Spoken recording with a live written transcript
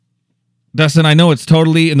Dustin, I know it's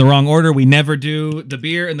totally in the wrong order. We never do the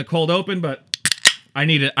beer and the cold open, but I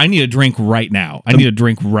need a drink right now. I need a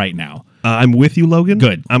drink right now. I'm with you, Logan.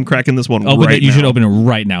 Good. I'm cracking this one Open right it. You now. should open it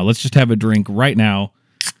right now. Let's just have a drink right now.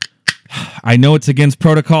 I know it's against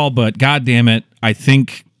protocol, but God damn it, I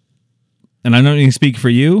think, and I don't even speak for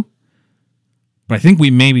you, but I think we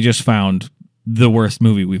maybe just found the worst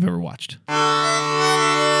movie we've ever watched.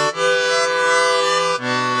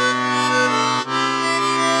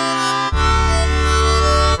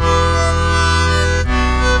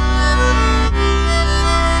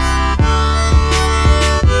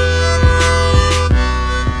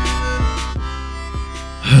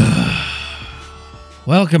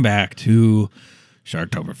 Welcome back to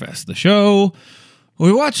Sharktoberfest, the show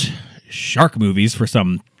where we watch shark movies for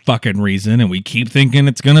some fucking reason, and we keep thinking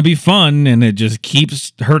it's going to be fun, and it just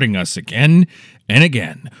keeps hurting us again and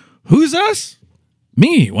again. Who's us?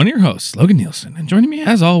 Me, one of your hosts, Logan Nielsen, and joining me,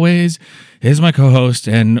 as always, is my co-host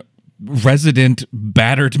and resident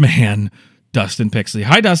battered man, Dustin Pixley.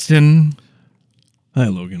 Hi, Dustin. Hi,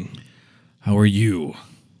 Logan. How are you?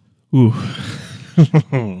 Ooh.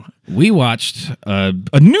 We watched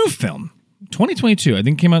a new film, 2022. I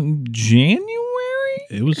think it came out in January.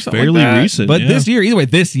 It was Something fairly like that. recent, but yeah. this year, either way,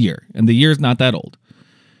 this year, and the year's not that old.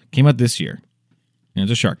 Came out this year, and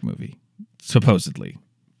it's a shark movie, supposedly.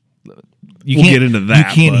 We'll get into that,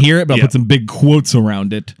 You can't but hear it, but yeah. I'll put some big quotes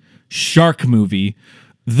around it. Shark movie,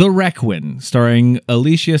 The Requin, starring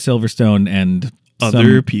Alicia Silverstone and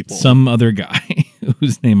Other people. some other guy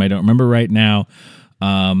whose name I don't remember right now.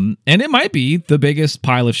 And it might be the biggest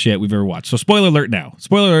pile of shit we've ever watched. So spoiler alert now.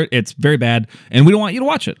 Spoiler alert, it's very bad, and we don't want you to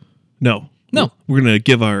watch it. No. No. We're going to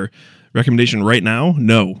give our recommendation right now.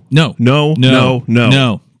 No. No. No. No. No.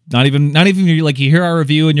 No. Not even like you hear our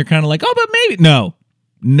review and you're kind of like, oh, but maybe. No.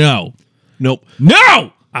 Nope.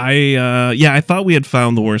 No! I thought we had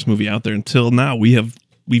found the worst movie out there until now. We've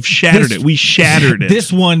shattered it. We shattered it.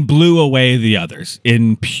 This one blew away the others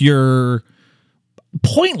in pure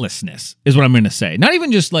pointlessness is what I'm going to say. Not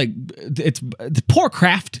even just like it's poor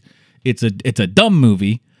craft. It's a dumb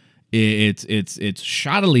movie. It's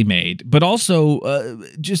shoddily made, but also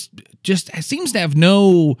just seems to have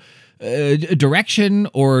no direction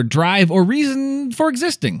or drive or reason for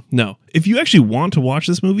existing. No. If you actually want to watch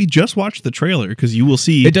this movie, just watch the trailer because you will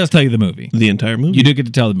see It does tell you the movie. the entire movie. You do get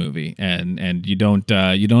to tell the movie, and you don't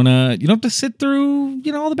have to sit through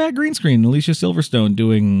all the bad green screen. Alicia Silverstone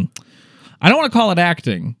doing, I don't want to call it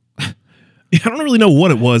acting. I don't really know what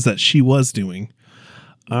it was that she was doing.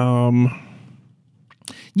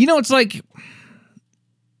 It's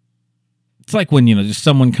like when just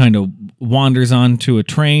someone kind of wanders onto a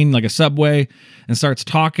train, like a subway, and starts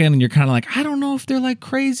talking, and you're kind of like, I don't know if they're like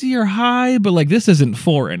crazy or high, but like this isn't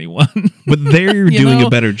for anyone. But they're You doing know? a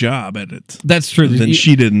better job at it That's true. than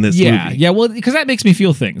she did in this movie. Yeah, well, because that makes me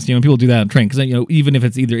feel things. People do that on train because even if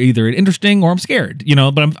it's either interesting or I'm scared,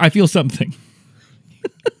 but I feel something.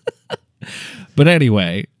 But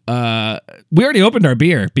anyway, we already opened our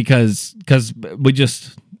beer because we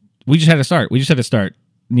just had to start. We just had to start.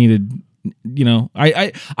 Needed.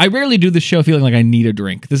 I rarely do this show feeling like I need a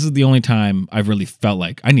drink. This is the only time I've really felt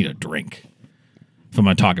like I need a drink. If I'm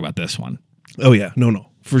going to talk about this one. Oh yeah, no,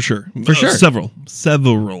 for sure, sure. several.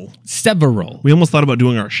 Several. We almost thought about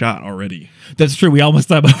doing our shot already. That's true. We almost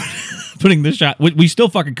thought about putting this shot. We still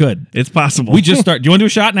fucking could. It's possible. We just start. Do you want to do a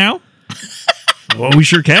shot now? Well, we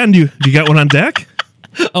sure can. Do you got one on deck?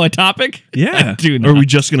 Oh, a topic? Yeah. I do Or not. are we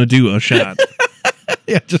just gonna do a shot?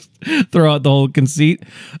 Yeah, just throw out the whole conceit.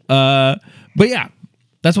 But yeah,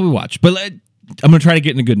 that's what we watch. But I'm gonna try to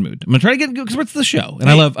get in a good mood. I'm gonna try to get because it's the show, and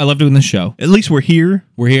I love doing this show. At least we're here.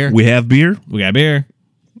 We're here. We have beer. We got beer.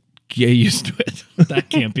 Get used to it. That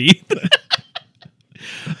can't be.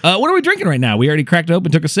 What are we drinking right now? We already cracked it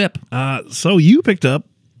open, took a sip. So you picked up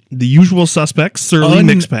the Usual Suspects Surly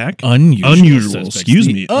Mix Pack. Unusual. Excuse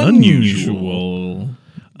me. Unusual.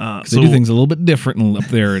 They do things a little bit different up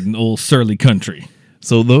there in old Surly country.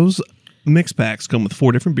 So those mix packs come with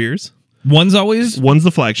 4 different beers. One's always, One's the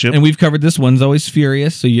flagship. and we've covered this. One's always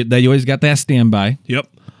Furious, so you always got that standby. Yep.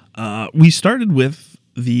 We started with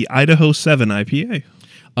the Idaho 7 IPA.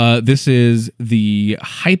 This is the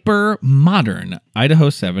Hyper Modern Idaho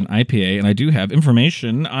 7 IPA, and I do have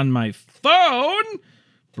information on my phone.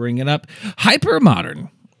 Bring it up. Hyper Modern.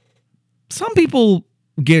 Some people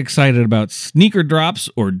get excited about sneaker drops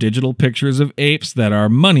or digital pictures of apes that are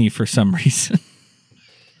money for some reason.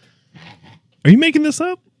 Are you making this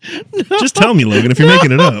up? No. Just tell me, Logan, if you're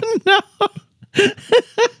making it up. No.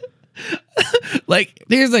 Like,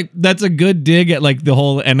 here's like, that's a good dig at like the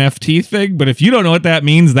whole NFT thing. But if you don't know what that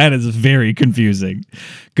means, that is very confusing.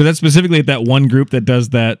 Because that's specifically at that one group that does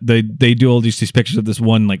that. They do all these pictures of this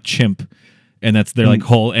one like chimp. And that's their like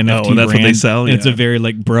whole NFT and that's brand. what they sell. And it's a very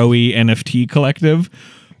like bro-y NFT collective.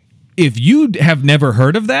 If you have never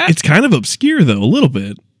heard of that, It's kind of obscure though, a little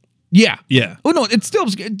bit. yeah. Yeah. Oh no, it's still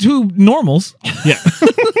to normals. Yeah.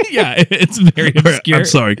 Yeah, it's very obscure. I'm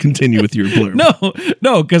sorry. Continue with your blurb.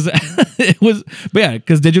 No, because it was, but yeah,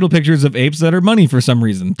 because digital pictures of apes that are money for some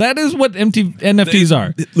reason. That is what NFTs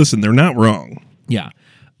are. Listen, they're not wrong. Yeah.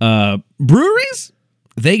 Breweries,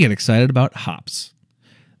 they get excited about hops.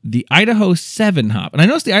 The Idaho 7 hop, and I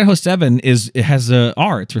noticed the Idaho 7 it has a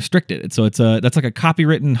R. It's restricted, so that's like a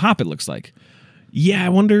copywritten hop. It looks like Yeah, I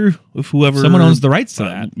wonder if whoever someone owns the rights to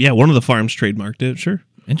that. Yeah, one of the farms trademarked it. Sure.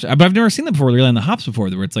 But I've never seen that before. Really, on the hops before,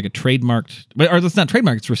 where it's like a trademarked, or it's not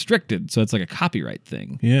trademarked. It's restricted, so it's like a copyright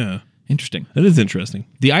thing. Yeah, Interesting. that is interesting.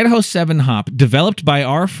 The Idaho 7 hop, developed by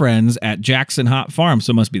our friends at Jackson Hop Farm,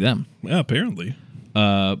 so it must be them. Yeah, apparently.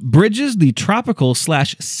 Bridges the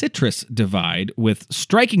tropical/citrus divide with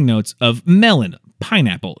striking notes of melon,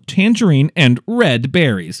 pineapple, tangerine, and red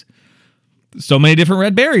berries. So many different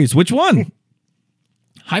red berries. Which one?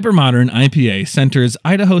 Hypermodern IPA centers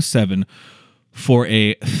Idaho 7 for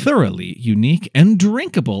a thoroughly unique and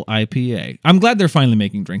drinkable IPA. I'm glad they're finally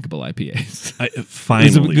making drinkable IPAs. Finally.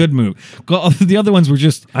 It's a good move. Well, the other ones were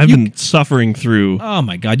just... I've been suffering through. Oh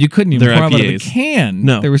my God, you couldn't even Their pour them out of the IPAs. can.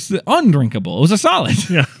 No. There was undrinkable. It was a solid.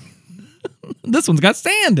 Yeah. This one's got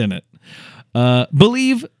sand in it.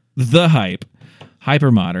 Believe the hype.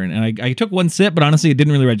 Hypermodern. And I took one sip, but honestly, it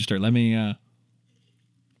didn't really register. Let me...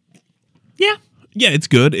 Yeah. Yeah, it's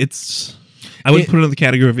good. I would put it in the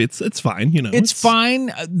category of it's fine. You know, It's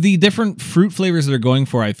fine. The different fruit flavors that they're going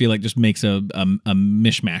for, I feel like, just makes a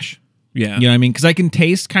mishmash. Yeah. You know what I mean? Because I can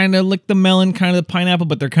taste kind of like the melon, kind of the pineapple,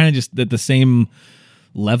 but they're kind of just at the same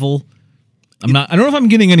level. I don't know if I'm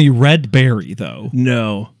getting any red berry though.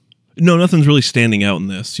 No, nothing's really standing out in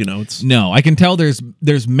this. You know, it's No, I can tell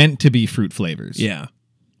there's meant to be fruit flavors. yeah.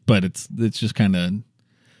 But it's just kind of,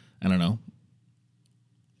 I don't know.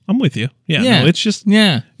 I'm with you. Yeah. Yeah. No, it's just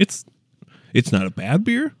Yeah. it's not a bad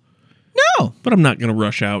beer, No. but I'm not gonna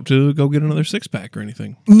rush out to go get another 6-pack or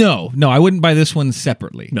anything. No, I wouldn't buy this one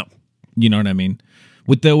separately. No. You know what I mean?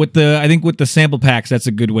 With the I think with the sample packs, that's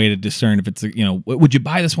a good way to discern if it's would you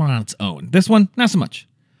buy this one on its own? This one, not so much.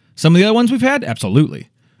 Some of the other ones we've had, absolutely.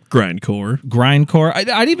 Grindcore. Grindcore,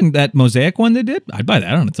 I'd even that Mosaic one they did, I'd buy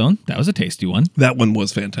that on its own. That was a tasty one. That one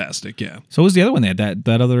was that Yeah. So was the other one they had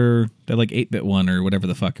that other that like 8-bit one or whatever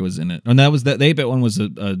the fuck it was in it. And that was the 8-bit one was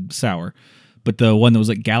a sour, but the one that was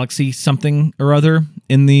like Galaxy something or other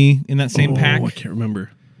in that same pack. I can't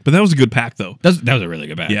remember. But that was a good pack though. That was a really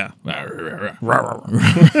good pack. Yeah. But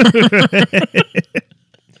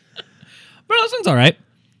this one's all right.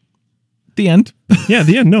 The end. Yeah,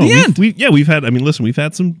 the end. No, The end. We've had. I mean, listen, we've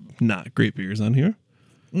had some not great beers on here.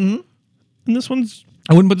 Mm-hmm. And this one's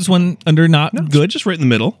I wouldn't put this one under not good, just right in the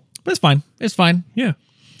middle. but it's fine. It's fine. Yeah,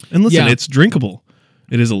 and listen, Yeah. it's drinkable.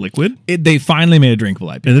 It is a liquid, They finally made a drinkable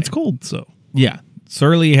IPA. and it's cold. So Yeah,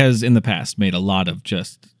 Surly has in the past made a lot of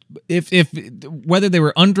just if whether they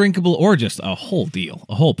were undrinkable or just a whole deal,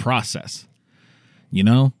 a whole process. You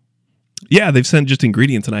know, yeah, they've sent just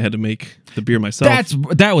ingredients, and I had to make the beer myself.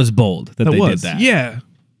 that was bold that they was did that. Yeah,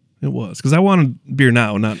 it was because I wanted beer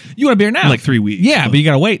now, not You want a beer now? in like 3 weeks. Yeah, but you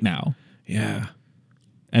gotta wait now. yeah.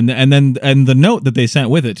 And then the note that they sent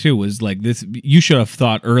with it too was like this. You should have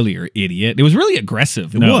thought earlier, idiot. It was really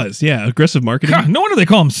aggressive. It was, yeah, aggressive marketing. God, no wonder they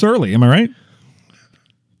call him Surly. Am I right?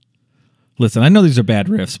 Listen, I know these are bad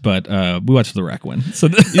riffs, but we watched the Wreck one, so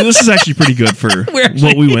Yeah, this is actually pretty good for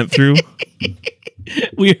what we went through.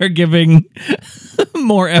 we are giving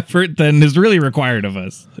more effort than is really required of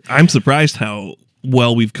us. I'm surprised how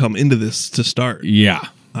well we've come into this to start. Yeah.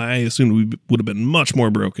 I assumed we would have been much more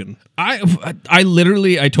broken. I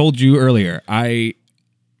literally I told you earlier.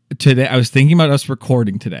 Today I was thinking about us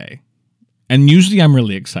recording today. And usually I'm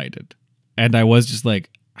really excited. And I was just like,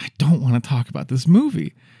 I don't want to talk about this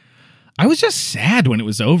movie. I was just sad when it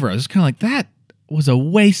was over. I was just kind of like, that was a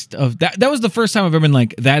waste of that. That was the first time I've ever been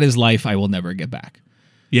like, that is life I will never get back.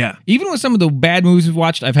 Yeah. Even with some of the bad movies we've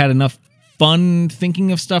watched, I've had enough fun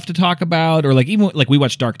thinking of stuff to talk about, or like even like we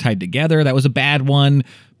watched Dark Tide together. That was a bad one,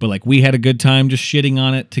 but like we had a good time just shitting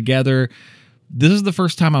on it together. This is the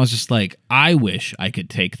first time I was just like, I wish I could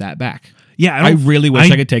take that back. Yeah, I really wish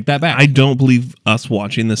I could take that back. I don't believe us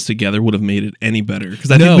watching this together would have made it any better because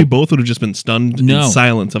I No. think we both would have just been stunned No. in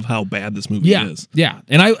silence of how bad this movie is. Yeah.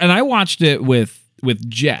 And I watched it with with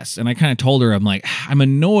Jess, and I kind of told her, I'm like, I'm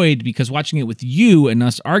annoyed because watching it with you and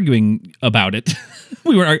us arguing about it,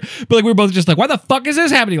 we were both just like, why the fuck is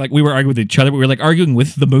this happening? Like we were arguing with each other, but we were like arguing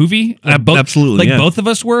with the movie. Absolutely, like yeah. both of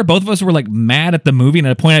us were like mad at the movie, and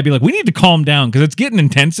at a point I'd be like, we need to calm down because it's getting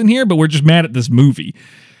intense in here, but we're just mad at this movie.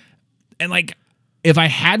 And like, if I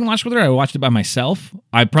hadn't watched with her, I watched it by myself.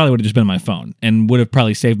 I probably would have just been on my phone and would have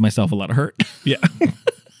probably saved myself a lot of hurt. Yeah.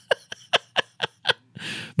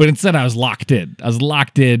 But instead, I was locked in. I was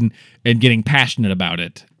locked in and getting passionate about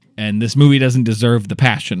it. And this movie doesn't deserve the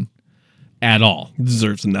passion at all. It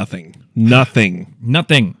deserves nothing. Nothing.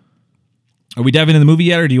 Nothing. Are we diving into the movie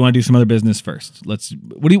yet, or do you want to do some other business first? What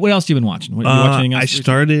else have you been watching? You watching anything else I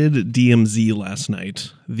started DMZ last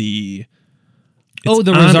night. The on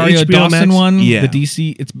Rosario HBO Dawson Max. one? Yeah. The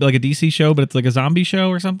DC, it's like a DC show, but it's like a zombie show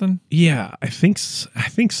or something? Yeah, I think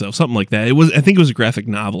so. Something like that. I think it was a graphic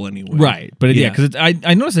novel anyway. Right. But yeah, because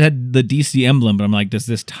I noticed it had the DC emblem, but I'm like, does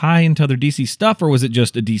this tie into other DC stuff, or was it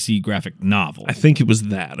just a DC graphic novel? I think it was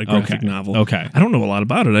that, a graphic novel. Okay. I don't know a lot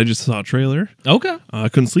about it. I just saw a trailer. Okay. I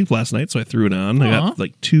couldn't sleep last night, so I threw it on. I got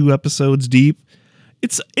like 2 episodes deep.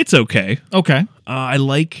 It's okay. Okay. I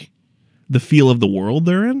like the feel of the world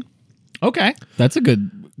they're in. Okay. That's a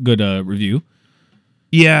good review.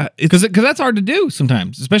 Yeah, Because that's hard to do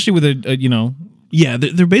sometimes, especially with a. Yeah,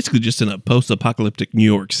 they're basically just in a post-apocalyptic New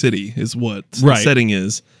York City is what the setting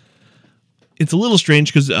is. It's a little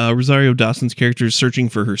strange because Rosario Dawson's character is searching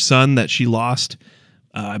for her son that she lost,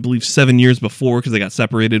 I believe, 7 years before because they got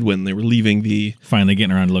separated when they were leaving the... Finally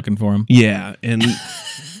getting around to looking for him. Yeah, and...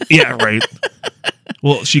 yeah, right.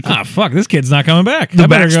 Well, she... fuck, this kid's not coming back. The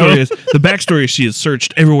backstory is she has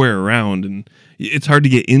searched everywhere around, and it's hard to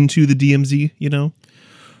get into the DMZ, you know?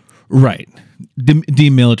 Right.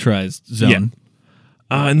 Demilitarized zone. Yeah.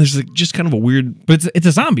 And there's just kind of a weird... But it's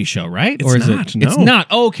a zombie show, right? It's not, no. It's not.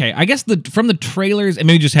 Oh, okay. I guess from the trailers, and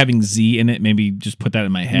maybe just having Z in it, maybe just put that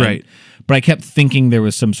in my head. Right. But I kept thinking there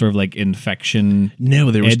was some sort of like infection.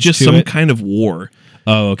 No, there was just some kind of war.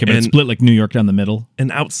 Oh, okay. But it's split like New York down the middle.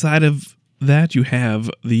 And outside of that, you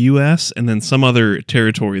have the U.S. and then some other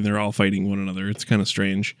territory, and they're all fighting one another. It's kind of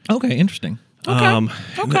strange. Okay, interesting. Okay.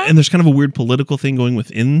 And there's kind of a weird political thing going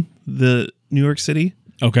within the New York City.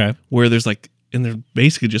 Okay. Where there's like... And they're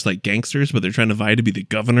basically just like gangsters, but they're trying to vie to be the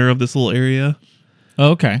governor of this little area.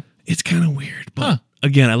 Okay. It's kind of weird. But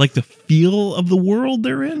again, I like the feel of the world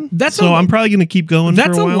they're in. So I'm probably going to keep going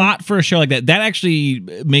That's for a while. lot for a show like that. That actually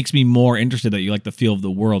makes me more interested that you like the feel of the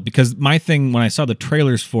world. Because my thing, when I saw the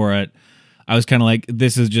trailers for it, I was kind of like,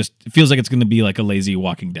 this is just, it feels like it's going to be like a lazy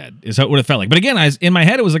Walking Dead. Is what it felt like. But again, in my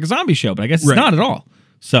head, it was like a zombie show, but I guess it's not at all.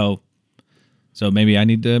 So maybe I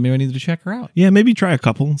need to check her out. Yeah, maybe try a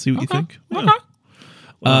couple and see what you think. Okay.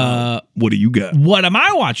 What do you got? What am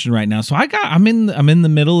I watching right now? So I'm in the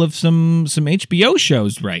middle of some HBO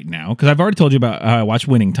shows right now because I've already told you about how I watched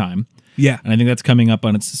Winning Time. Yeah, and I think that's coming up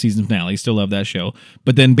on its season finale. Still love that show.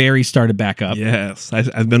 But then Barry started back up. Yes,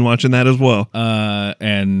 I've been watching that as well.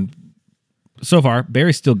 And so far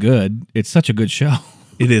Barry's still good. It's such a good show.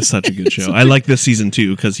 It is such a good show. I like this season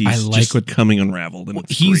too because he's coming unraveled and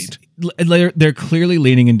it's great. They're clearly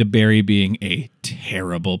leaning into Barry being a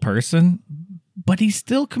terrible person, but he's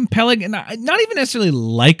still compelling and not even necessarily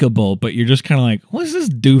likable. But you're just kind of like, what's this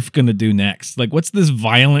doof gonna do next? Like, what's this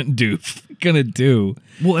violent doof gonna do?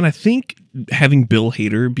 Well, and I think having Bill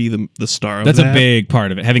Hader be the star of that's a big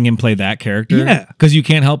part of it. Having him play that character, yeah, because you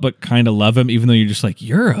can't help but kind of love him, even though you're just like,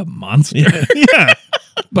 you're a monster. Yeah.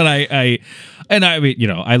 But I mean, you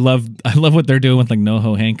know, I love what they're doing with like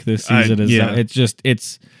NoHo Hank this season.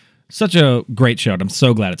 It's such a great show. And I'm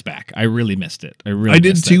so glad it's back. I really missed it. I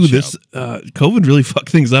did too. This COVID really fucked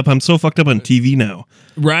things up. I'm so fucked up on TV now.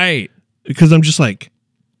 Right. Because I'm just like,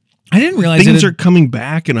 I didn't realize things are coming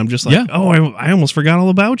back, and I'm just like, I almost forgot all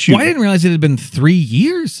about you. Well, I didn't realize it had been 3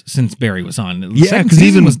 years since Barry was on. Yeah, because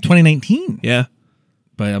even was 2019. Yeah.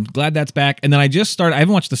 But I'm glad that's back. And then I just started. I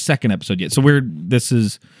haven't watched the second episode yet. So this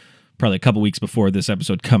is probably a couple weeks before this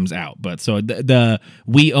episode comes out. But so the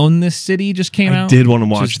We Own This City just came out. I did want to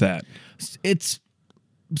watch that. It's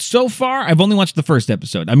so far, I've only watched the first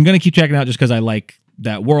episode. I'm going to keep checking it out just because I like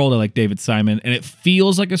that world. I like David Simon. And it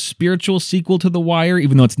feels like a spiritual sequel to The Wire,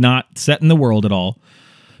 even though it's not set in the world at all.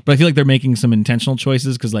 But I feel like they're making some intentional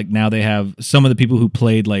choices because like now they have some of the people who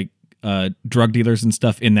played like drug dealers and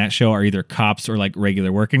stuff in that show are either cops or like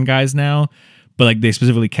regular working guys now. but like they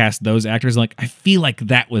specifically cast those actors. Like I feel like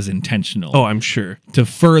that was intentional. Oh, I'm sure. To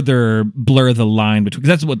further blur the line between,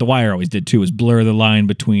 because that's what The Wire always did too, is blur the line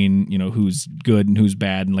between, you know, who's good and who's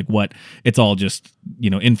bad, and like what, it's all just, you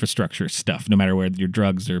know, infrastructure stuff, no matter where you're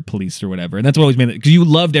drugs or police or whatever. And that's what always made it, because you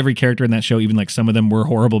loved every character in that show, even like some of them were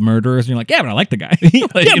horrible murderers, and you're like, yeah, but I like the guy. Like,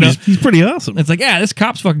 yeah, you know, he's pretty awesome. it's like, yeah, this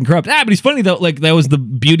cop's fucking corrupt. But he's funny though. Like that was the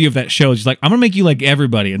beauty of that show. It's just like, I'm gonna make you like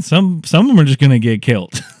everybody, and some of them are just gonna get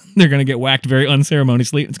killed. They're gonna get whacked very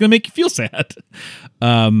unceremoniously. It's gonna make you feel sad.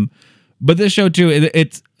 But this show too,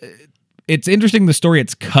 it's interesting the story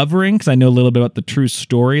it's covering, because I know a little bit about the true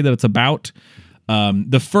story that it's about.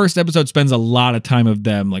 The first episode spends a lot of time of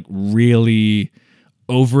them like really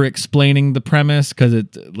over explaining the premise, because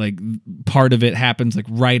it like part of it happens like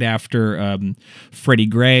right after Freddie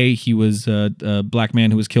Gray. He was a black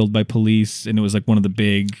man who was killed by police, and it was like one of the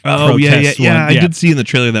big protests. I did see in the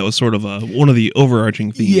trailer that was sort of one of the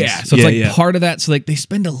overarching themes. Yeah, so it's like part of that. So like they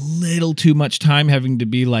spend a little too much time having to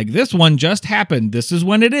be like, this one just happened, this is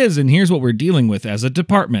when it is, and here's what we're dealing with as a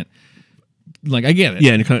department. Like I get it.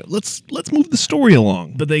 Yeah, and kind of let's move the story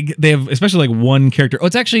along. But they have especially like one character. Oh,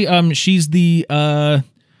 it's actually she's the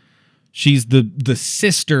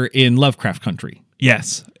sister in Lovecraft Country.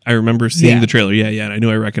 Yes, I remember seeing the trailer. Yeah, and I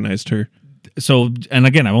knew I recognized her. So, and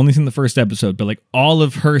again, I've only seen the first episode, but like all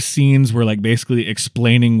of her scenes were like basically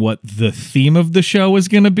explaining what the theme of the show was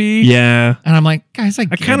going to be. Yeah. And I'm like, guys, I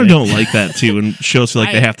kind of don't like that too, and shows feel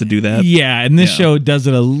like they have to do that. Yeah, and this show does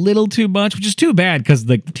it a little too much, which is too bad, because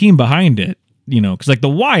the team behind it, you know, because like The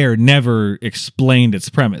Wire never explained its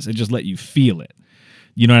premise. It just let you feel it.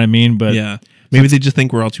 You know what I mean? But yeah. Maybe they just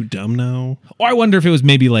think we're all too dumb now. Or I wonder if it was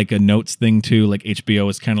maybe like a notes thing too. Like HBO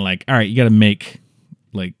is kind of like, all right, you got to make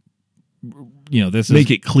like, you know,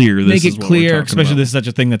 make it clear. Make it clear, especially this is such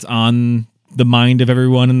a thing that's on the mind of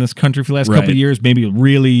everyone in this country for the last couple of years. Maybe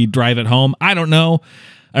really drive it home. I don't know.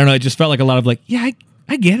 It just felt like a lot of like, yeah,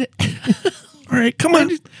 I get it. All right, come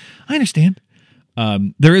on. I understand.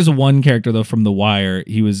 There is one character though from The Wire.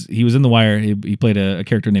 He was in The Wire. He played a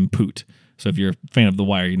character named Poot. So if you're a fan of The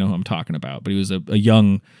Wire, you know who I'm talking about. But he was a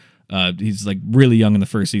young, he's like really young in the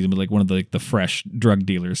first season, but like one of the fresh drug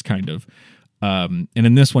dealers kind of. And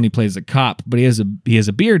in this one, he plays a cop, but he has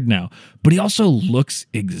a beard now. But he also looks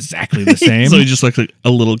exactly the same. So he just looks like a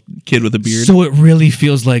little kid with a beard. So it really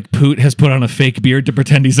feels like Poot has put on a fake beard to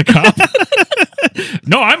pretend he's a cop.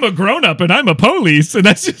 No, I'm a grown-up and I'm a police. And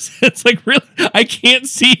that's just, it's like, really, I can't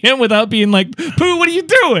see him without being like, Pooh, what are you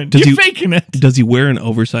doing? You're faking it. Does he wear an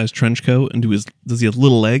oversized trench coat, and does he have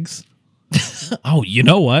little legs? Oh, you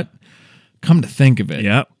know what? Come to think of it.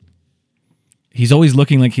 Yeah. He's always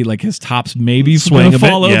looking like his top's maybe swaying a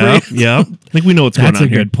fall over. Yeah. I think we know what's going on here.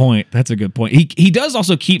 That's a good point. That's a good point. He does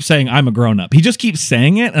also keep saying, I'm a grown-up. He just keeps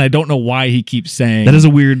saying it, and I don't know why he keeps saying. That is a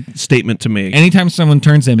weird statement to make. Anytime someone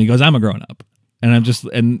turns to him, he goes, I'm a grown-up.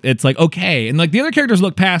 And it's like, okay. And like the other characters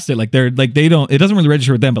look past it. Like it doesn't really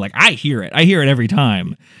register with them, but like I hear it every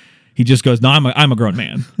time. He just goes, no, I'm a grown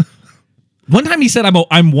man. One time he said,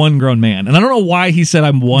 I'm one grown man. And I don't know why he said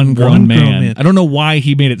I'm one grown man. I don't know why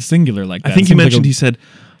he made it singular like that. I think he mentioned, he said,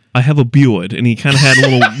 I have a Buick, and he kind of had a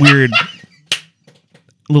little weird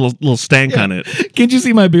little stank on it. Can't you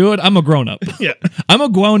see my Buick? I'm a grown up. Yeah. I'm a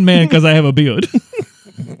grown man because I have a Buick.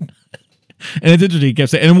 And it's interesting, he kept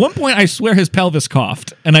saying, and at one point I swear his pelvis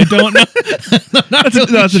coughed, and I don't know.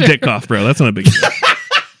 That's a dick cough, bro. That's not a big deal.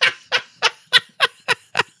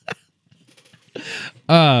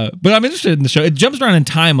 But I'm interested in the show. It jumps around in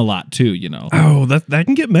time a lot too, you know. Oh, that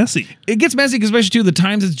can get messy. It gets messy because especially too, the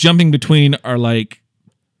times it's jumping between are like,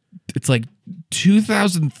 it's like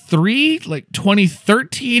 2003, like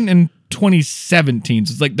 2013, and 2017.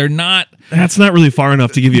 So it's like that's not really far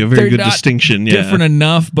enough to give you a very good distinction. Yeah, different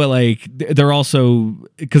enough, but like they're also,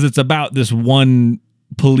 because it's about this one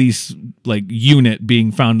police like unit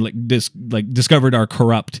being found discovered are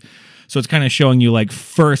corrupt. So it's kind of showing you like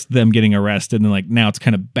first them getting arrested, and then like now it's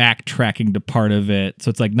kind of backtracking to part of it. So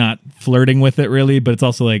it's like not flirting with it really, but it's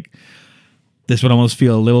also like this would almost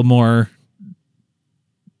feel a little more,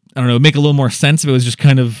 I don't know, make a little more sense if it was just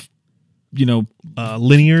kind of, you know,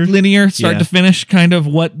 linear start to finish kind of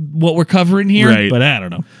what we're covering here. Right. But I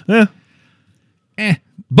don't know.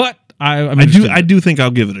 But I do think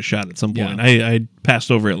I'll give it a shot at some point. Yeah. I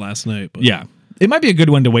passed over it last night. But. Yeah. It might be a good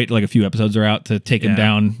one to wait till like a few episodes are out to take him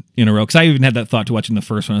down in a row. Because I even had that thought to watching the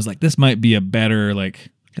first one. I was like, this might be a better like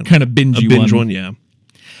kind of binge one. Yeah.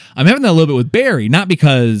 I'm having that a little bit with Barry, not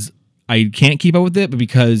because I can't keep up with it, but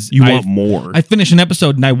because you want more. I finish an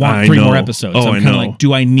episode and I want 3 more episodes. Oh, so I'm kind of like,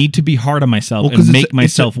 do I need to be hard on myself and make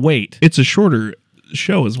myself wait? It's a shorter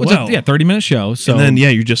show as Well, well. it's a 30-minute show. So and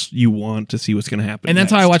then you want to see what's going to happen. And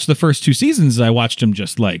that's next. how I watched the first 2 seasons. I watched them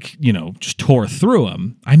just just tore through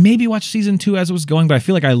them. I maybe watched season 2 as it was going, but I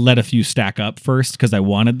feel like I let a few stack up first because I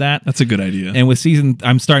wanted that. That's a good idea. And with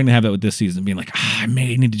I'm starting to have it with this season, being like, I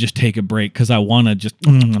may need to just take a break because I want to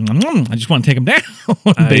I just want to take them down,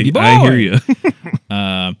 baby boy. I hear you.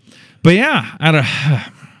 But yeah,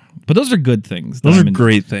 but those are good things. Those are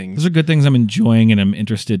great things. Those are good things I'm enjoying and I'm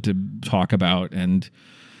interested to talk about and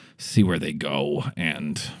see where they go.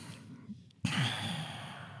 And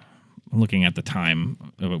looking at the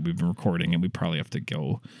time of what we've been recording, and we probably have to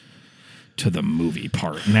go to the movie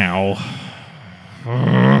part now.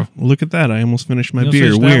 Look at that. I almost finished my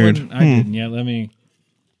beer. Weird. I didn't yet. Let me...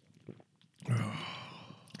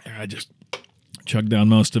 I just chugged down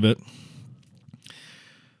most of it.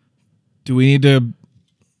 Do we need to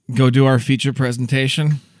go do our feature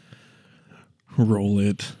presentation? Roll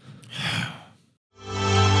it.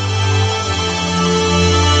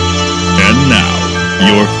 And now,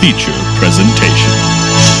 your feature presentation.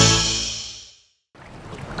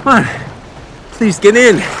 Come on. Please get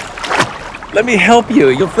in. Let me help you.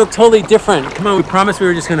 You'll feel totally different. Come on, we promised we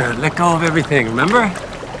were just gonna let go of everything, remember?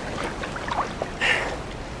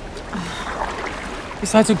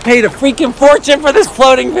 Besides, we paid a freaking fortune for this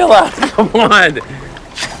floating villa. Come on.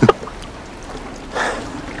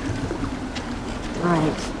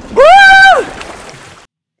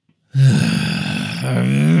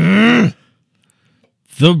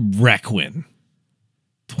 The Requiem,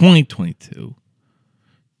 2022.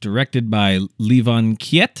 Directed by Levon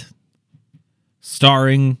Kiet.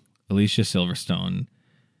 Starring Alicia Silverstone,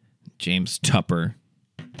 James Tupper.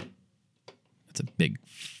 It's a big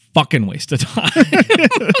fucking waste of time.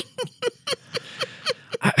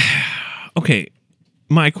 Okay,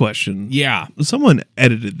 my question. Yeah. Someone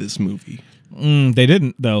edited this movie. They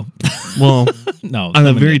didn't, though. Well, No. on a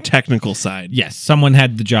someone very did. technical side. Yes, someone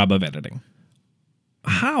had the job of editing.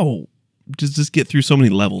 How does this get through so many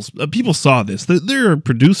levels? People saw this. There are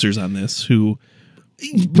producers on this who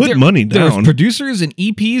put money There was down. producers and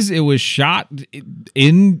EPs. It was shot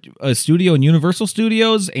in a studio in Universal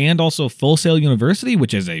Studios and also Full Sail University,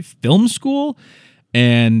 which is a film school.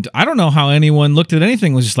 And I don't know how anyone looked at anything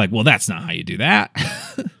and was just like, well, that's not how you do that.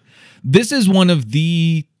 This is one of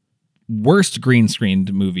the worst green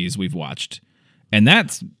screened movies we've watched. And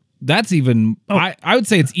that's even, I would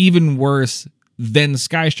say it's even worse than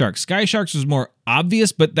Sky Sharks. Sky Sharks was more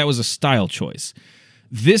obvious, but that was a style choice.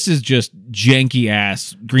 This is just janky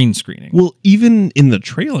ass green screening. Well, even in the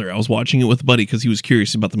trailer, I was watching it with a buddy because he was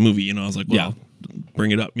curious about the movie. I was like, well,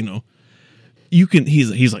 bring it up, You can.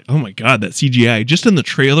 He's like, oh my god, that CGI! Just in the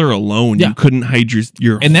trailer alone, you couldn't hide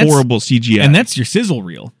your horrible CGI, and that's your sizzle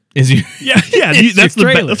reel. Is your that's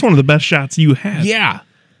that's one of the best shots you have. Yeah,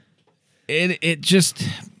 it just.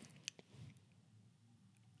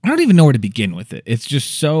 I don't even know where to begin with it. It's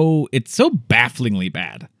just so bafflingly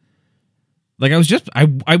bad. Like I've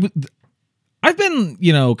been,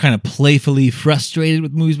 kind of playfully frustrated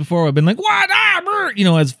with movies before. I've been like, what?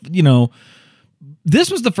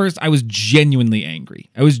 This was the first I was genuinely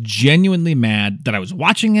angry. I was genuinely mad that I was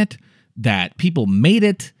watching it, that people made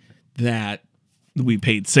it, that we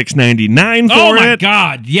paid $6.99 for it. Oh my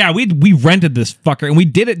god. Yeah, we rented this fucker and we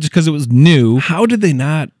did it just because it was new. How did they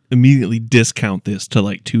not immediately discount this to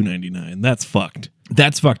like $2.99? That's fucked.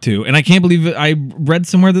 That's fucked too. And I can't believe it. I read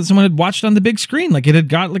somewhere that someone had watched it on the big screen. Like it had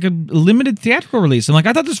got like a limited theatrical release. And like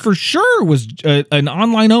I thought this for sure was an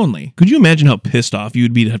online only. Could you imagine how pissed off you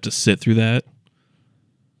would be to have to sit through that?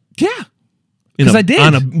 Yeah. Because I did.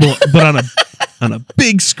 On a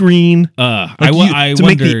big screen. I to wonder,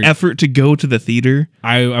 make the effort to go to the theater.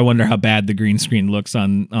 I wonder how bad the green screen looks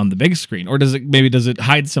on the big screen. Or does it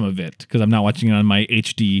hide some of it? Because I'm not watching it on my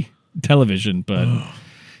HD television. But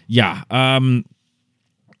yeah.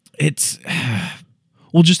 It's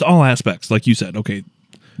well, just all aspects, like you said. Okay,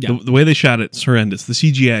 yeah. The way they shot it's horrendous. The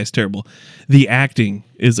CGI is terrible. The acting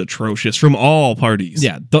is atrocious from all parties.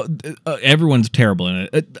 Yeah, everyone's terrible in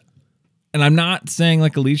it. And I'm not saying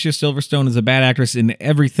like Alicia Silverstone is a bad actress in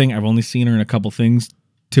everything. I've only seen her in a couple things,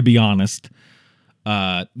 to be honest.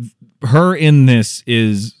 Her in this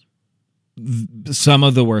is some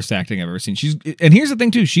of the worst acting I've ever seen. And here's the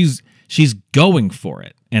thing too. She's going for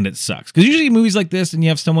it, and it sucks because usually movies like this, and you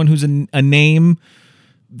have someone who's a name,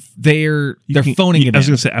 they're phoning it in.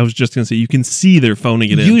 I was just gonna say, you can see they're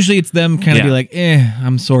phoning it in. Usually, it's them kind of be like,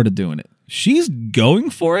 I'm sort of doing it. She's going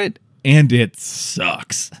for it, and it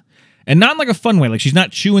sucks, and not in like a fun way. Like she's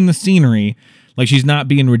not chewing the scenery, like she's not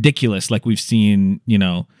being ridiculous, like we've seen.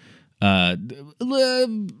 One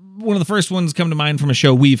of the first ones come to mind from a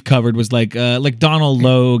show we've covered was like Donald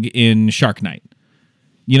Logue in Shark Night.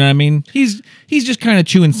 You know what I mean? He's just kind of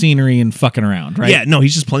chewing scenery and fucking around, right? Yeah, no,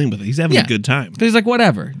 he's just playing with it. He's having a good time. So he's like,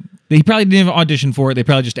 whatever. He probably didn't even audition for it. They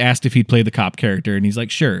probably just asked if he'd play the cop character, and he's like,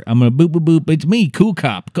 sure, I'm gonna boop boop boop. It's me, cool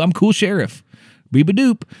cop. I'm cool sheriff. Beep a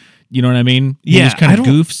doop. You know what I mean? He Yeah, just kind of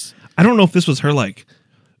goofs. I don't know if this was her like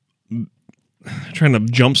trying to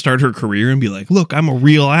jumpstart her career and be like, look, I'm a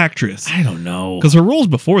real actress. I don't know. Because her roles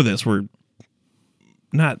before this were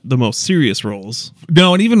not the most serious roles.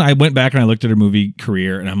 No, and even I went back and I looked at her movie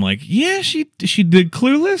career, and I'm like, yeah, she did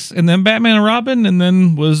Clueless, and then Batman and Robin, and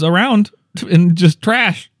then was around and just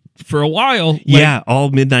trash for a while. Yeah,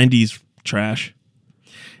 all mid-90s trash.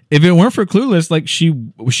 If it weren't for Clueless, like she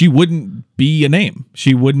wouldn't be a name.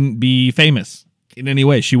 She wouldn't be famous in any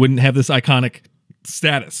way. She wouldn't have this iconic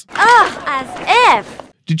status. As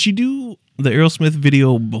if. Did she do the Aerosmith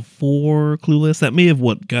video before Clueless? That may have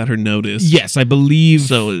what got her noticed. Yes, I believe.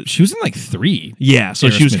 So she was in like 3. Yeah, so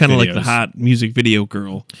she was Aerosmith kind of like the videos. hot music video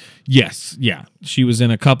girl. Yes, yeah. She was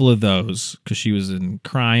in a couple of those because she was in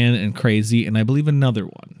Crying and Crazy, and I believe another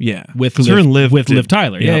one. Yeah, with 'cause her and Liv with did- Liv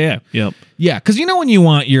Tyler. Yeah. Yep. Yeah, because you know when you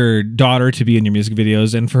want your daughter to be in your music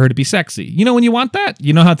videos and for her to be sexy. You know when you want that?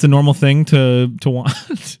 You know how it's a normal thing to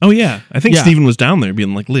want? Oh, yeah. I think Yeah. Steven was down there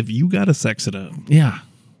being like, Liv, you gotta sex it up. Yeah.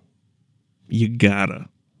 You gotta.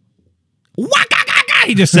 Waka-ga-ga!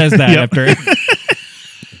 He just says that after.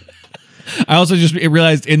 I also just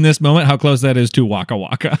realized in this moment how close that is to Waka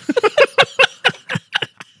Waka.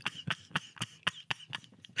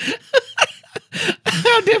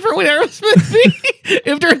 How different would Aerosmith be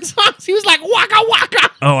if during songs he was like Waka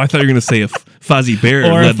Waka Oh, I thought you were gonna say if Fozzie Bear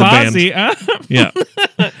or led the band. Fozzie? Yeah.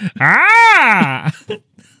 Ah!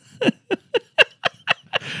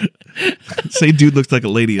 Say dude looks like a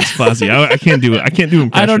lady as Fozzie. I can't do it. I can't do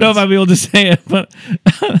impressions. I don't know if I'll be able to say it, but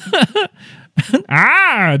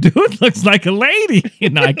dude looks like a lady.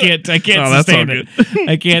 No, I can't. I can't Oh, that's sustain all it.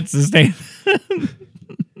 I can't sustain.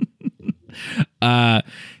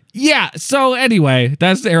 Yeah. So anyway,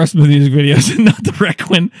 that's the Aerosmith music videos and not the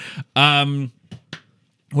Requiem.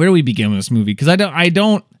 Where do we begin with this movie? Because I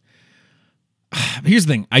don't. Here's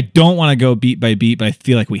the thing. I don't want to go beat by beat, but I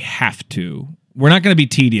feel like we have to. We're not going to be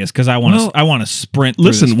tedious because I want to sprint. Through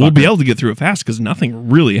Listen, this we'll be fucker. able to get through it fast because nothing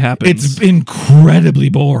really happens. It's incredibly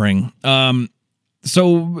boring.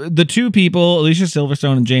 So the two people, Alicia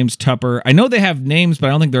Silverstone and James Tupper, I know they have names, but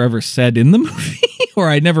I don't think they're ever said in the movie, or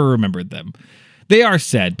I never remembered them. They are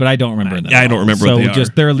said, but I don't remember them. I don't remember what they are.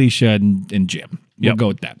 They're Alicia and Jim. We'll go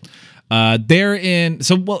with that. They're in.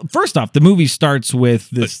 So, well, first off, the movie starts with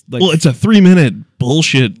this. Like, well, it's a 3-minute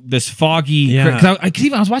bullshit. this foggy. Yeah. Cause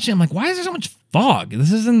I was watching. I'm like, why is there so much fog?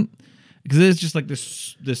 This isn't because it's just like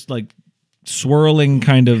this like swirling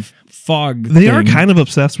kind of fog. They are thing. kind of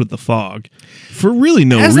obsessed with the fog for really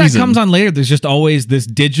no As reason. that comes on later, there's just always this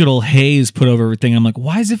digital haze put over everything. I'm like,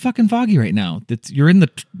 why is it fucking foggy right now? You're in the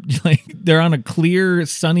like they're on a clear,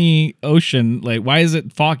 sunny ocean. Like, why is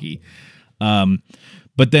it foggy?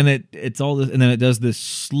 But then it's all this, and then it does this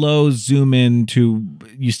slow zoom in to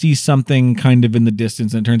you see something kind of in the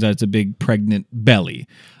distance, and it turns out it's a big pregnant belly.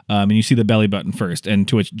 And you see the belly button first, and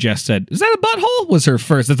to which Jess said, "Is that a butthole?" Was her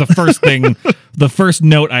first. That's the first thing. The first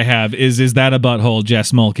note I have is that a butthole,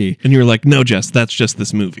 Jess Mulkey? and you're like, no, Jess, that's just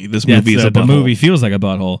this movie. This movie is a the butthole. movie feels like a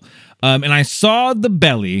butthole. And I saw the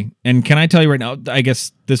belly, and can I tell you right now? I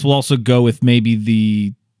guess this will also go with maybe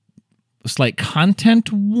the slight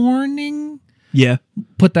content warning. Yeah.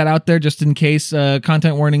 Put that out there just in case.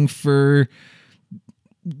 Content warning for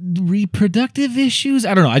reproductive issues.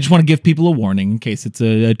 I don't know. I just want to give people a warning in case it's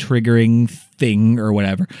a triggering thing or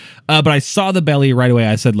whatever. But I saw the belly right away.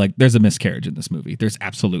 I said, like, there's a miscarriage in this movie. There's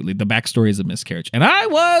absolutely. The backstory is a miscarriage. And I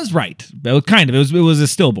was right. It was kind of. It was a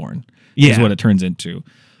stillborn is Yeah. what it turns into.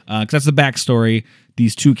 Because that's the backstory.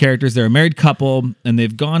 These two characters, they're a married couple, and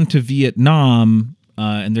they've gone to Vietnam,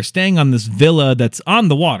 and they're staying on this villa that's on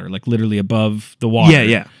the water, like literally above the water. Yeah,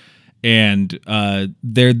 yeah. And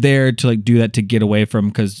they're there to like do that to get away from,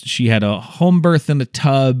 because she had a home birth in a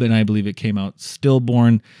tub, and I believe it came out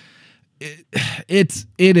stillborn. It's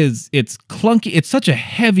clunky. It's such a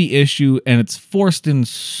heavy issue, and it's forced in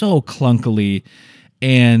so clunkily,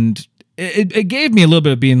 and it gave me a little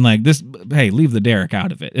bit of being like this. Hey, leave the Derek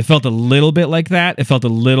out of it. It felt a little bit like that. It felt a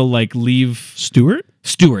little like leave Stewart.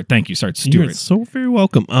 Thank you, sorry, You're Stewart. so very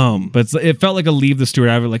welcome. But it felt like a leave the Stewart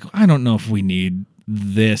out of it. Like, I don't know if we need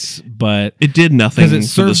this, but it did nothing because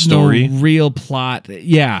it for the serves story. no real plot.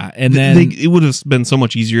 Yeah, and then it would have been so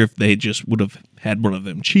much easier if they just would have had one of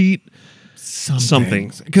them cheat.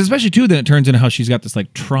 Something. Because especially too, then it turns into how she's got this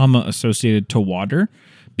like trauma associated to water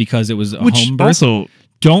because it was a Which home birth. also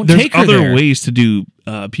Don't there's take her other there. ways to do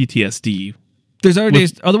PTSD There's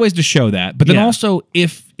other ways to show that. But then Yeah. also,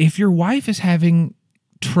 if your wife is having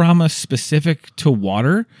trauma specific to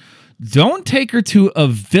water, don't take her to a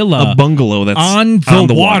villa, A bungalow that's on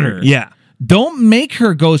the water. Yeah. Don't make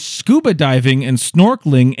her go scuba diving and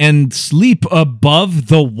snorkeling and sleep above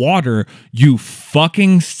the water, you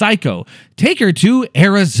fucking psycho. Take her to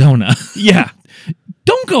Arizona. Yeah.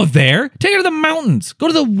 Don't go there. Take her to the mountains. Go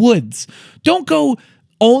to the woods. Don't go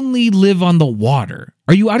only live on the water.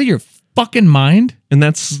 Are you out of your fucking mind? And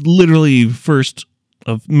that's literally first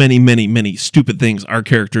of many, many, many stupid things our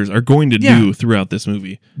characters are going to do throughout this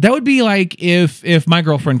movie. That would be like if my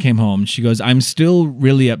girlfriend came home, she goes, I'm still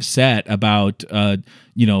really upset about a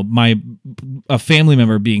family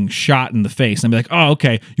member being shot in the face. And I'd be like, oh,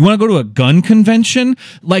 okay. You want to go to a gun convention?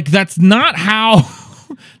 Like that's not how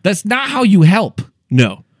you help.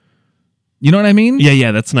 No. You know what I mean?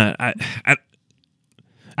 Yeah, that's not. I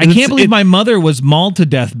can't believe my mother was mauled to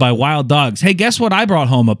death by wild dogs. Hey, guess what? I brought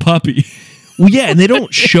home a puppy. Well, yeah, and they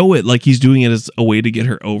don't show it like he's doing it as a way to get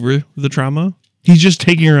her over the trauma. He's just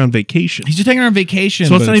taking her on vacation. He's just taking her on vacation.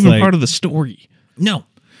 So it's not even part of the story. No.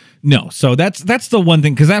 So that's the one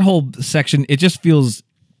thing, because that whole section, it just feels,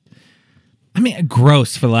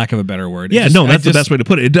 gross for lack of a better word. That's the best way to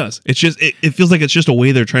put it. It does. It's just it feels like it's just a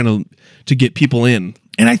way they're trying to get people in.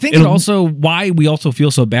 And I think why we also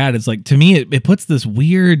feel so bad is like, to me, it puts this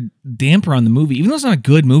weird damper on the movie, even though it's not a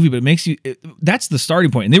good movie, but it makes you, that's the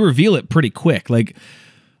starting point. And they reveal it pretty quick. Like,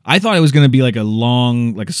 I thought it was going to be like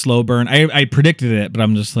a slow burn. I predicted it, but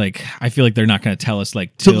I'm just like, I feel like they're not going to tell us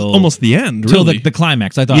like till almost the end, till really. the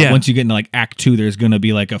climax. I thought once you get into like Act 2, there's going to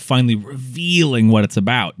be like a finally revealing what it's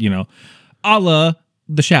about, a la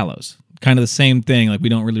The Shallows. Kind of the same thing. Like, we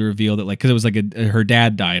don't really reveal that, like, because it was like her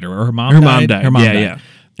dad died or her mom died. Her mom died. Yeah.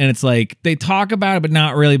 And it's like they talk about it, but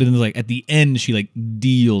not really. But then like at the end, she like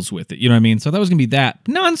deals with it. You know what I mean? So that was gonna be that.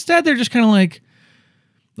 No, instead they're just kind of like,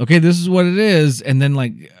 okay, this is what it is. And then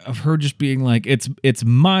like of her just being like, it's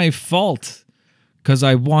my fault because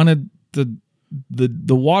I wanted the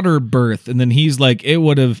water birth. And then he's like, it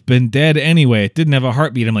would have been dead anyway. It didn't have a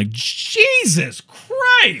heartbeat. I'm like, Jesus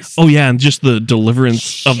Christ. Oh yeah, and just the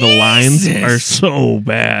deliverance of the lines are so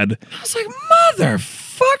bad. I was like,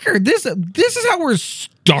 motherfucker, this is how we're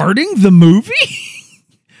starting the movie?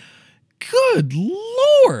 Good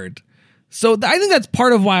Lord. So I think that's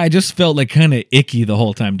part of why I just felt like kind of icky the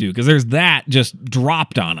whole time, dude, because there's that just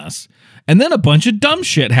dropped on us. And then a bunch of dumb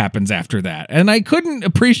shit happens after that. And I couldn't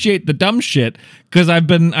appreciate the dumb shit because I've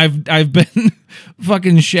been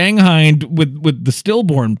fucking shanghaied with the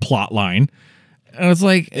stillborn plot line. And it's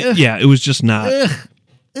like, ugh, yeah, it was just not. ugh.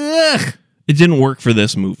 It didn't work for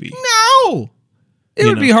this movie. No. It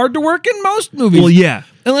would be hard to work in most movies. Well, yeah.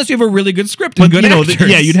 Unless you have a really good script and good actors.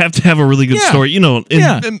 You'd have to have a really good Yeah. story,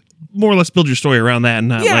 and more or less build your story around that and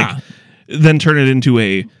not like then turn it into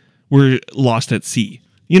we're lost at sea.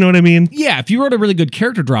 You know what I mean? Yeah, if you wrote a really good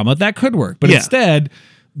character drama, that could work. But Yeah. instead,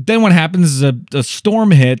 then what happens is a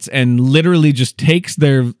storm hits and literally just takes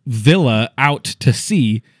their villa out to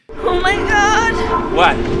sea. Oh my god!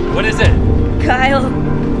 What? What is it? Kyle,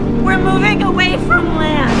 we're moving away from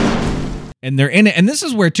land. And they're in it. And this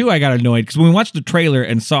is where, too, I got annoyed. Because when we watched the trailer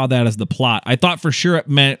and saw that as the plot, I thought for sure it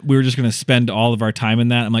meant we were just going to spend all of our time in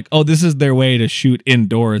that. I'm like, oh, this is their way to shoot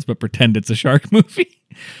indoors, but pretend it's a shark movie.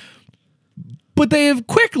 But they have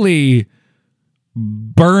quickly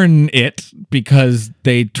burn it because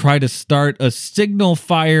they try to start a signal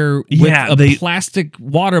fire with a plastic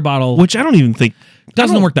water bottle. Which I don't even think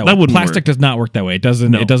doesn't work that way. Plastic does not work that way. It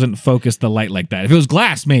doesn't focus the light like that. If it was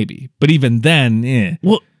glass, maybe. But even then,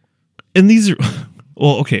 Well, and these are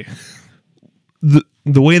okay.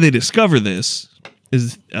 The way they discover this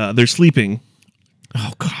is they're sleeping.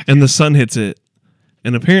 Oh god. And the sun hits it,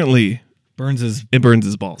 and apparently it burns his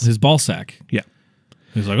balls. His ball sack. Yeah.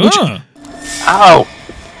 He's like, Ow!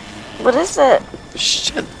 What is it?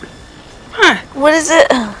 Shit! What is it?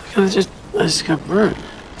 I just got burnt.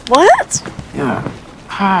 What? Yeah.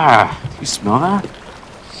 Do you smell that?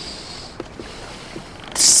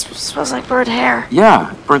 It smells like bird hair.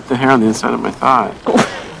 Yeah, burnt the hair on the inside of my thigh.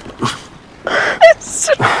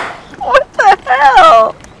 What the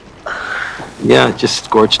hell? Yeah, it just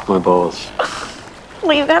scorched my balls.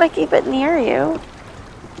 Well, you gotta keep it near you.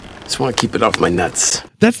 Just want to keep it off my nuts.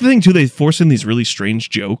 That's the thing too. They force in these really strange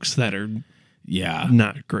jokes that are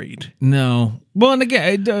not great. No. Well, and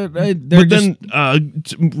again,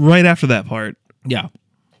 right after that part,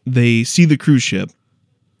 they see the cruise ship,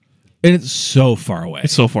 and it's so far away.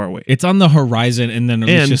 It's so far away. It's on the horizon, and then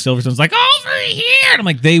Alicia Silverstone's like, over here! And I'm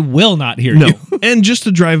like, they will not hear no. you. And just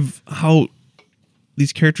to drive how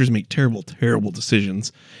these characters make terrible, terrible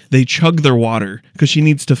decisions. They chug their water because she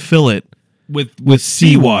needs to fill it with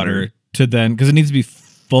seawater to then, because it needs to be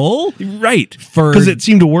full. Right. For- Because it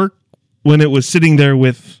seemed to work when it was sitting there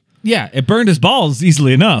with... Yeah, it burned his balls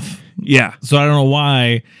easily enough. Yeah. So I don't know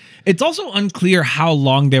why. It's also unclear how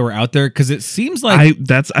long they were out there, because it seems like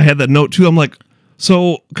I had that note too. I'm like,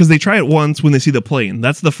 so because they try it once when they see the plane.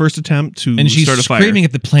 That's the first attempt to and she's start a fire. screaming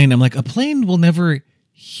at the plane. I'm like, a plane will never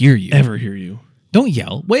hear you. Ever hear you? Don't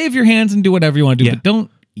yell. Wave your hands and do whatever you want to do, Yeah. but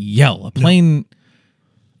don't yell. A plane.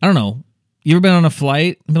 I don't know. You ever been on a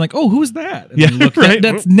flight and be like, "Oh, who's that?" And Yeah, then look, right.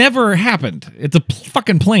 That's never happened. It's a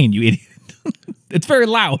fucking plane, you idiot. It's very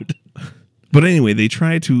loud. But anyway, they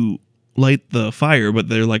try to light the fire, but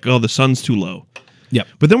they're like, oh, the sun's too low. Yep.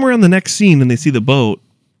 But then we're on the next scene and they see the boat,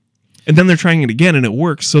 and then they're trying it again and it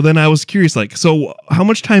works. So then I was curious, like, so how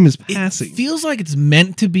much time is passing? It feels like it's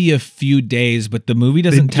meant to be a few days, but the movie They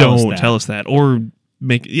doesn't tell us don't that. tell us that, or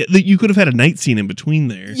make you could have had a night scene in between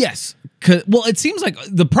there. Yes. Well, it seems like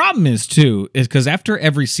the problem is because after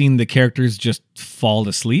every scene, the characters just fall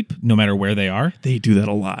asleep, no matter where they are. They do that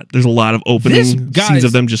a lot. There's a lot of opening Guys, scenes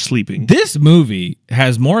of them just sleeping. This movie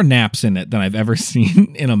has more naps in it than I've ever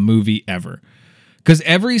seen in a movie ever. Because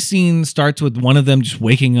every scene starts with one of them just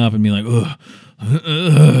waking up and being like, ugh,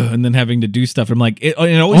 and then having to do stuff. I'm like, it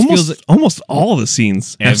always feels like almost all the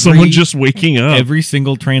scenes have Every- someone just waking up. every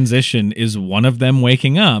single transition is one of them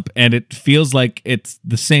waking up, and it feels like it's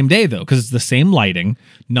the same day though, because it's the same lighting,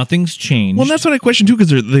 nothing's changed. Well, that's what I question too,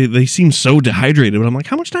 because they seem so dehydrated. But I'm like,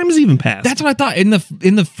 how much time has even passed? That's what I thought in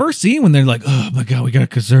the first scene when they're like, "Oh my god, we gotta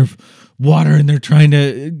conserve water," and they're trying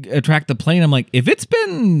to attract the plane. I'm like, if it's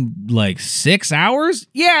been like 6 hours,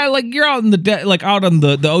 yeah, like you're out in out on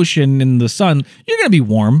the ocean in the sun, you're gonna be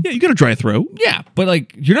warm. Yeah, you got a dry throat. Yeah, but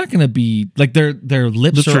like you're not gonna be like their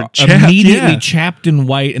lips Lips are are chapped, immediately yeah. chapped and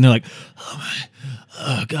white, and they're like,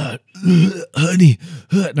 oh god, honey,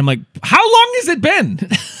 and I'm like, how long has it been?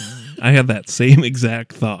 I had that same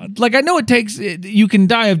exact thought. Like I know you can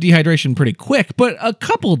die of dehydration pretty quick, but a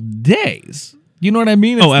couple days. You know what I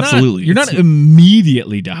mean? Oh, absolutely. You're not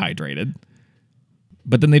immediately dehydrated.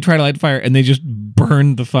 But then they try to light fire and they just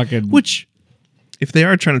burn the fucking... Which, if they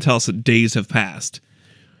are trying to tell us that days have passed,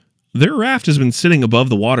 their raft has been sitting above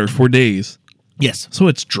the water for days. Yes. So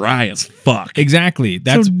it's dry as fuck. Exactly.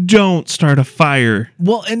 That's So don't start a fire.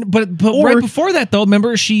 well, but Or- right before that though,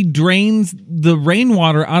 remember she drains the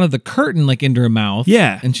rainwater out of the curtain like into her mouth.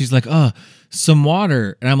 Yeah. And she's like, some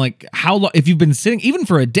water. And I'm like, how long? If you've been sitting, even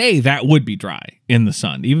for a day, that would be dry in the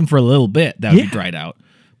sun. Even for a little bit, that would be dried out.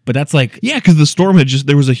 But that's like, Yeah, because the storm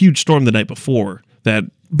there was a huge storm the night before that.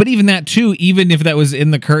 but even that too, even if that was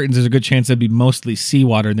in the curtains, there's a good chance there'd be mostly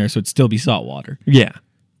seawater in there, so it'd still be salt water. Yeah.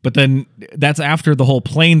 But then that's after the whole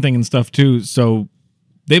plane thing and stuff too. So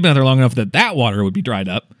they've been out there long enough that water would be dried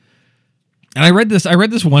up. And I read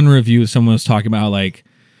this one review. Someone was talking about like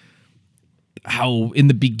how in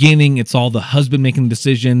the beginning it's all the husband making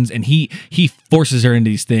decisions, and he forces her into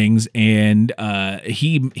these things, and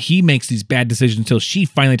he makes these bad decisions until she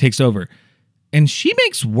finally takes over, and she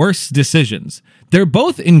makes worse decisions. They're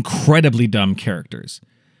both incredibly dumb characters.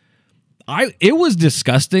 It was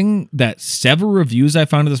disgusting that several reviews I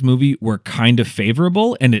found of this movie were kind of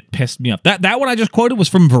favorable, and it pissed me off. That one I just quoted was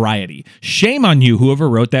from Variety. Shame on you, whoever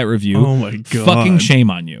wrote that review. Oh my God. Fucking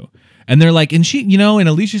shame on you. And they're like, and she, and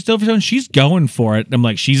Alicia Silverstone, she's going for it. And I'm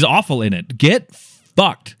like, she's awful in it. Get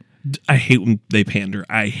fucked. I hate when they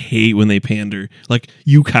pander. Like,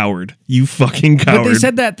 you coward. You fucking coward. But they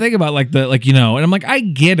said that thing about and I'm like, I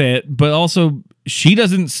get it, but also she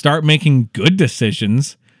doesn't start making good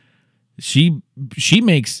decisions. She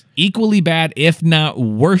makes equally bad, if not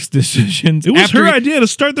worse, decisions. It was her idea to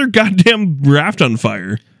start their goddamn raft on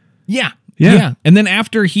fire. Yeah. Yeah. And then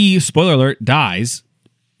after he, spoiler alert, dies,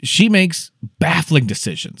 she makes baffling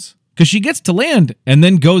decisions. Because she gets to land and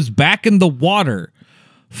then goes back in the water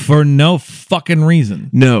for no fucking reason.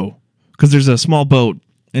 No, because there's a small boat.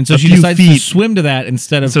 And so a she few decides to feet swim to that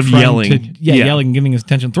instead of trying yelling. yelling and getting his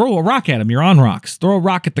attention. Throw a rock at him. You're on rocks. Throw a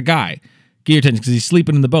rock at the guy. Get your attention because he's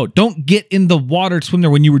sleeping in the boat. Don't get in the water to swim there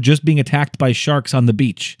when you were just being attacked by sharks on the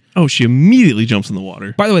beach. Oh, she immediately jumps in the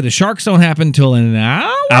water. By the way, the sharks don't happen until an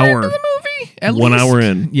hour into the movie. At 1 least. hour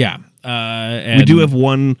in. Yeah. And We do have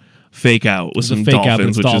one fake out with some fake out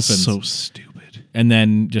dolphins, with which dolphins. is so stupid. And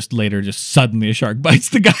then just later, just suddenly a shark bites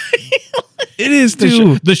the guy. It is the,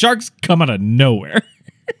 too. the sharks come out of nowhere.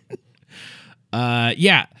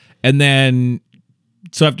 Yeah. And then,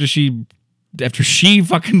 so after she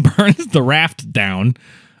fucking burns the raft down,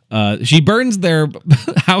 she burns their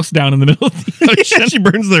house down in the middle of the ocean. She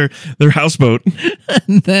burns their houseboat.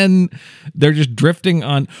 And then they're just drifting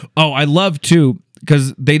on. Oh, I love too,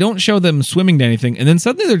 because they don't show them swimming to anything. And then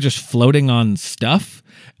suddenly they're just floating on stuff.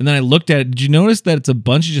 And then I looked at it. Did you notice that it's a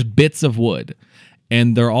bunch of just bits of wood,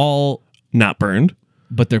 and they're all Not burned.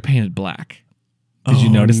 but they're painted black. Did you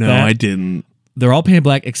notice no, that? I didn't. They're all painted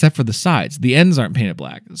black except for the sides. The ends aren't painted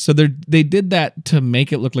black. So they did that to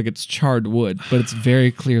make it look like it's charred wood, but it's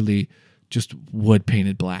very clearly just wood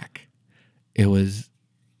painted black. It was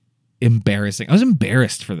embarrassing. I was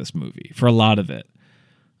embarrassed for this movie, for a lot of it.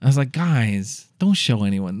 I was like, guys, don't show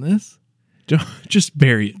anyone this. Just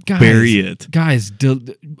bury it. Guys, Bury it. Guys,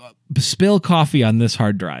 spill coffee on this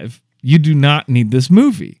hard drive. You do not need this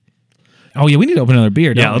movie. Oh, yeah, we need to open another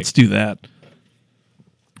beer, don't Yeah, we? let's do that.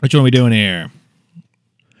 Which one are we doing here?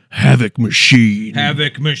 Havoc Machine.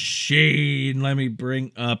 Havoc Machine. Let me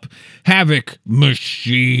bring up Havoc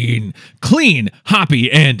Machine. Clean,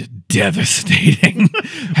 hoppy, and devastating.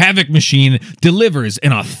 Havoc Machine delivers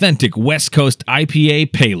an authentic West Coast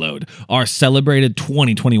IPA payload. Our celebrated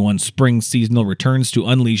 2021 spring seasonal returns to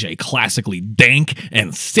unleash a classically dank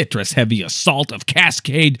and citrus-heavy assault of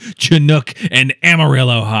Cascade, Chinook, and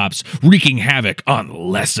Amarillo hops, wreaking havoc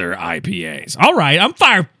on lesser IPAs. All right, I'm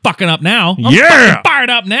fucking up now. I'm fucking fired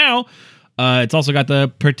up now. It's also got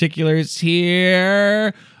the particulars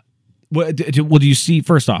here. Well, do you see?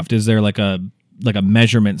 First off, is there like a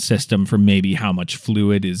measurement system for maybe how much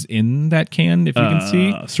fluid is in that can? If you can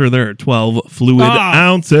see, Sir, there are 12 fluid Ah,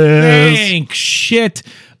 ounces. thank shit.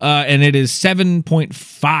 And it is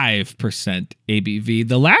 7.5% ABV.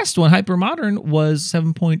 The last one, Hypermodern, was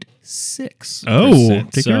 7.6%. Oh,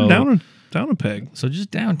 take so, her down a peg. So just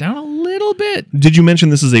down a little bit. Did you mention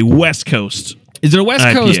this is a West Coast? Is it a West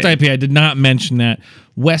IPA? Coast IPA? I did not mention that.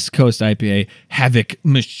 West Coast IPA, Havoc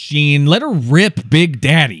Machine. Let her rip, Big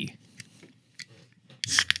Daddy.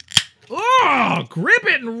 Oh, grip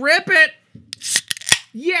it and rip it.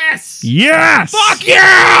 Yes. Yes! Fuck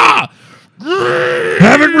yeah!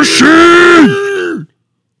 Havoc Machine!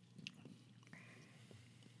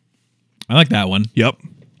 I like that one. Yep.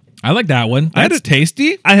 I like that one. I had That's a-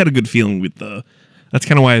 tasty. I had a good feeling with that's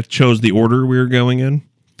kind of why I chose the order we were going in.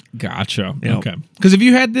 Gotcha. Yep. Okay. Because have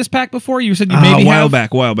you had this pack before? You said you A maybe while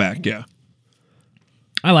have. back, yeah.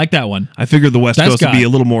 I like that one. I figured the West That's Coast would be a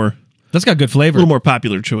little more That's got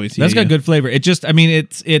popular choice. That's got good flavor. It just, I mean,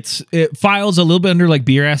 it files a little bit under like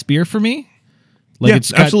beer ass beer for me. Like Yeah,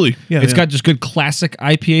 it's got, absolutely. Yeah, it's yeah. got just good classic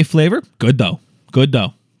IPA flavor. Good though. Good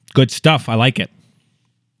stuff. I like it.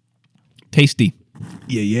 Tasty.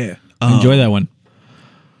 Yeah. Enjoy that one.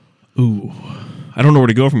 Ooh. I don't know where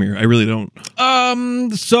to go from here. I really don't.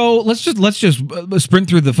 So let's just sprint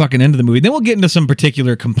through the fucking end of the movie. Then we'll get into some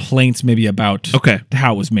particular complaints maybe about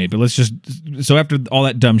how it was made. But let's just, so after all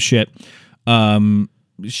that dumb shit,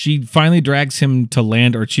 she finally drags him to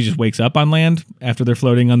land, or she just wakes up on land after they're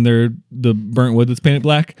floating on the burnt wood that's painted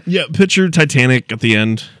black. Yeah, picture Titanic at the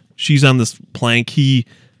end. She's on this plank.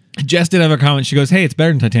 Jess did have a comment. She goes, "Hey, it's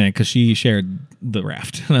better than Titanic because she shared the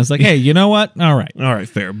raft." And I was like, "Hey, you know what? All right,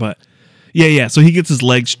 fair, but yeah. So he gets his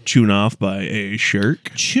legs chewed off by a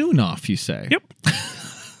shark. Tune off, you say?" Yep.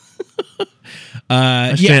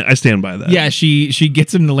 I stand by that. Yeah, she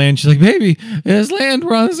gets him to land. She's like, "Baby, there's land.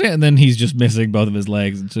 We're on the sand." And then he's just missing both of his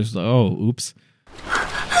legs. It's just like, oh, oops.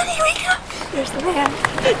 Honey, wake up. There's land.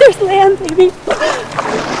 There's land, baby.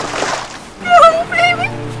 No, baby.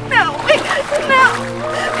 No, wake up. No.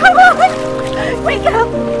 Come on. Wake up.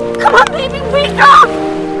 Come on, baby. Wake up.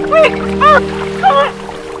 Wake up. Come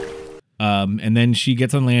on. And then she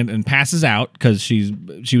gets on land and passes out because she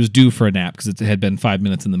was due for a nap because it had been 5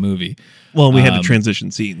 minutes in the movie. Well, we had the transition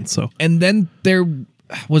scene, so. And then there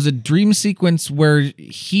was a dream sequence where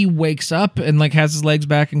he wakes up and like has his legs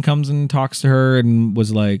back and comes and talks to her and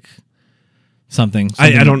was like something to wrap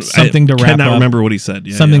cannot up. remember what he said.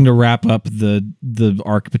 Yeah, something to wrap up the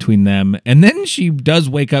arc between them. And then she does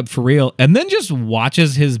wake up for real and then just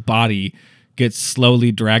watches his body get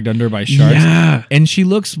slowly dragged under by sharks. Yeah. And she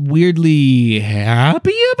looks weirdly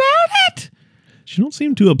happy about it. She don't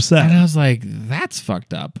seem too upset. And I was like, that's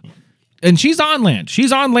fucked up. And she's on land.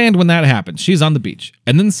 She's on land when that happens. She's on the beach.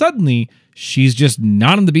 And then suddenly she's just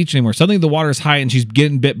not on the beach anymore. Suddenly the water's high and she's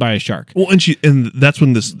getting bit by a shark. Well, and that's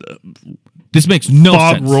when this makes no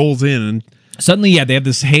fog sense. rolls in. And Suddenly, yeah, they have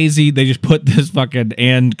this hazy, they just put this fucking,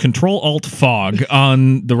 and Control-Alt fog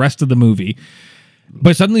on the rest of the movie.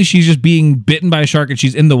 But suddenly she's just being bitten by a shark and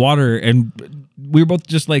she's in the water and we were both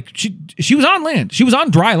just like, she was on land. She was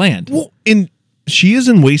on dry land. well, and she is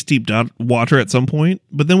in waist deep water at some point,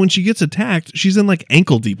 but then when she gets attacked, she's in like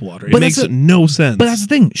ankle deep water. It makes no sense. But that's the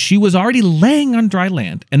thing. She was already laying on dry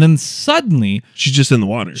land, and then suddenly she's just in the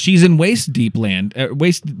water. she's in waist deep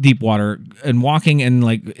water, and walking and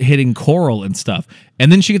like hitting coral and stuff.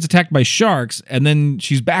 And then she gets attacked by sharks, and then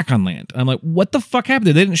she's back on land. I'm like, what the fuck happened?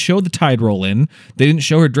 They didn't show the tide roll in. They didn't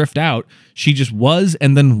show her drift out. She just was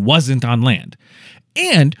and then wasn't on land.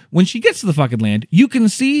 And when she gets to the fucking land, you can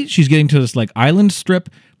see she's getting to this like island strip,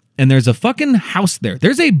 and there's a fucking house there.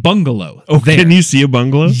 There's a bungalow. Oh, there. can you see a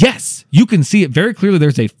bungalow? Yes, you can see it very clearly.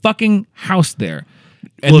 There's a fucking house there.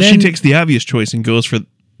 And Well, then, she takes the obvious choice and goes for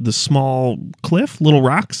the small cliff, little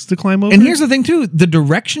rocks to climb over. And here's the thing too: the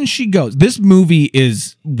direction she goes. This movie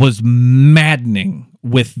was maddening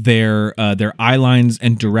with their eye lines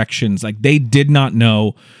and directions. Like they did not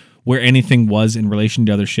know where anything was in relation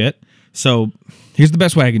to other shit. So here's the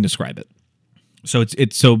best way I can describe it. So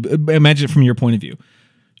it's so imagine it from your point of view.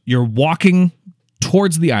 You're walking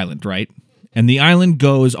towards the island, right? And the island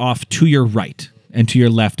goes off to your right, and to your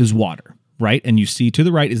left is water, right? And you see to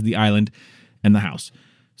the right is the island and the house.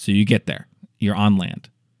 So you get there. You're on land.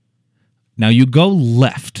 Now you go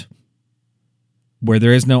left where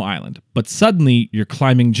there is no island, but suddenly you're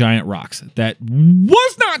climbing giant rocks that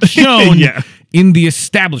was not shown Yeah. in the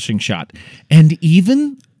establishing shot. And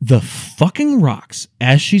even the fucking rocks,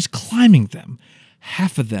 as she's climbing them,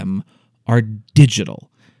 half of them are digital.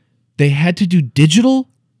 They had to do digital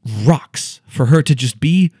rocks for her to just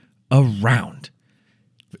be around.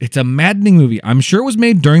 It's a maddening movie. I'm sure it was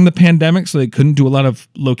made during the pandemic, so they couldn't do a lot of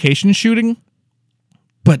location shooting.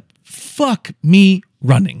 But fuck me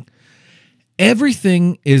running.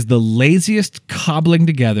 Everything is the laziest cobbling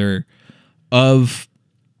together of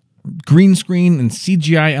green screen and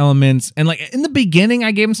CGI elements. And like in the beginning,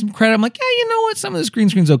 I gave them some credit. I'm like, yeah, you know what? Some of this green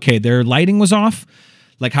screen's okay. Their lighting was off.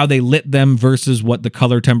 Like how they lit them versus what the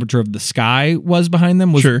color temperature of the sky was behind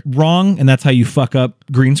them was wrong. And that's how you fuck up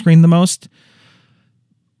green screen the most.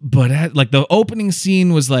 But like the opening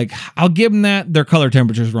scene was like, I'll give them that. Their color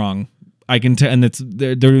temperature's wrong. I can tell, and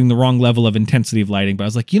they're doing the wrong level of intensity of lighting. But I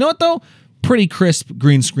was like, you know what though? Pretty crisp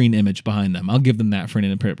green screen image behind them. I'll give them that for an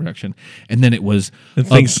independent production. And then it was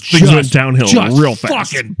things went downhill real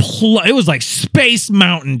fast. Fucking it was like Space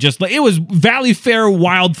Mountain, just like it was Valley Fair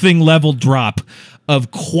Wild Thing level drop of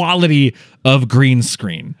quality of green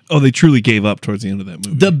screen. Oh, they truly gave up towards the end of that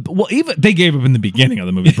movie. Even they gave up in the beginning of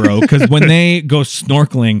the movie, bro. Because when they go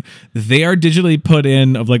snorkeling, they are digitally put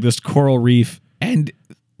in of like this coral reef, and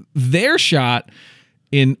they're shot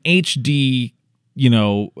in HD,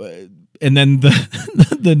 and then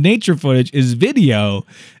the nature footage is video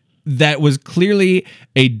that was clearly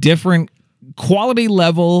a different quality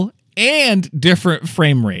level and different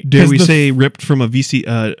frame rate. Dare we say ripped from a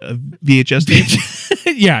VHS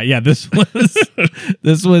tape? Yeah. This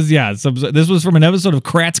was from an episode of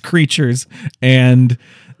Kratz Creatures, and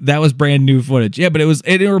that was brand new footage. Yeah, but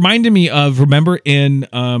it reminded me of, remember in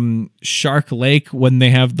Shark Lake when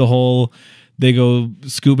they have the whole, they go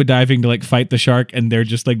scuba diving to like fight the shark, and they're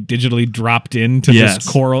just like digitally dropped into this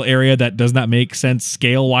coral area that does not make sense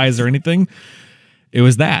scale wise or anything. It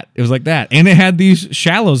was that. It was like that. And it had these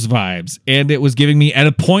Shallows vibes. And it was giving me, at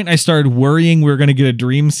a point, I started worrying we were going to get a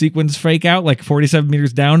dream sequence fake out, like 47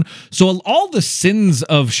 meters down. So all the sins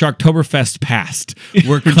of Sharktoberfest past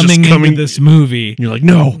were coming into this movie. You're like,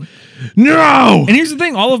 no. And here's the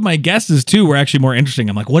thing. All of my guesses, too, were actually more interesting.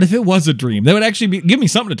 I'm like, what if it was a dream? That would actually give me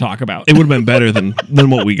something to talk about. It would have been better than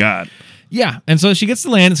what we got. Yeah, and so she gets to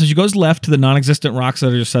land, and so she goes left to the non-existent rocks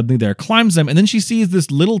that are just suddenly there, climbs them, and then she sees this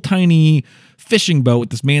little tiny fishing boat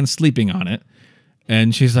with this man sleeping on it,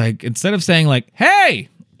 and she's like, instead of saying like, hey,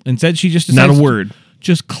 instead she just decides, not a word,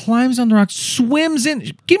 just climbs on the rocks, swims in.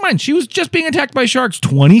 Keep in mind, she was just being attacked by sharks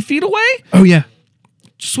 20 feet away. Oh, yeah.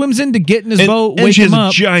 Swims in to get in his boat, and wake she has him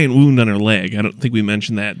up. a giant wound on her leg. I don't think we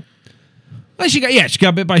mentioned that. Well, she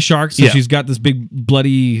got bit by sharks, so she's got this big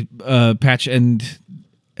bloody patch,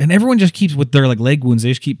 and everyone just keeps, with their like leg wounds, they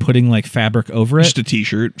just keep putting like fabric over it. Just a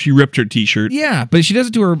t-shirt. She ripped her t-shirt. Yeah, but she does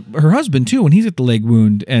it to her husband too when he's got the leg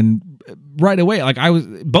wound, and right away, like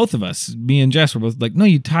both of us, me and Jess, were both like, no,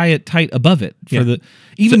 you tie it tight above it for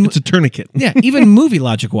it's a tourniquet. Yeah, even movie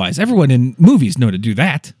logic wise, everyone in movies know to do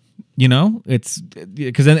that. It's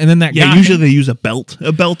because then that guy, usually they use a belt.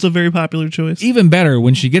 A belt's a very popular choice. Even better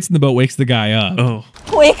when she gets in the boat, wakes the guy up. Oh,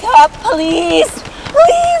 wake up, please,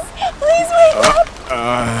 wake up.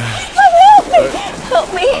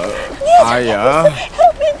 Help me. Yes,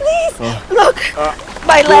 help me, please. Look,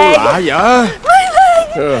 my leg. My leg.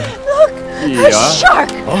 Look,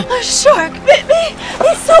 a shark bit me.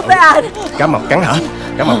 It's so bad.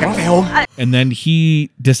 And then he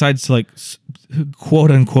decides to like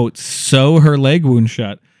quote unquote sew her leg wound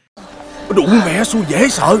shut. Đủ mẹ xui dễ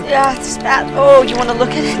sợ. Yeah, it's bad. Oh, you want to look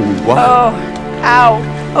at it? Xui quá. Oh, ow.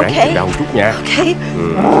 Ráng Okay. chịu đau chút nha. Okay.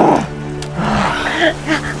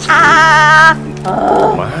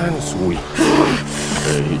 Má nó xui.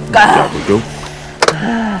 Ê, chờ một chút.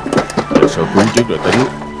 Để sơ cứu trước rồi tính.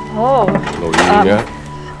 Oh. Ngồi yên nhá.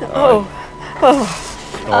 Oh. Oh.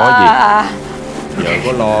 Có gì? Giờ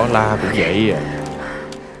có lo la cũng vậy à.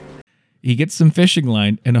 He gets some fishing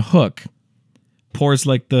line and a hook, pours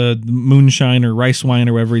like the moonshine or rice wine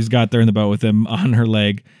or whatever he's got there in the boat with him on her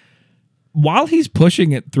leg. While he's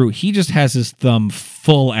pushing it through, he just has his thumb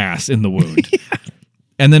full ass in the wound.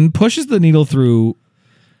 And then pushes the needle through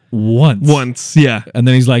once. Yeah. And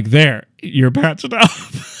then he's like, there, you're patched up.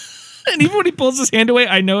 And even when he pulls his hand away,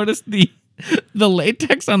 I noticed the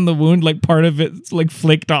latex on the wound, like part of it's like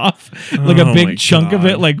flaked off, like a Oh my big chunk of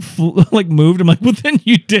God. it like moved. I'm like, well, then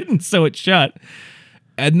you didn't sew it shut.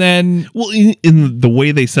 And then Well, in the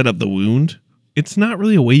way they set up the wound, it's not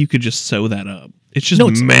really a way you could just sew that up. It's just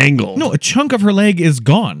mangled. no, a chunk of her leg is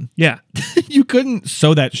gone. Yeah. You couldn't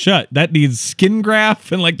sew that shut. That needs skin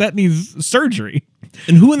graft and like that needs surgery.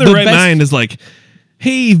 And who in their The right best- mind is like,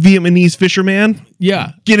 hey, Vietnamese fisherman,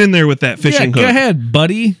 Yeah. get in there with that fishing Go hook. ahead,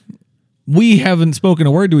 buddy. We haven't spoken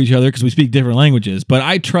a word to each other because we speak different languages, but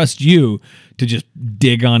I trust you to just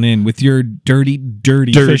dig on in with your dirty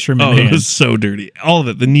fisherman Oh, it hands. was so dirty. All of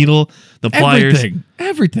it. The needle, the pliers.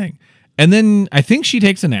 Everything. And then I think she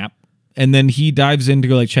takes a nap, and then he dives in to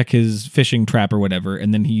go like check his fishing trap or whatever,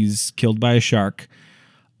 and then he's killed by a shark.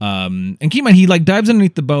 And keep in mind, he like dives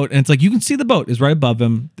underneath the boat, and it's like you can see the boat is right above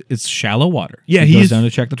him. It's shallow water. Yeah, he goes he's down to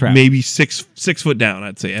check the trap. Maybe six foot down,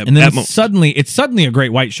 I'd say. And then at most. it's suddenly a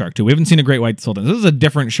great white shark too. We haven't seen a great white this whole time. This is a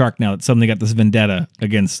different shark now that suddenly got this vendetta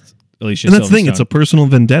against Alicia. And that's the thing, Silverstone. it's a personal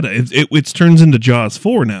vendetta. It turns into Jaws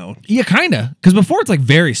 4 now. Yeah, kinda. Because before it's like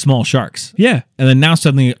very small sharks. Yeah. And then now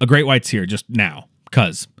suddenly a great white's here just now.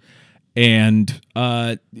 And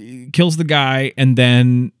kills the guy, and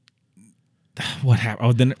then what happened?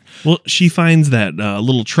 Oh, then Well, she finds that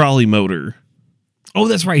little trolley motor. oh,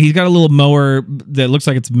 that's right. He's got a little mower that looks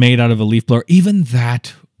like it's made out of a leaf blower. Even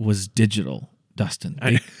that was digital, Dustin.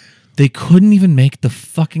 They couldn't even make the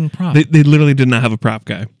fucking prop. They literally did not have a prop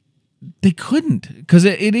guy. They couldn't, because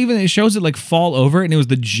it shows it like fall over, and it was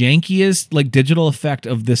the jankiest like digital effect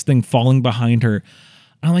of this thing falling behind her.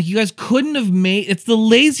 And I'm like, you guys couldn't have made. It's the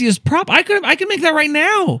laziest prop. I can make that right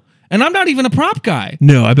now, and I'm not even a prop guy.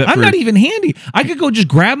 No, I bet I'm not even handy. I could go just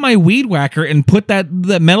grab my weed whacker and put that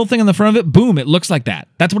metal thing on the front of it. Boom! It looks like that.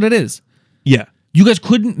 That's what it is. Yeah. You guys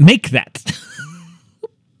couldn't make that.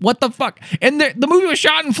 What the fuck? And the movie was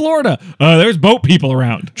shot in Florida. There's boat people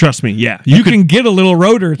around. Trust me. Yeah. You can get a little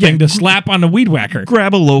rotor thing to slap on the weed whacker.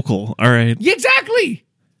 grab a local. All right. Yeah, exactly.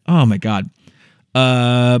 Oh my god.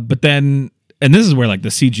 But then, and this is where like the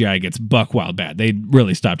CGI gets buck wild bad. They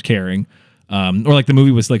really stopped caring. Or like the movie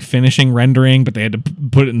was like finishing rendering, but they had to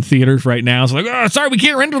put it in theaters right now. So like, oh, sorry, we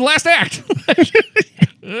can't render the last act.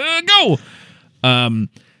 Go. And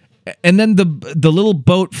then the little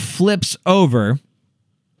boat flips over.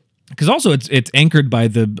 Because also it's anchored by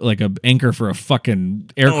like a anchor for a fucking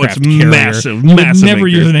aircraft it's carrier. massive, You would massive never anchor.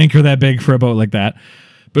 use an anchor that big for a boat like that.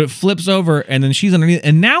 But it flips over, and then she's underneath.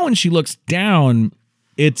 And now when she looks down,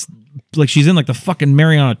 it's like she's in like the fucking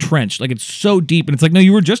Mariana Trench. Like it's so deep, and it's like, no,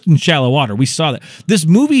 you were just in shallow water. We saw that. This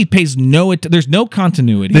movie pays there's no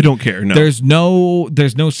continuity. They don't care. No. There's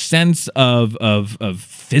no sense of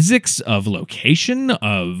physics, of location,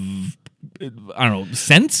 of I don't know,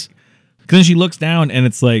 sense. Because then she looks down, and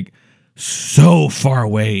it's like so far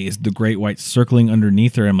away is the great white circling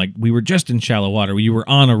underneath her. I'm like, we were just in shallow water. You were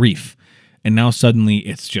on a reef, and now suddenly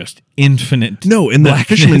it's just infinite. No, and the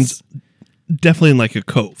blackness. fisherman's definitely in like a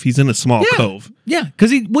cove. He's in a small cove. Yeah,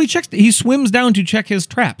 because he swims down to check his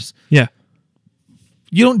traps. Yeah.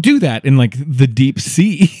 You don't do that in like the deep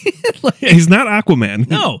sea. Like, He's not Aquaman.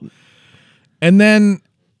 no. And then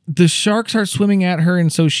the sharks are swimming at her,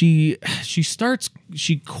 and so she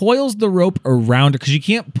coils the rope around her because she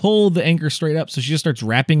can't pull the anchor straight up, so she just starts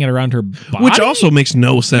wrapping it around her body. Which also makes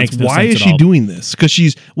no sense. Makes no Why sense is at she all. doing this? Because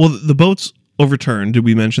the boat's overturned. Did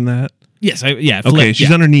we mention that? yes, Okay, flipped, she's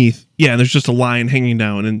yeah. underneath. Yeah, and there's just a line hanging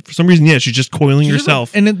down, and for some reason, yeah, she's just coiling She's just like-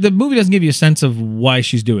 herself. and the movie doesn't give you a sense of why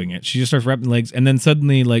she's doing it. She just starts wrapping legs, and then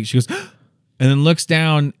suddenly, like, she goes, and then looks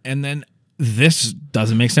down, and then this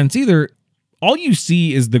doesn't make sense either. All you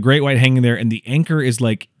see is the great white hanging there, and the anchor is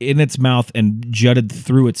like in its mouth and jutted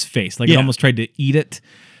through its face, like it Yeah. almost tried to eat it,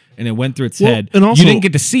 and it went through its Well, head. and also- you didn't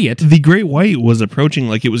get to see it. The great white was approaching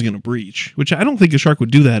like it was going to breach, which I don't think a shark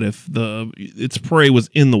would do that if its prey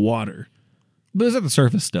was in the water. But it's at the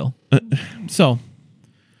surface still. So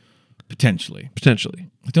potentially.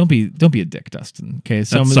 Don't be a dick, Dustin. Okay.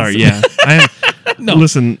 So sorry. Yeah. No.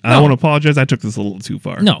 Listen, I want to apologize. I took this a little too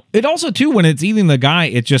far. No. It also too, when it's eating the guy,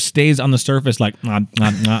 it just stays on the surface like, and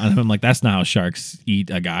I'm like, that's not how sharks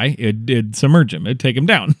eat a guy. It'd submerge him. It'd take him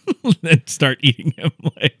down and start eating him.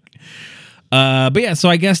 But yeah, so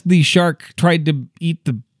I guess the shark tried to eat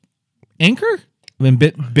the anchor and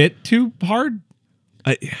bit too hard.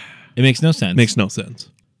 It makes no sense. Makes no sense.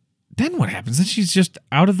 Then what happens? Then she's just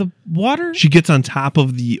out of the water? She gets on top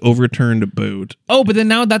of the overturned boat. Oh, but then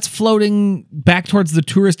now that's floating back towards the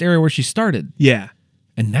tourist area where she started. Yeah.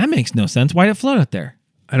 And that makes no sense. Why did it float out there?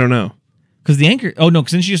 I don't know. Because the anchor... Oh, no,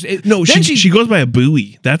 because then she just... she goes by a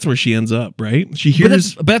buoy. That's where she ends up, right? She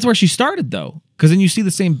hears... But that's where she started, though. Because then you see the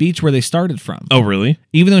same beach where they started from. Oh, really?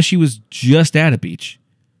 Even though she was just at a beach.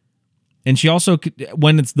 And she also,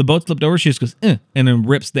 when the boat flipped over, she just goes, and then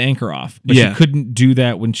rips the anchor off. But she couldn't do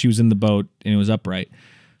that when she was in the boat and it was upright.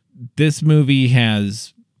 This movie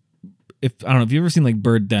has, I don't know, if you've ever seen like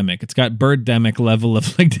Birdemic, it's got Birdemic level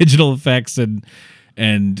of like digital effects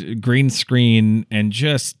and green screen and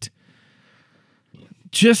just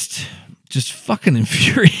fucking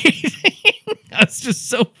infuriating. I was just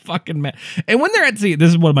so fucking mad. And when they're at sea,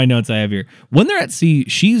 this is one of my notes I have here. When they're at sea,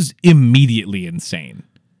 she's immediately insane.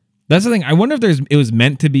 That's the thing. I wonder if it was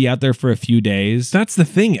meant to be out there for a few days. That's the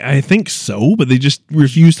thing. I think so, but they just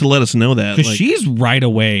refuse to let us know that. Because she's right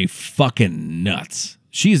away fucking nuts.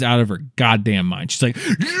 She's out of her goddamn mind. She's like,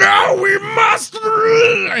 no, we must.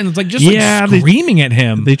 And it's like just screaming at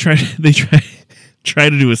him. They try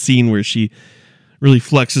to do a scene where she really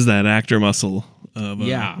flexes that actor muscle of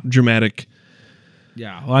dramatic.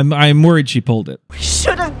 Yeah, well, I'm worried she pulled it. We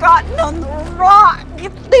should have gotten on the rock.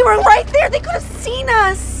 They were right there. They could have seen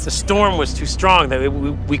us. The storm was too strong.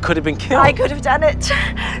 We could have been killed. I could have done it.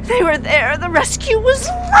 They were there. The rescue was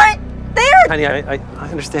right there. Honey, I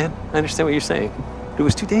understand. I understand what you're saying. It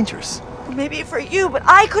was too dangerous. Maybe for you, but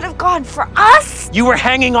I could have gone for us. You were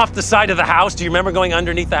hanging off the side of the house. Do you remember going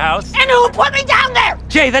underneath the house? And who put me down there?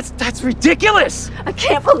 Jay, that's ridiculous. I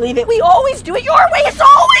can't believe it. We always do it your way. It's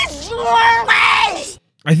always your way.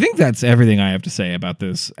 I think that's everything I have to say about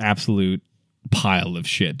this absolute pile of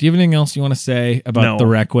shit. Do you have anything else you want to say about the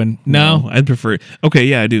Requin? No? I'd prefer... Okay,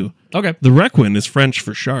 yeah, I do. Okay. The Requin is French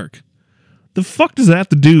for shark. The fuck does that have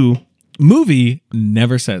to do? Movie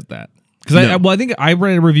never says that. Because I think I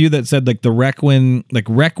read a review that said like the Requin, like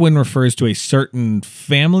refers to a certain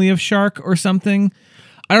family of shark or something.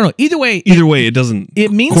 I don't know. Either way, it doesn't.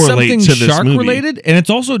 It means something shark related, and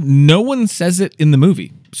it's also no one says it in the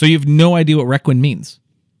movie, so you have no idea what Requin means.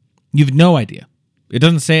 You have no idea. It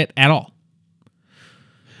doesn't say it at all.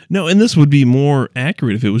 No, and this would be more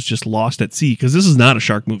accurate if it was just Lost at Sea, because this is not a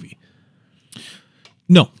shark movie.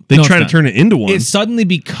 No, they try to turn it into one. It suddenly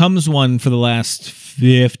becomes one for the last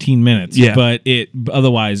 15 minutes. Yeah, but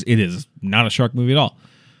otherwise it is not a shark movie at all.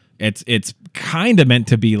 It's kind of meant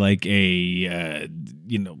to be like a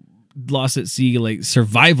Lost at Sea like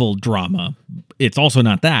survival drama. It's also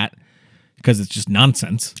not that because it's just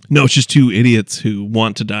nonsense. No, it's just two idiots who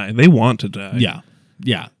want to die. They want to die. Yeah,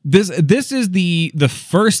 yeah. This is the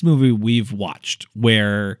first movie we've watched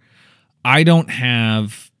where I don't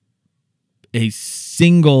have a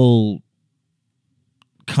single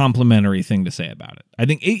complimentary thing to say about it. I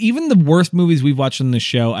think even the worst movies we've watched on this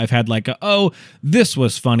show, I've had like, this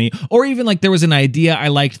was funny. Or even like there was an idea I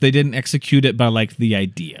liked, they didn't execute it, but I liked the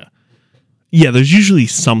idea. Yeah, there's usually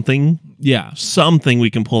something. Yeah. Something we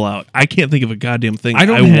can pull out. I can't think of a goddamn thing I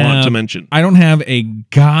want to mention. I don't have a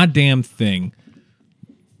goddamn thing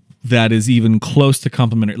that is even close to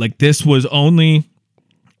complimentary. Like this was only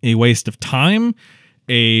a waste of time,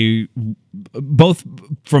 both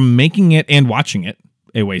from making it and watching it.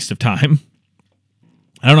 A waste of time.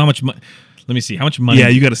 I don't know how much money. Let me see. How much money? Yeah,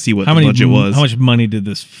 you got to see what the budget was. How much money did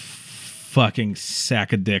this fucking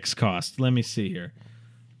sack of dicks cost? Let me see here.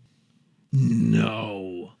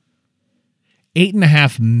 No.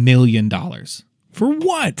 $8.5 million. For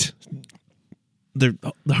what? The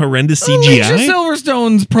horrendous CGI? Alicia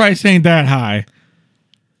Silverstone's price ain't that high.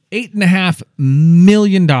 $8.5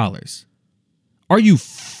 million. Are you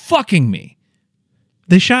fucking me?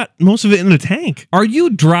 They shot most of it in a tank. Are you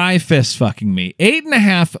dry fist fucking me?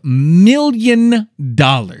 $8.5 million.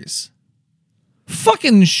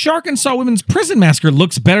 Fucking Shark and Saw Women's Prison Massacre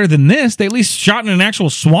looks better than this. They at least shot in an actual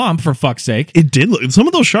swamp, for fuck's sake. It did look. Some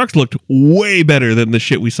of those sharks looked way better than the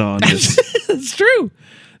shit we saw in this. That's true.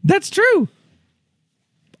 That's true.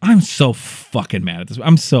 I'm so fucking mad at this.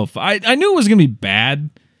 I knew it was gonna be bad,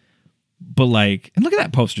 but like, and look at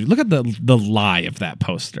that poster. Look at the lie of that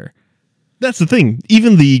poster. That's the thing.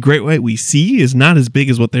 Even the great white we see is not as big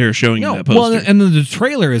as what they're showing in that poster. Well, and the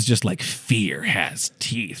trailer is just like, fear has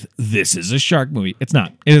teeth. This is a shark movie. It's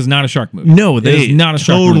not. It is not a shark movie. No, it they is not a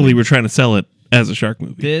shark totally movie. were trying to sell it as a shark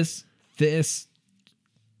movie. This,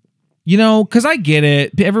 you know, because I get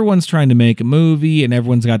it. Everyone's trying to make a movie and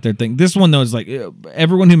everyone's got their thing. This one, though, is like,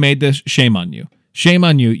 everyone who made this, shame on you. Shame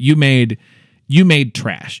on you. You made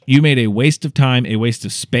trash. You made a waste of time, a waste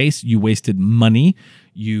of space. You wasted money.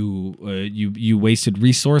 You wasted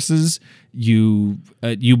resources.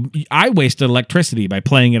 I wasted electricity by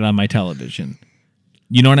playing it on my television.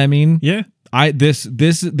 You know what I mean? Yeah. This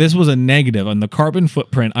was a negative on the carbon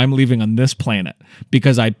footprint I'm leaving on this planet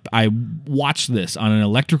because I watched this on an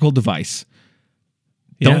electrical device.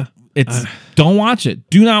 Don't watch it.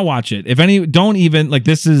 Do not watch it. If any, don't even like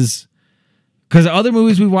this is because other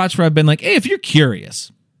movies we watched where I've been like, hey, if you're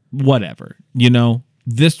curious, whatever. You know,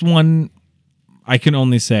 this one I can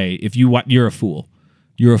only say if you're a fool.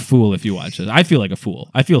 You're a fool if you watch it. I feel like a fool.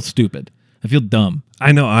 I feel stupid. I feel dumb.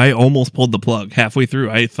 I know. I almost pulled the plug halfway through.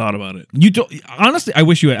 I thought about it. You don't, honestly. I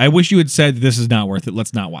wish you had said this is not worth it.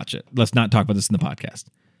 Let's not watch it. Let's not talk about this in the podcast.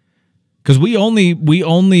 Because we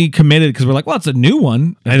only committed because we're like, well, it's a new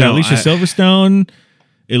one. I know. Alicia Silverstone.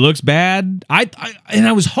 It looks bad. I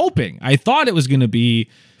was hoping. I thought it was going to be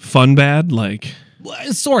fun bad, like.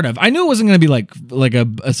 Sort of. I knew it wasn't going to be like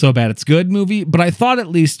a so bad it's good movie, but I thought at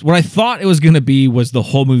least what I thought it was going to be was the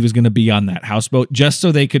whole movie was going to be on that houseboat just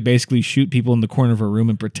so they could basically shoot people in the corner of a room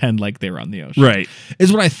and pretend like they were on the ocean. Right.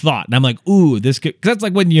 Is what I thought. And I'm like, ooh, this could, because that's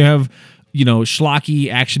like when you have, you know, schlocky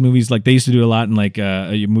action movies like they used to do a lot in like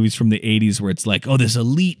movies from the 80s where it's like, oh, this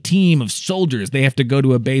elite team of soldiers, they have to go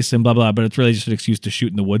to a base and blah, blah, but it's really just an excuse to shoot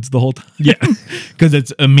in the woods the whole time. Yeah. Because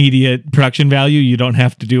it's immediate production value. You don't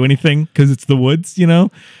have to do anything because it's the woods, you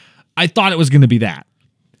know? I thought it was going to be that.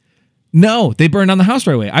 No, they burned down the house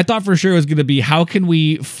right away. I thought for sure it was going to be, how can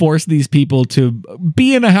we force these people to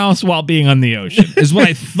be in a house while being on the ocean is what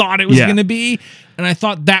I thought it was going to be. And I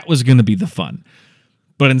thought that was going to be the fun.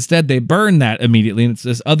 But instead, they burn that immediately, and it's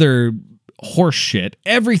this other horse shit.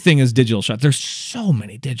 Everything is digital shots. There's so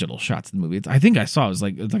many digital shots in the movie. I think I saw it was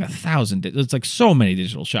like 1,000. It's like so many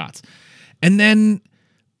digital shots, and then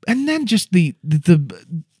just the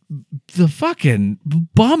fucking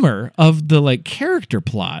bummer of the like character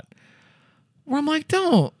plot, where I'm like,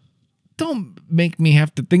 don't make me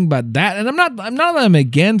have to think about that. And I'm not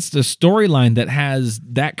against a storyline that has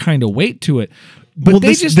that kind of weight to it. But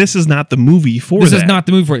this is not the movie for this that. is not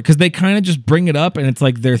the movie for it because they kind of just bring it up and it's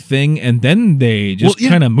like their thing and then they just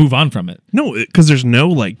kind of move on from it. No, because there's no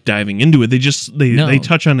like diving into it. They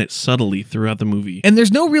touch on it subtly throughout the movie. And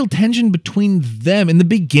there's no real tension between them. In the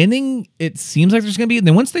beginning, it seems like there's going to be. And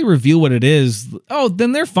then once they reveal what it is, oh,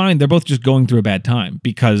 then they're fine. They're both just going through a bad time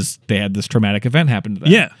because they had this traumatic event happen to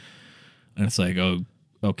them. Yeah. And it's like, oh,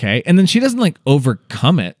 okay. And then she doesn't like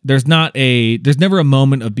overcome it. There's never a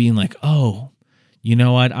moment of being like, oh, you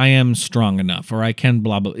know what? I am strong enough, or I can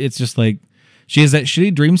blah, blah. It's just like she has that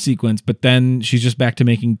shitty dream sequence, but then she's just back to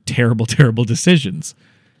making terrible, terrible decisions.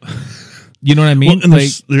 You know what I mean? Well, and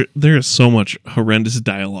like, there is so much horrendous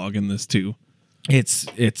dialogue in this too. It's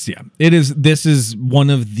yeah. It is. This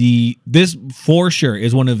for sure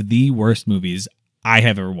is one of the worst movies I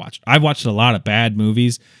have ever watched. I've watched a lot of bad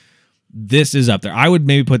movies. This is up there. I would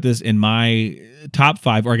maybe put this in my top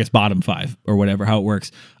 5, or I guess bottom 5, or whatever, how it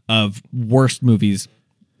works, of worst movies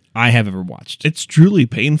I have ever watched. It's truly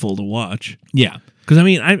painful to watch. Yeah. Because, I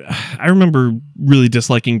mean, I remember really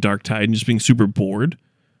disliking Dark Tide and just being super bored.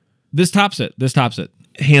 This tops it.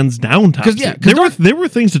 Hands down tops it. There were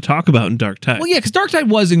things to talk about in Dark Tide. Well, yeah, because Dark Tide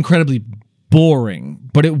was incredibly boring,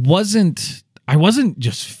 but it wasn't... I wasn't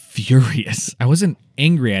just furious. I wasn't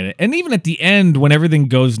angry at it. And even at the end, when everything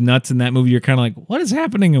goes nuts in that movie, you're kind of like, what is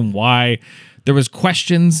happening and why? There was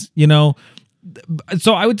questions, you know?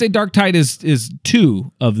 So I would say Dark Tide is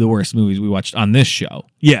 2 of the worst movies we watched on this show.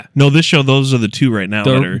 Yeah. No, this show, those are the 2 right now.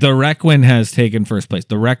 The Requiem has taken first place.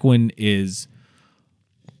 The Requiem is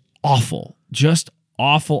awful. Just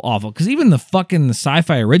awful. Because even the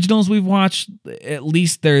sci-fi originals we've watched, at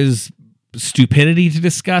least there's stupidity to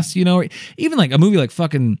discuss, you know? Even like a movie like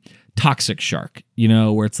fucking Toxic Shark, you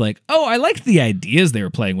know, where it's like, oh, I liked the ideas they were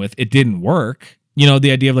playing with. It didn't work. You know,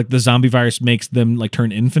 the idea of like the zombie virus makes them like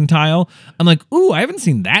turn infantile. I'm like, ooh, I haven't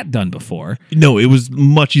seen that done before. No, it was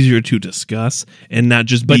much easier to discuss and not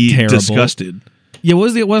just be disgusted. Yeah,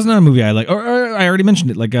 it wasn't a movie I like, or I already mentioned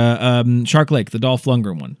it, like Shark Lake, the Dolph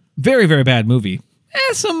Lundgren one. Very, very bad movie.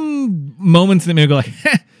 Some moments that made me go like,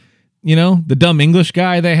 You know, the dumb English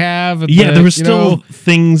guy they have. Yeah, there were still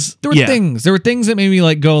things. There were things. There were things that made me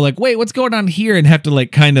like go like, wait, what's going on here? And have to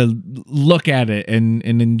like kind of look at it and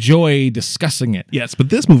enjoy discussing it. Yes, but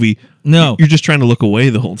this movie, no, you're just trying to look away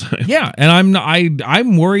the whole time. Yeah, and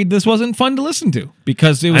I'm worried this wasn't fun to listen to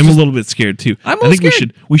because it was. I'm a little bit scared too. I'm a little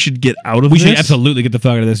scared. we should get out of We this. should absolutely get the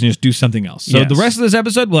fuck out of this and just do something else. So the rest of this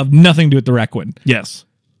episode will have nothing to do with the Requiem. Yes.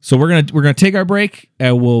 So we're gonna take our break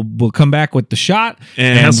and we'll come back with the shot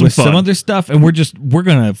and have some with fun. some other stuff, and we're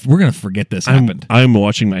gonna forget this happened. I'm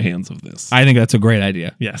watching my hands of this. I think that's a great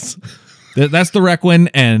idea. Yes. That's the Requiem,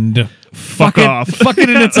 and fuck off. Fuck it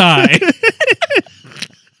in its eye.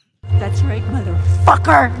 That's right,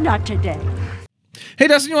 motherfucker. Not today. Hey,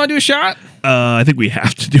 Dustin, you want to do a shot? I think we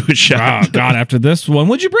have to do a shot. Oh God! After this one,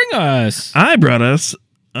 what'd you bring us? I brought us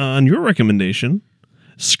on your recommendation,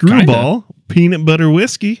 Screwball peanut butter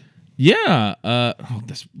whiskey. Yeah.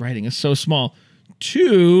 This writing is so small.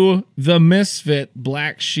 To the Misfit,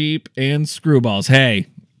 Black Sheep, and Screwballs. Hey,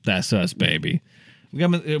 that's us, baby. We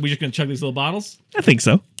just gonna chug these little bottles? I think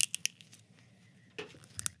so.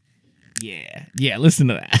 Yeah. Listen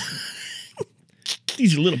to that.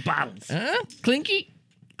 These are little bottles. Clinky,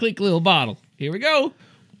 clink, little bottle. Here we go.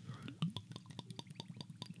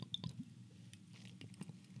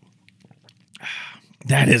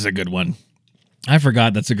 That is a good one. I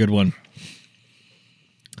forgot that's a good one.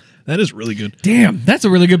 That is really good. Damn, that's a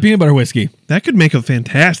really good peanut butter whiskey. That could make a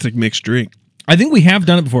fantastic mixed drink. I think we have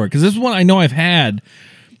done it before because this is one I know I've had,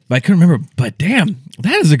 but I couldn't remember. But damn,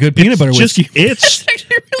 that is a good peanut butter whiskey. It's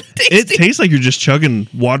actually really tasty. It tastes like you're just chugging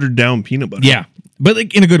watered down peanut butter. Yeah, but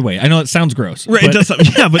like in a good way. I know it sounds gross. Right. But It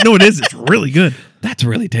does. Yeah, but no, it is. It's really good. that's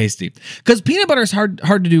really tasty because peanut butter is hard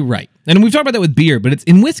to do right. And we've talked about that with beer, but it's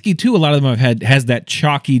in whiskey too. A lot of them I've had has that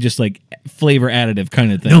chalky, just like flavor additive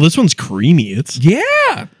kind of thing. No, this one's creamy. It's Yeah.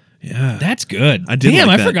 yeah. That's good. I did Damn,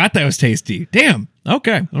 like I that. forgot that was tasty. Damn.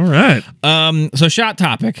 Okay. All right. So shot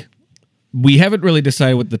topic. We haven't really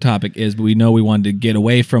decided what the topic is, but we know we wanted to get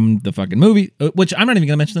away from the fucking movie, which I'm not even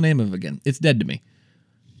going to mention the name of again. It's dead to me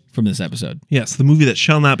from this episode. Yes, the movie that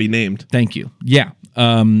shall not be named. Thank you. Yeah.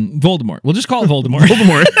 Voldemort. We'll just call it Voldemort.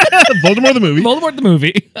 Voldemort. Voldemort the movie. Voldemort the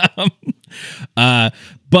movie.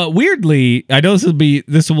 But weirdly, I know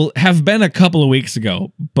this will have been a couple of weeks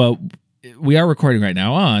ago, but we are recording right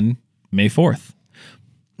now on May 4th.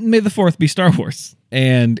 May the 4th be Star Wars.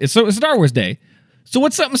 And it's Star Wars Day. So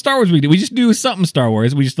what's something Star Wars we do? We just do something Star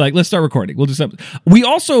Wars. We just like, let's start recording. We'll do something. We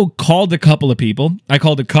also called a couple of people. I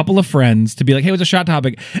called a couple of friends to be like, hey, what's a shot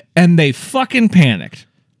topic? And they fucking panicked.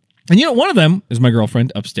 And you know, one of them is my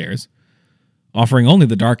girlfriend upstairs, offering only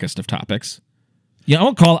the darkest of topics. Yeah,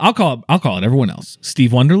 I'll call it everyone else.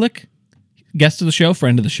 Steve Wunderlich, guest of the show,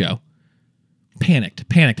 friend of the show. Panicked,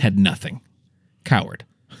 had nothing. Coward.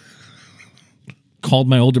 Called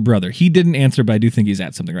my older brother. He didn't answer, but I do think he's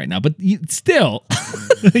at something right now. But still,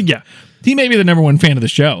 Yeah. he may be the number one fan of the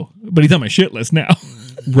show, but he's on my shit list now.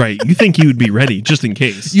 Right. You think he would be ready just in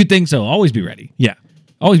case. You'd think so. Always be ready. Yeah.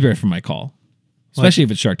 Always be ready for my call, especially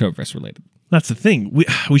if it's Sharktoberfest related. That's the thing.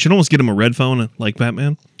 We should almost get him a red phone like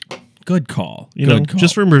Batman. Good call. You know, Good call.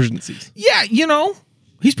 just for emergencies. Yeah, you know,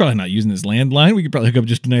 he's probably not using his landline. We could probably hook up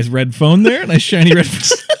just a nice red phone there, a nice shiny red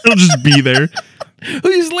phone. It'll just be there.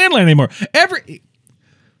 Who uses landline anymore?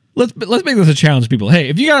 Let's make this a challenge, people. Hey,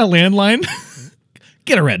 if you got a landline,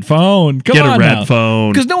 get a red phone. Come Get a on red now.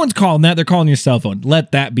 phone. Because no one's calling that. They're calling your cell phone.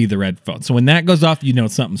 Let that be the red phone. So when that goes off, you know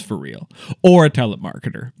something's for real. Or a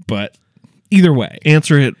telemarketer. But either way,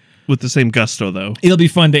 Answer it with the same gusto, though. it'll be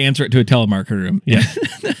fun to answer it to a telemarketer. Yeah.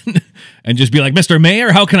 And just be like, Mr.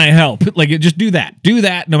 Mayor, how can I help? Like, just do that. Do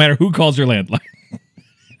that no matter who calls your landline.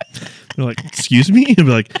 They're like, excuse me? And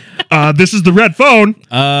be like, this is the red phone.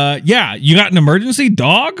 Yeah, you got an emergency,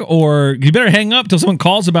 dog? Or you better hang up till someone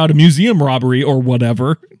calls about a museum robbery or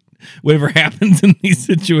whatever happens in these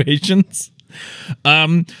situations.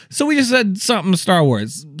 So we just said something Star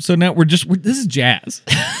Wars. So now this is jazz.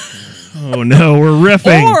 Oh, no, we're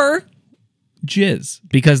riffing. Or jizz,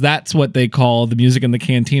 because that's what they call the music in the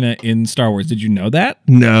cantina in Star Wars. Did you know that?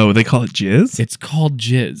 No, they call it jizz? It's called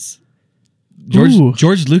jizz. Ooh.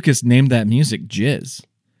 George Lucas named that music jizz.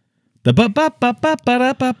 The ba ba ba ba ba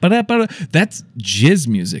da ba ba da ba da. That's jizz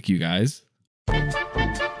music, you guys.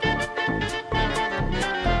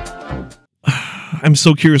 I'm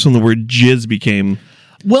so curious when the word jizz became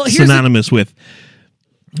Well, here's synonymous with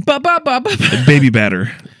ba ba ba ba ba. baby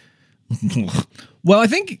batter. Well, I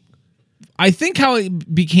think how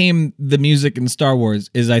it became the music in Star Wars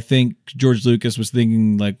is I think George Lucas was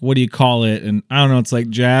thinking like, what do you call it? And I don't know, it's like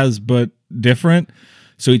jazz but different.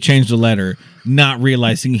 so he changed the letter, not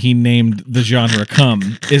realizing he named the genre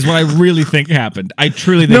 "cum" is what I really think happened. I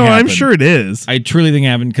truly think. No, happened. I'm sure it is. I truly think it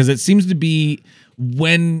happened because it seems to be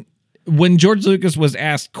when George Lucas was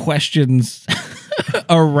asked questions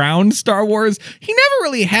around Star Wars, he never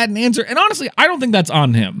really had an answer. And honestly, I don't think that's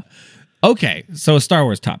on him. Okay, so a Star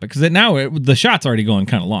Wars topic because now the shot's already going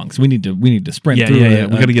kind of long, so we need to sprint through. We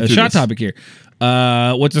got to get a through shot this. topic here.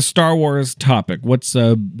 What's a Star Wars topic? What's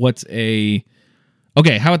a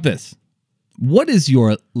okay? How about this? What is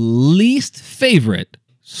your least favorite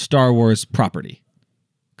Star Wars property?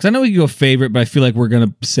 Because I know we can go favorite, but I feel like we're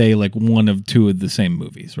gonna say like one of two of the same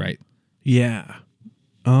movies, right? Yeah.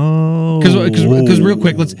 Oh. Because real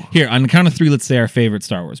quick, let's here on the count of three. Let's say our favorite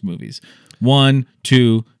Star Wars movies. 1,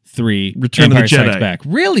 2, 3. Return of the Empire Strikes Jedi. Back.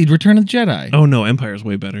 Really, Return of the Jedi. Oh no, Empire's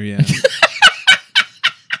way better. Yeah.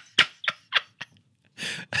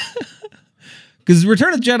 Because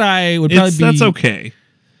Return of the Jedi would probably be That's okay.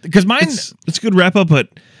 Because mine, It's a good wrap up, but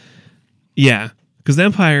yeah, because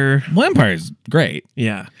Empire. well, Empire's great.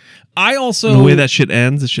 Yeah. I also The way that shit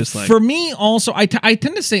ends, it's just like for me also I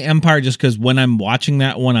tend to say Empire just because when I'm watching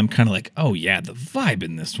that one, I'm kind of like, oh yeah, the vibe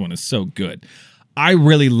in this one is so good. I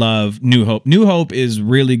really love New Hope. New Hope is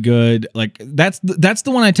really good. Like that's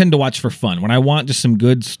the one I tend to watch for fun. When I want just some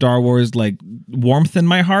good Star Wars like warmth in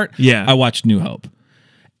my heart, Yeah. I watch New Hope.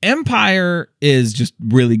 Empire is just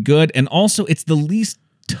really good, and also it's the least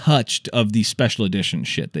touched of the special edition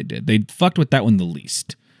shit they did. They fucked with that one the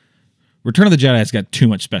least. Return of the Jedi's got too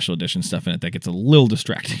much special edition stuff in it that gets a little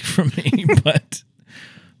distracting for me, but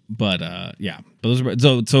yeah. But those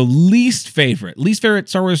are so least favorite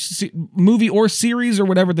Star Wars movie or series or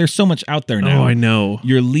whatever. There's so much out there now. Oh, I know.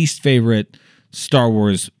 Your least favorite Star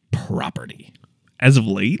Wars property. As of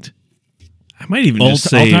late, I might even All just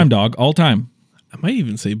say time, dog. All time. I might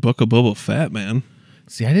even say Book of Boba Fett, man.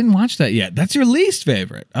 See, I didn't watch that yet. That's your least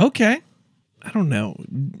favorite. Okay. I don't know.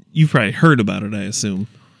 You've probably heard about it, I assume.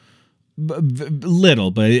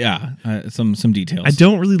 Little, but yeah, some details. I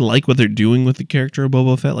don't really like what they're doing with the character of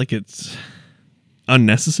Boba Fett. Like, it's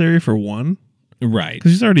unnecessary for one, Right.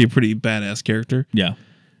 because he's already a pretty badass character. Yeah.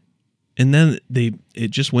 And then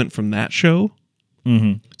it just went from that show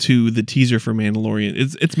to the teaser for Mandalorian.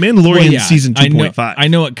 It's Mandalorian season 2.5. I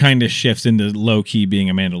know it kind of shifts into low key being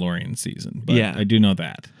a Mandalorian season, but Yeah. I do know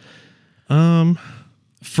that.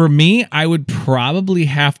 For me, I would probably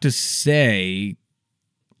have to say,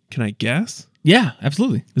 Can I guess? yeah,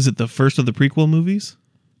 absolutely. Is it the first of the prequel movies?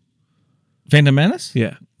 Phantom Menace?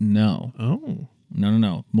 Yeah. No. Oh,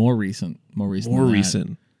 No. More recent. More recent. more than that.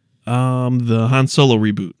 recent. The Han Solo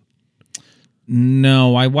reboot.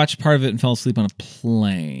 No, I watched part of it and fell asleep on a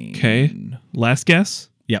plane. Okay. Last guess?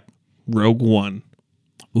 Yep. Rogue One.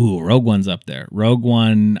 Ooh, Rogue One's up there. Rogue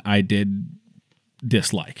One, I did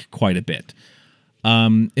dislike quite a bit.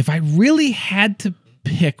 If I really had to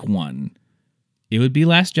pick one, it would be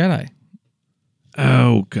Last Jedi.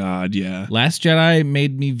 Oh, God, yeah. Last Jedi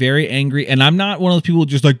made me very angry, and I'm not one of those people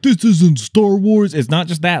just like, this isn't Star Wars. It's not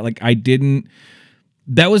just that. Like,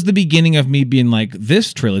 that was the beginning of me being like,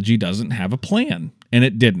 this trilogy doesn't have a plan. And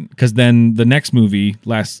it didn't. Because then the next movie,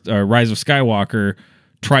 Rise of Skywalker,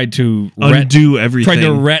 tried to Undo everything. Tried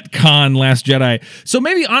to retcon Last Jedi. So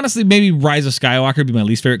maybe Rise of Skywalker would be my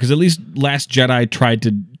least favorite, because at least Last Jedi tried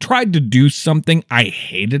to do something. I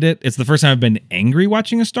hated it. It's the first time I've been angry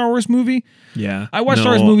watching a Star Wars movie. Yeah. I watched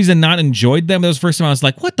Star Wars movies and not enjoyed them. That was the first time I was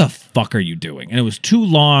like, what the fuck are you doing? And it was too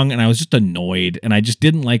long, and I was just annoyed, and I just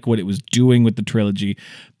didn't like what it was doing with the trilogy.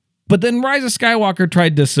 But then Rise of Skywalker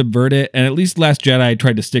tried to subvert it, and at least Last Jedi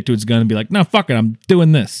tried to stick to its gun and be like, no, fuck it, I'm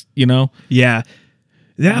doing this, you know? Yeah.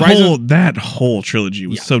 That whole trilogy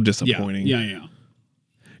was so disappointing. Yeah.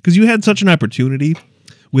 Because you had such an opportunity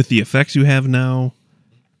with the effects you have now.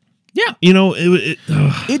 Yeah. You know,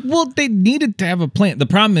 They needed to have a plan. The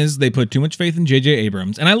problem is they put too much faith in J.J.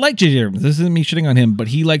 Abrams. And I like J.J. Abrams. This isn't me shitting on him, but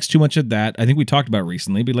he likes too much of that. I think we talked about it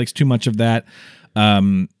recently, but he likes too much of that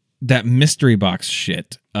that mystery box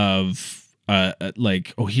shit of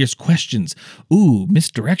like, oh, here's questions. Ooh,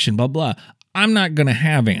 misdirection, blah, blah. I'm not going to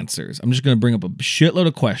have answers. I'm just going to bring up a shitload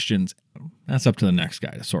of questions. That's up to the next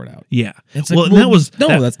guy to sort out. yeah. It's like,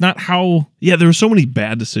 that's not how. Yeah, there were so many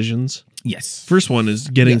bad decisions. Yes. First one is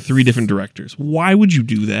getting 3 different directors. Why would you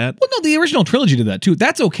do that? Well, no, the original trilogy did that too.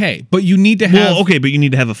 That's okay. But you need to have. Well, okay, but you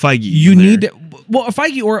need to have a Feige. You need to, well, a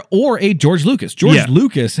Feige or a George Lucas. George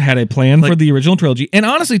Lucas had a plan for the original trilogy, and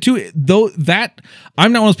honestly, too, though that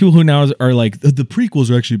I'm not one of those people who now are like the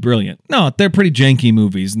prequels are actually brilliant. No, they're pretty janky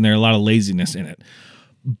movies, and there's a lot of laziness in it.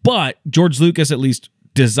 But George Lucas at least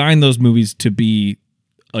designed those movies to be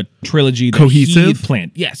a trilogy that cohesive, he had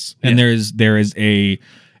planned. Yes, and there is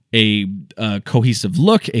a cohesive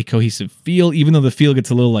look, a cohesive feel, even though the feel gets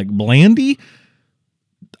a little like blandy.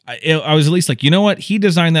 I was at least like, you know what? He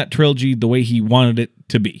designed that trilogy the way he wanted it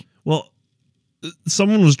to be. Well,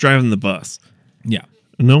 someone was driving the bus. Yeah.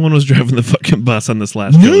 No one was driving the fucking bus on this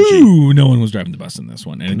last trilogy. No one was driving the bus in this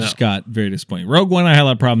one. And it just got very disappointing. Rogue One I had a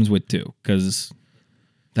lot of problems with too, because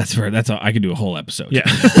I could do a whole episode. Yeah.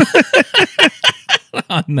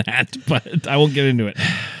 on that, but I won't get into it.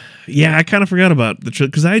 Yeah, I kind of forgot about the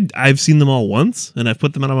because I've seen them all once and I've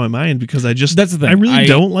put them out of my mind because that's the thing. I really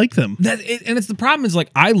don't like them. And it's the problem is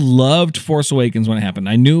like I loved Force Awakens when it happened.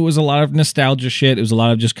 I knew it was a lot of nostalgia shit. It was a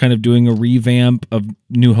lot of just kind of doing a revamp of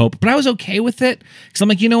New Hope, but I was okay with it because I'm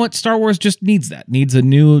like, you know what, Star Wars just needs that. Needs a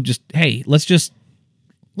new hey, let's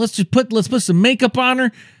put some makeup on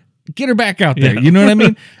her. Get her back out there. Yeah. You know what I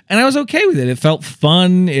mean? And I was okay with it. It felt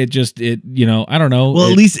fun. I don't know.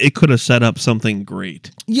 Well, at least it could have set up something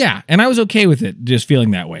great. Yeah. And I was okay with it just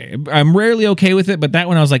feeling that way. I'm rarely okay with it, but that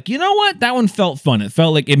one I was like, you know what? That one felt fun. It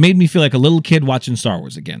felt like it made me feel like a little kid watching Star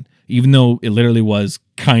Wars again, even though it literally was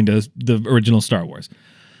kind of the original Star Wars.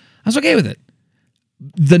 I was okay with it.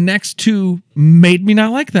 The next two made me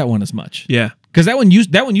not like that one as much. Yeah. Because that one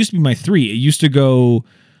used to be my 3. It used to go...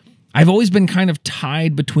 I've always been kind of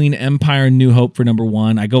tied between Empire and New Hope for number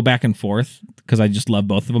 1. I go back and forth because I just love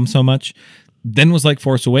both of them so much. Then was like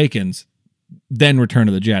Force Awakens, then Return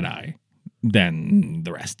of the Jedi, then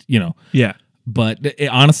the rest, Yeah. But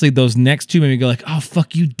honestly, those next two made me go like, oh,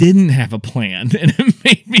 fuck, you didn't have a plan. And it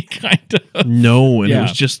made me kind of... No, and it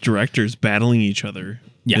was just directors battling each other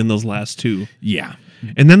in those last two. Yeah.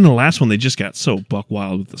 And then the last one, they just got so buck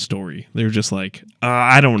wild with the story. They were just like,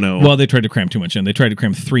 I don't know. Well, they tried to cram too much in. They tried to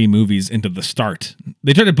cram 3 movies into the start.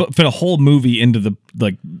 They tried to fit a whole movie into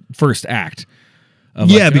the first act. Because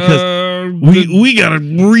we got to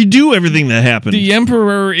redo everything that happened. The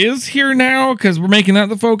Emperor is here now because we're making that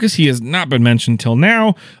the focus. He has not been mentioned till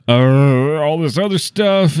now. All this other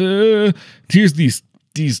stuff. Here's these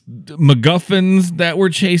MacGuffins that we're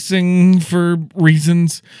chasing for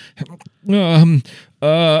reasons. We're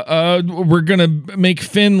gonna make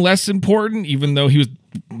Finn less important, even though he was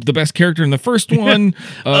the best character in the first one.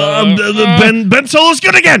 Ben Solo's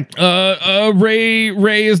good again.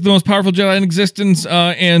 Rey is the most powerful Jedi in existence,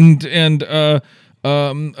 and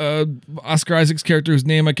Oscar Isaac's character, whose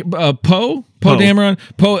name Poe Dameron.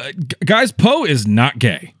 Guys, Poe is not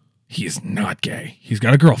gay. He's not gay. He's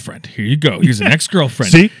got a girlfriend. Here you go. Here's an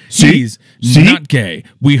ex-girlfriend. He's not gay.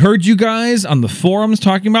 We heard you guys on the forums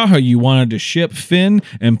talking about how you wanted to ship Finn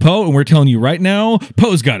and Poe, and we're telling you right now,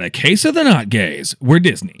 Poe's got a case of the not gays. We're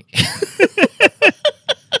Disney. Is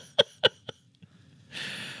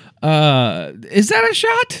that a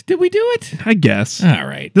shot? Did we do it? I guess. All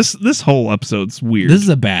right. This whole episode's weird. This is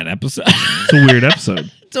a bad episode. It's a weird episode.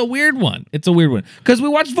 It's a weird one. Because we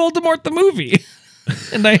watched Voldemort the movie.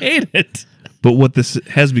 And I hate it. But what this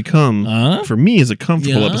has become for me is a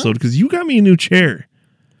comfortable episode because you got me a new chair.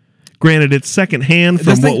 Granted, it's secondhand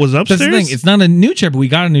from what was upstairs. That's the thing. It's not a new chair, but we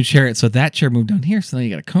got a new chair. So that chair moved down here. So now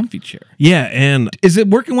you got a comfy chair. Yeah, and is it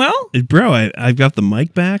working well, bro? I've got the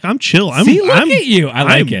mic back. I'm chill. Look at you. I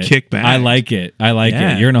like it. Kick back. I like it.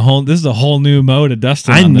 You're in a whole. This is a whole new mode of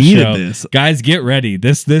Dustin. I on the needed show. this. Guys, get ready.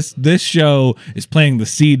 This show is playing the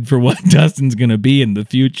seed for what Dustin's going to be in the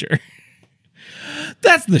future.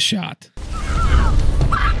 That's the shot.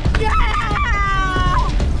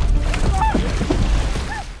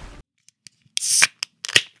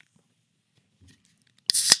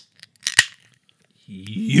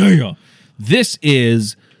 Yeah. This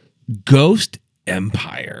is Ghost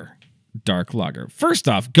Empire Dark Lager. First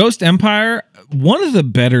off, Ghost Empire, one of the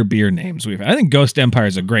better beer names we've had. I think Ghost Empire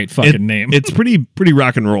is a great fucking name. It's pretty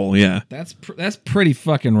rock and roll, yeah. That's pretty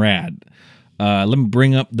fucking rad. Let me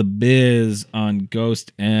bring up the biz on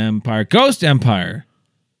Ghost Empire. Ghost Empire.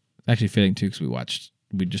 Actually fitting too because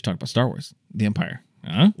we just talked about Star Wars. The Empire.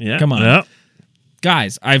 Yeah. Come on. Yep.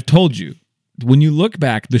 Guys, I've told you, when you look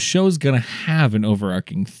back, the show's going to have an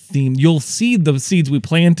overarching theme. You'll see the seeds we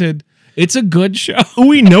planted. It's a good show.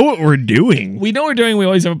 We know what we're doing. We know what we're doing. We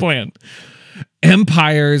always have a plan.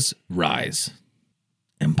 Empires rise.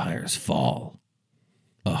 Empires fall.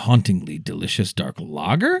 A hauntingly delicious dark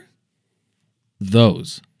lager?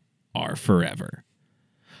 Those are forever.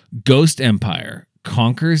 Ghost Empire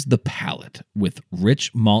conquers the palate with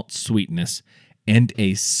rich malt sweetness and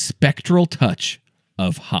a spectral touch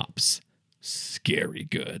of hops. Scary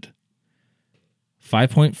good.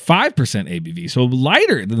 5.5% ABV, so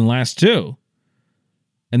lighter than the last two.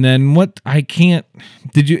 And then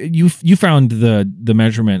did you found the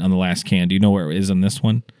measurement on the last can? Do you know where it is on this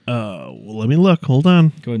one? Well, let me look. Hold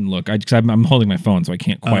on. Go ahead and look. I'm holding my phone, so I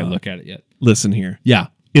can't quite look at it yet. Listen here. Yeah.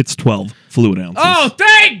 It's 12 fluid ounces. Oh,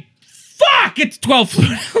 thank fuck! It's 12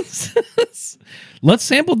 fluid ounces. Let's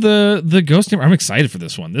sample the Ghost Hammer. I'm excited for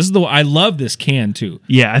this one. I love this can too.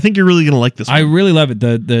 Yeah, I think you're really gonna like this one. I really love it.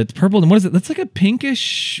 The purple and what is it? That's like a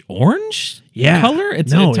pinkish orange color.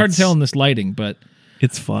 It's hard to tell in this lighting, but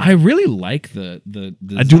it's fun. I really like the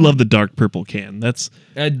I do love the dark purple can. That's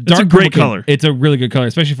a great color. It's a really good color,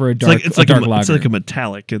 especially for a dark. It's like a dark lager. It's like a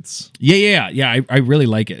metallic. It's yeah. I really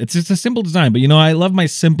like it. It's just a simple design, but I love my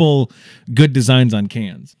simple, good designs on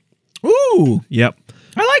cans. Ooh, yep.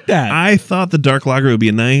 I like that. I thought the dark lager would be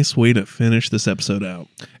a nice way to finish this episode out.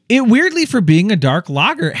 It weirdly, for being a dark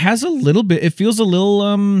lager, has a little bit. It feels a little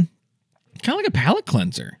kind of like a palate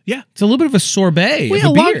cleanser. Yeah, it's a little bit of a sorbet of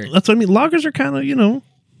a beer. That's what I mean. Lagers are kind of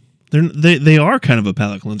they are kind of a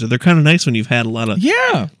palate cleanser. They're kind of nice when you've had a lot of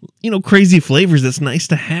crazy flavors. It's nice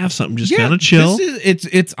to have something just kind of chill.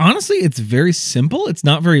 It's honestly, it's very simple. It's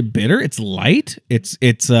not very bitter. It's light. It's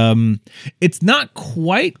not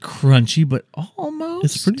quite crunchy, but almost.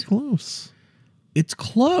 It's pretty close. It's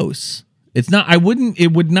close. It's not.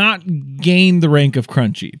 It would not gain the rank of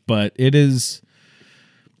crunchy, but it is.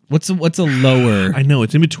 What's a lower? I know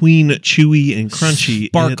it's in between chewy and crunchy.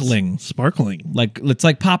 Sparkling. Sparkling. Like it's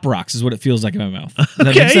like Pop Rocks is what it feels like in my mouth. Does that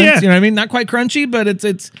Okay, make sense? yeah. You know what I mean? Not quite crunchy, but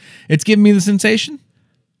it's giving me the sensation.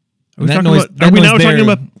 Are we now talking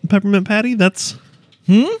about Peppermint Patty? That's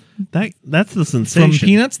that's the sensation from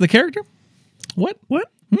Peanuts, the character. What? Huh?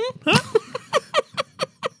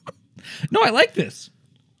 No, I like this.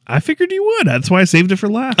 I figured you would. That's why I saved it for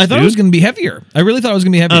last. I thought it was going to be heavier. I really thought it was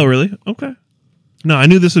going to be heavier. Oh, really? Okay. No, I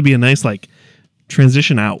knew this would be a nice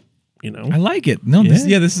transition out. I like it. No, this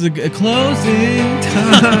is a closing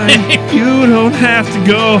time. You don't have to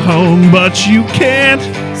go home, but you can't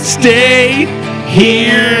stay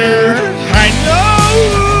here. I know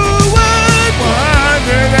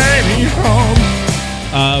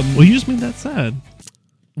home. Well, you just made that sad.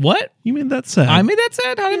 What? You made that sad. I made that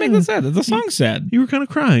sad? How did I make that sad? The song's sad. You were kind of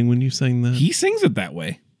crying when you sang that. He sings it that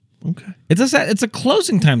way. Okay. It's a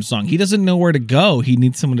closing time song. He doesn't know where to go. He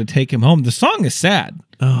needs someone to take him home. The song is sad.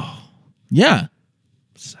 Oh. Yeah.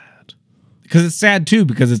 Sad. Because it's sad too,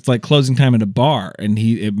 because it's like closing time at a bar and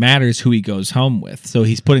it matters who he goes home with. So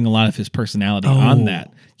he's putting a lot of his personality on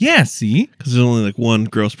that. Yeah, see? Because there's only one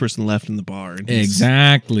gross person left in the bar. And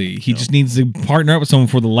exactly. He just needs to partner up with someone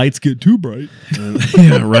before the lights get too bright.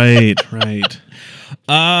 Yeah, right.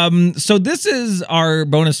 So this is our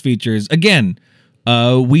bonus features. Again,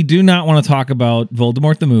 we do not want to talk about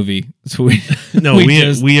Voldemort the movie. So we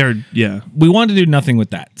want to do nothing with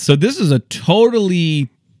that. So this is a totally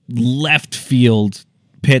left field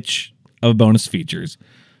pitch of bonus features.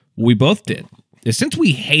 We both did. Since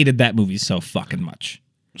we hated that movie so fucking much.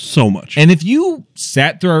 So much. And if you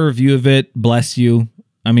sat through our review of it, bless you.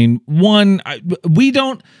 I mean, we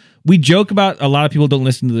joke about a lot of people don't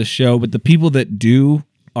listen to the show, but the people that do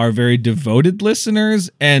are very devoted listeners,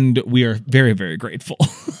 and we are very, very grateful.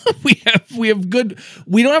 we have good.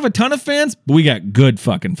 We don't have a ton of fans, but we got good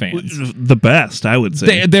fucking fans. The best, I would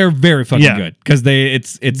say. They're very fucking good because they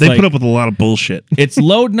put up with a lot of bullshit. It's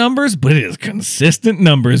low numbers, but it is consistent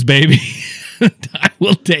numbers, baby. I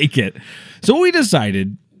will take it. So what we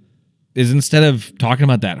decided is instead of talking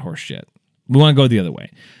about that horse shit, we want to go the other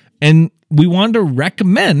way, and we wanted to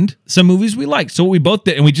recommend some movies we like. So what we both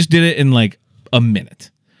did, and we just did it in like a minute.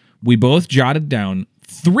 We both jotted down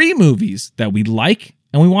 3 movies that we like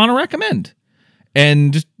and we want to recommend.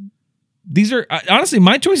 And these are, honestly,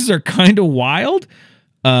 my choices are kind of wild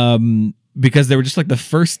because they were just like the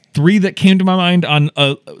first 3 that came to my mind on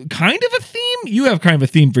a kind of a theme. You have kind of a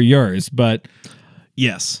theme for yours, but...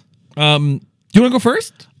 Yes. Do you want to go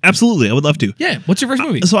first? Absolutely, I would love to. Yeah, what's your first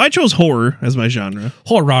movie? So I chose horror as my genre.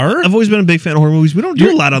 Horror? I've always been a big fan of horror movies. We don't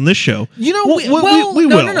do a lot on this show. You know, we will.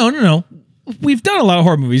 No. We've done a lot of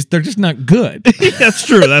horror movies. They're just not good. That's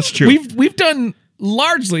true. We've done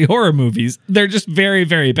largely horror movies. They're just very,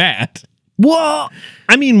 very bad. Well,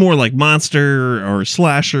 I mean more like monster or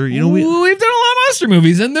slasher. You know, we've done a lot of monster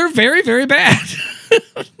movies, and they're very, very bad.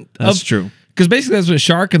 That's true. Because basically that's what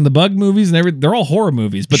Shark and the Bug movies and they're all horror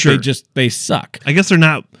movies, but they suck. I guess they're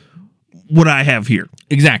not what I have here.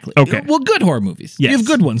 Exactly. Okay. Well, good horror movies. Yes. You have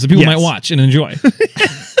good ones that people might watch and enjoy.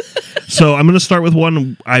 So I'm going to start with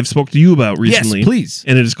one I've spoke to you about recently. Yes, please.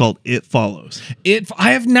 And it is called It Follows.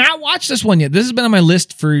 I have not watched this one yet. This has been on my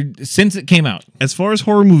list since it came out. As far as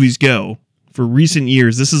horror movies go, for recent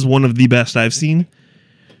years, this is one of the best I've seen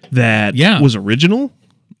that was original.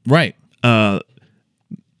 Right.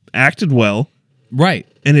 Acted well. Right.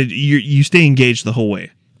 And you stay engaged the whole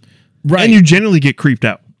way. Right. And you generally get creeped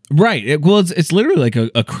out. Right. It's literally like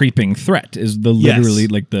a creeping threat is literally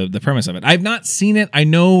like the premise of it. I've not seen it. I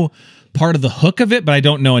know part of the hook of it, but I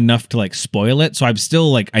don't know enough to like spoil it. So I'm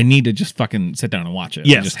still like, I need to just fucking sit down and watch it.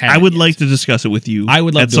 Yes, I would like to discuss it with you. I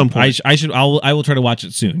would love at some point. I will try to watch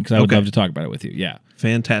it soon because I would love to talk about it with you. Yeah.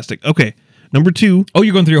 Fantastic. Okay. Number 2. Oh,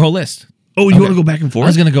 you're going through your whole list. Oh, you want to go back and forth? I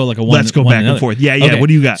was going to go like a one. Let's go back and forth. Yeah. Okay. What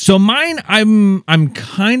do you got? So mine, I'm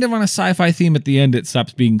kind of on a sci-fi theme. At the end, it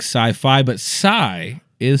stops being sci-fi, but sci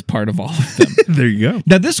is part of all of them. There you go.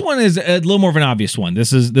 Now this one is a little more of an obvious one.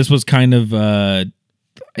 This was kind of I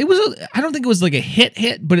don't think it was like a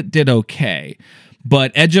hit, but it did okay.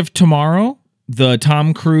 But Edge of Tomorrow, the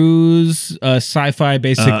Tom Cruise sci-fi,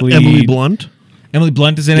 basically Emily Blunt. Emily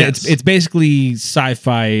Blunt is in it. Yes. It's basically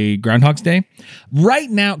sci-fi Groundhog's Day. Right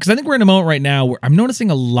now, because I think we're in a moment right now where I'm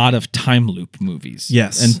noticing a lot of time loop movies.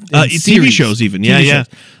 Yes. And TV shows even. Yeah. A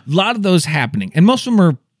lot of those happening. And most of them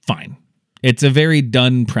are fine. It's a very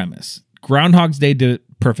done premise. Groundhog's Day did it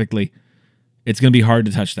perfectly. It's going to be hard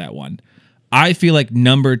to touch that one. I feel like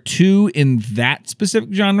number 2 in that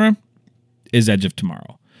specific genre is Edge of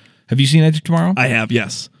Tomorrow. Have you seen Edge of Tomorrow? I have,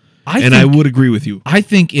 yes. I would agree with you. I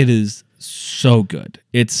think it is so good.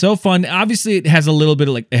 It's so fun. Obviously, it has a little bit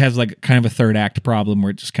of like, it has like kind of a third act problem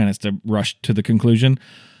where it just kind of has to rush to the conclusion.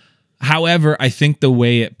 However, I think the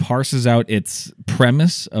way it parses out its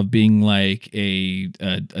premise of being like a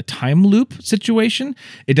time loop situation,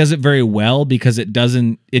 it does it very well because it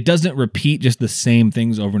doesn't repeat just the same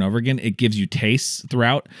things over and over again. It gives you tastes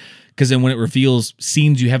throughout. Because then when it reveals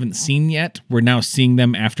scenes you haven't seen yet, we're now seeing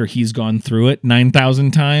them after he's gone through it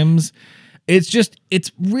 9,000 times.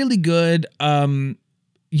 It's really good. I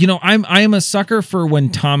am a sucker for when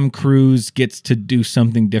Tom Cruise gets to do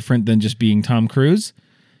something different than just being Tom Cruise.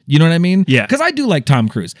 You know what I mean? Yeah. Because I do like Tom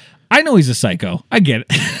Cruise. I know he's a psycho. I get it.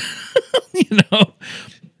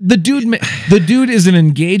 The dude is an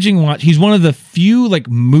engaging watch. He's one of the few like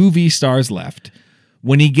movie stars left.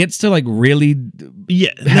 When he gets to like really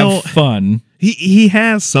have fun, he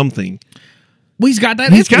has something. Well, he's got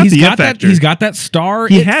that. He's got the it factor. He's got that star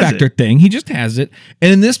it factor thing. He just has it.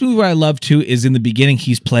 And in this movie, what I love too is in the beginning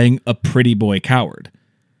he's playing a pretty boy coward.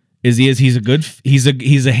 He's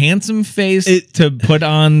a handsome face to put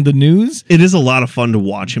on the news. It is a lot of fun to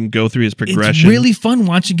watch him go through his progression. It's really fun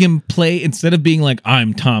watching him play instead of being like,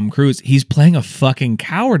 I'm Tom Cruise. He's playing a fucking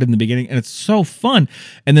coward in the beginning, and it's so fun.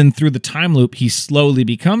 And then through the time loop, he slowly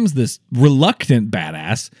becomes this reluctant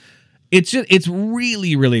badass. It's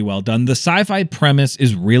really, really well done. The sci-fi premise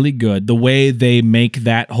is really good. The way they make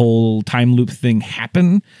that whole time loop thing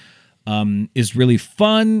happen is really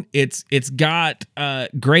fun. It's got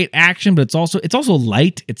great action, but it's also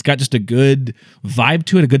light. It's got just a good vibe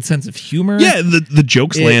to it, a good sense of humor. Yeah, the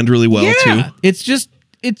jokes land really well too. It's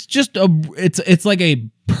like a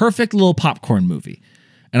perfect little popcorn movie.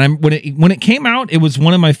 And when it came out, it was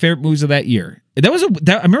one of my favorite movies of that year. I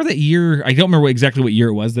remember that year. I don't remember exactly what year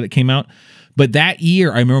it was that it came out, but that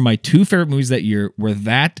year I remember my 2 favorite movies that year were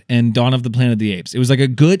that and Dawn of the Planet of the Apes. It was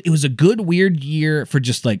a good weird year for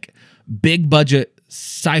just like big budget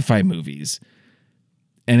sci-fi movies.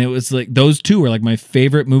 And it was like those 2 were like my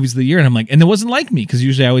favorite movies of the year. And I'm like, and it wasn't like me because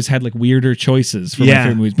usually I always had like weirder choices for my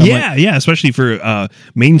favorite movies. But especially for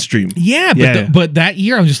mainstream. Yeah, but that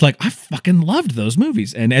year I was just like, I fucking loved those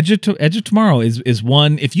movies. And Edge of Tomorrow is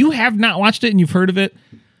one. If you have not watched it and you've heard of it,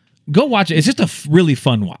 go watch it. It's just a really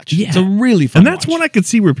fun watch. Yeah. It's a really fun watch. And that's one I could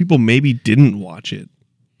see where people maybe didn't watch it.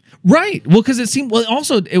 Right. Well, because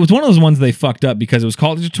it was one of those ones they fucked up because it was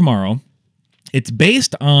called Edge of Tomorrow. It's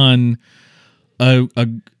based on I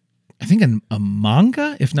think a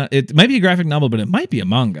manga, if not, it might be a graphic novel, but it might be a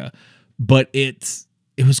manga. But it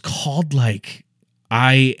was called like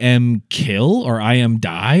I Am Kill or I Am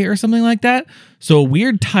Die or something like that. So a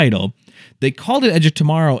weird title. They called it Edge of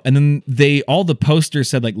Tomorrow, and then all the posters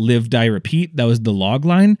said like Live, Die, Repeat. That was the log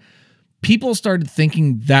line. People started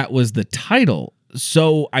thinking that was the title.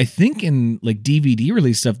 So I think in like DVD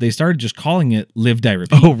release stuff, they started just calling it Live, Die,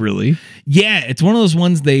 Repeat. Oh, really? Yeah, it's one of those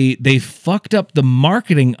ones they fucked up the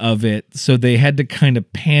marketing of it, so they had to kind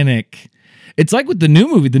of panic. It's like with the new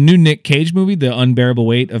movie, the new Nick Cage movie, The Unbearable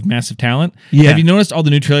Weight of Massive Talent. Yeah. Have you noticed all the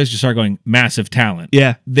new trailers just start going Massive Talent?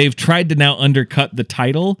 Yeah. They've tried to now undercut the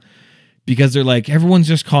title because they're like, everyone's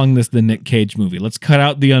just calling this the Nick Cage movie. Let's cut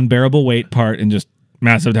out the Unbearable Weight part and just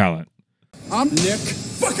Massive Talent. I'm Nick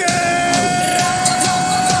fucking...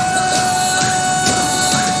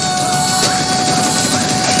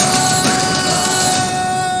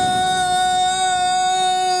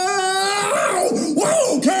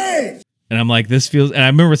 And I'm like, and I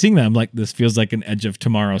remember seeing that. I'm like, this feels like an Edge of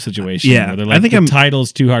Tomorrow situation. Yeah, where they're like, I think the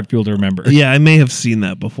title's too hard for people to remember. Yeah, I may have seen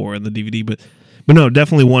that before in the DVD, but But no,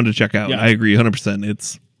 definitely one to check out. Yeah. I agree 100%.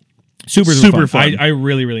 It's Super fun. I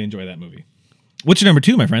really, really enjoy that movie. What's your number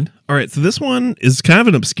 2, my friend? all right. So this one is kind of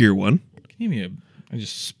an obscure one. Can you give me I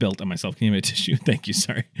just spilt on myself. Can you give me a tissue? Thank you.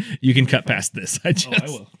 Sorry. You can cut past this. I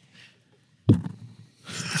will.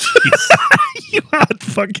 You hot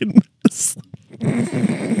fucking.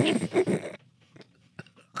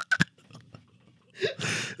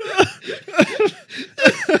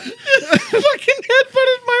 Fucking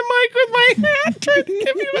headbutted my mic with my hand, trying to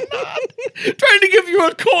give you a nod. Trying to give you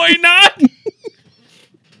a coy nod.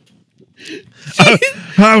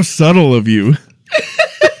 How subtle of you.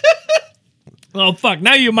 Oh, fuck.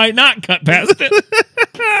 Now you might not cut past it.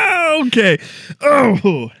 Okay.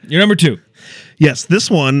 Oh. Your number 2. Yes, this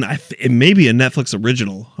one, it may be a Netflix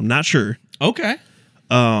original. I'm not sure. Okay.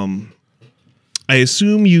 I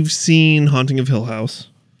assume you've seen Haunting of Hill House.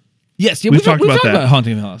 Yes. Yeah, We've talked about that.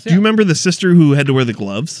 Haunting of Hill House. Do you remember the sister who had to wear the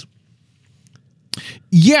gloves?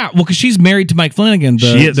 Yeah. Well, because she's married to Mike Flanagan,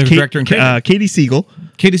 the director and creator. Katie Siegel.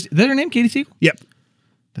 Is that her name? Katie Siegel? Yep.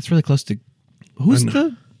 That's really close to... Who's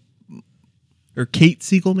the... Or Kate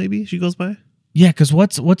Siegel, maybe she goes by. Yeah, because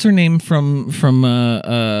what's her name from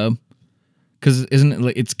because isn't it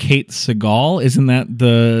like it's Kate Segal? Isn't that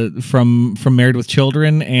the from Married with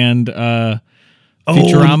Children and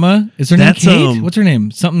Futurama? Is her name Kate? What's her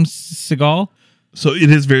name? Something Segal? So it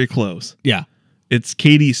is very close. Yeah. It's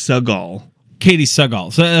Katie Segal. Katie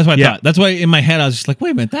Segal. So that's what I thought. That's why in my head I was just like,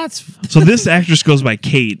 wait a minute, that's so this actress goes by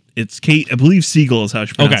Kate. It's Kate, I believe Siegel is how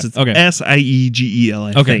she pronounces it. Okay. Siegel,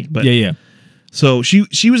 I think. But yeah. So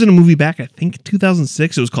she was in a movie back, I think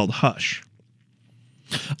 2006. It was called Hush.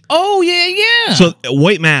 Oh yeah. So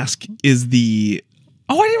White Mask is the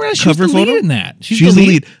I didn't realize she was cover the lead photo? in that. She's the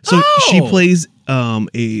lead. So she Oh! plays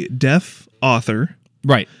a deaf author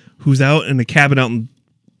right. who's out in a cabin out in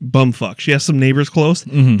bumfuck. She has some neighbors close,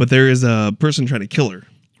 but there is a person trying to kill her.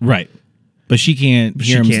 Right. But she can't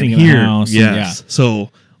hear him She can't singing in hear. the house. Yes. And,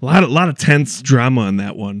 So a lot of tense drama on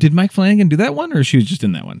that one. Did Mike Flanagan do that one, or she was just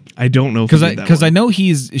in that one? I don't know Because I know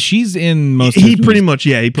she's in most. He of his pretty movies. much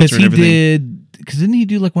he puts her in everything. Because didn't he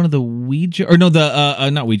do like one of the Ouija or no the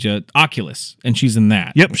not Ouija Oculus, and she's in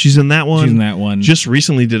that. Yep, she's in that one. She's in that one. Just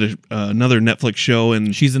recently did another Netflix show,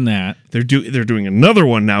 and She's in that. they're doing another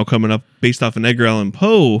one now coming up based off an Edgar Allan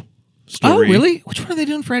Poe story. Oh really? Which one are they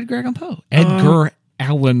doing for Edgar Allan Poe? Edgar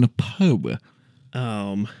Allan Poe.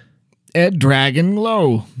 Ed Dragon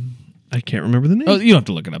Low. I can't remember the name. Oh, you don't have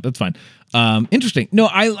to look it up. That's fine. Interesting. No,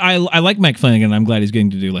 I like Mike Flanagan. I'm glad he's getting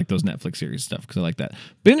to do like those Netflix series stuff because I like that.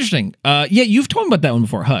 But interesting. Yeah, you've told me about that one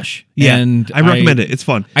before, Hush. Yeah, and I recommend it. It's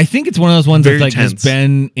fun. I think it's one of those ones Very that like has tense.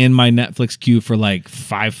 been in my Netflix queue for like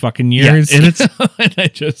 5 fucking years. Yeah, and it's.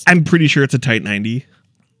 and I'm pretty sure it's a tight 90.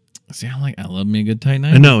 See, I love me a good tight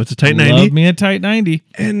 90. I know it's a tight 90. Love me a tight 90.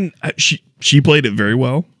 And she played it very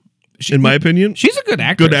well, in my opinion. She's a good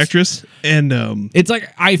actress. Good actress, and It's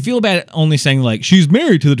like I feel bad only saying like she's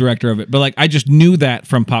married to the director of it, but like I just knew that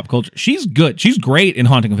from pop culture. She's good. She's great in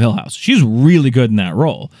Haunting of Hill House. She's really good in that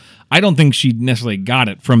role. I don't think she necessarily got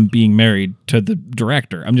it from being married to the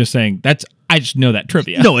director. I'm just saying I just know that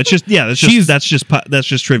trivia. no, it's just that's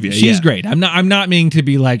just trivia. She's yeah. great. I'm not meaning to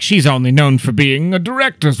be like she's only known for being a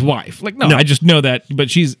director's wife. Like no, I just know that. But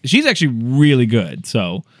she's actually really good.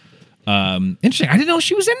 So interesting. I didn't know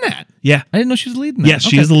she was in that. Yeah. I didn't know she was leading that. Yes,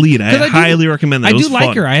 she is the lead. I highly recommend that. I It do was like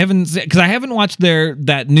fun. her. I haven't watched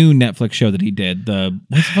that new Netflix show that he did. What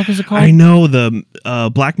the fuck is it called? I know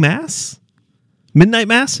the Black Mass, Midnight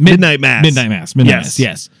Mass, Midnight Mass.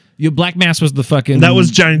 Yes. Black Mass was the fucking That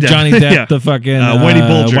was Johnny Depp. Johnny Depp, Yeah. the fucking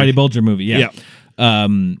Whitey Bulger movie. Yeah.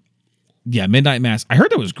 Yeah, Midnight Mass. I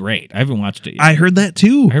heard that was great. I haven't watched it yet. I heard that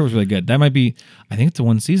too. I heard it was really good. That might be. I think it's a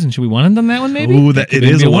one season. Should we one and done that one? Maybe. Ooh, it Maybe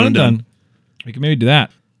is a one and done. We can maybe do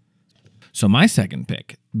that. So my second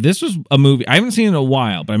pick. This was a movie I haven't seen in a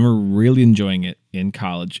while, but I remember really enjoying it in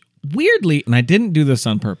college. Weirdly, and I didn't do this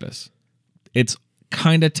on purpose. It's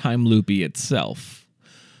kind of time loopy itself.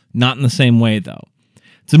 Not in the same way though.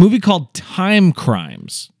 It's a movie called Time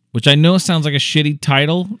Crimes, which I know sounds like a shitty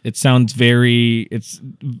title. It's very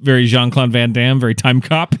Jean-Claude Van Damme, very Time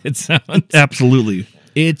Cop. It sounds Absolutely.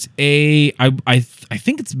 It's I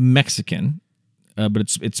think it's Mexican, but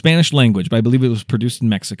it's Spanish language. But I believe it was produced in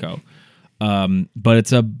Mexico. But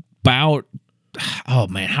it's about oh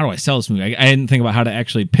man, how do I sell this movie? I didn't think about how to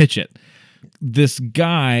actually pitch it. This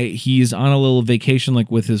guy, he's on a little vacation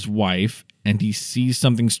like with his wife, and he sees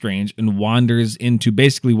something strange and wanders into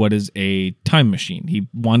basically what is a time machine. He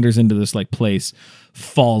wanders into this like place,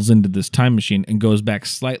 falls into this time machine, and goes back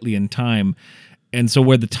slightly in time. And so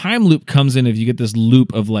where the time loop comes in, if you get this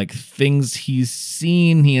loop of like things he's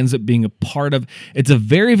seen, he ends up being a part of. It's a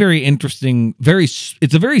very, very interesting,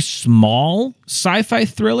 it's a very small sci-fi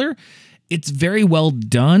thriller. It's very well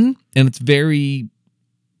done, and it's very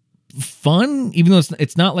fun, even though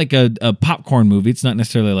it's not like a popcorn movie. It's not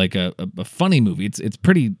necessarily like a funny movie. It's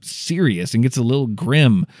pretty serious and gets a little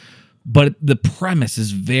grim, but the premise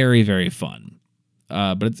is very, very fun.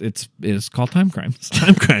 But it's called Time Crimes.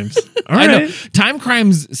 Time Crimes. All I right. know. Time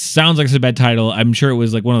Crimes sounds like it's a bad title. I'm sure it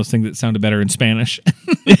was like one of those things that sounded better in Spanish.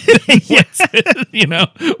 Yes. You know,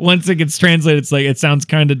 once it gets translated, it's like it sounds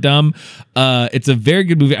kind of dumb. It's a very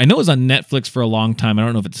good movie. I know it was on Netflix for a long time. I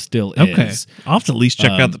don't know if it still Okay. is. I'll have to at least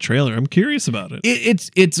check out the trailer. I'm curious about it.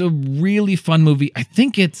 It's a really fun movie. I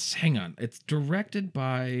think it's directed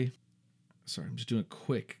by. Sorry, I'm just doing a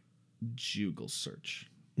quick Google search.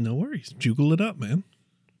 No worries. Juggle it up, man.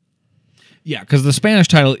 Yeah, because the Spanish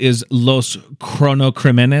title is Los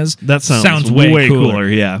Cronocrímenes. That sounds way cooler,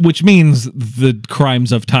 yeah. Which means the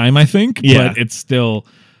crimes of time, I think. Yeah. But it's still...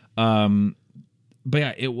 but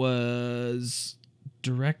yeah, it was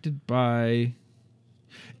directed by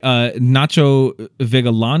Nacho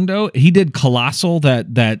Vigalondo. He did Colossal,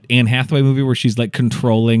 that Anne Hathaway movie where she's like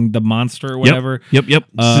controlling the monster or whatever. Yep.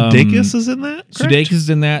 Sudeikis is in that? correct? Sudeikis is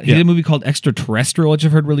in that. He Yeah. did a movie called Extraterrestrial, which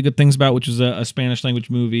I've heard really good things about, which is a Spanish language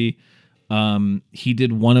movie. He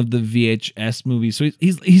did one of the VHS movies, so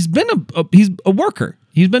he's been a worker.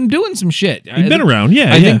 He's been doing some shit. He's been around,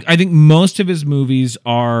 yeah. I think most of his movies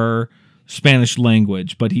are Spanish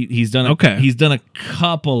language, but he's done a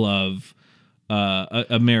couple of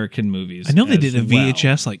American movies. I know they as did a well.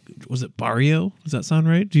 VHS, like, was it Barrio? Does that sound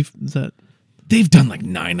right? They've done like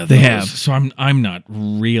 9 of They those. have. So I'm not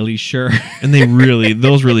really sure. And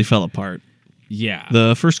those really fell apart. Yeah.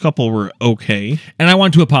 The first couple were okay. And I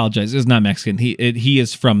want to apologize. It's not Mexican. He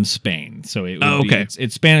is from Spain, so it would be,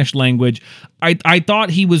 it's Spanish language. I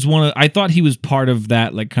thought he was part of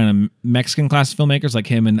that like kind of Mexican class of filmmakers, like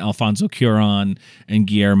him and Alfonso Cuarón and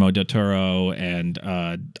Guillermo del Toro and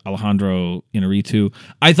Alejandro Iñárritu.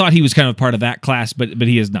 I thought he was kind of part of that class, but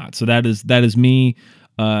he is not. So that is me.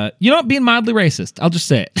 Being mildly racist. I'll just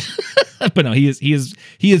say it. But no, he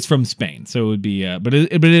is from Spain, so it would be. But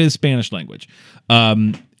it is Spanish language.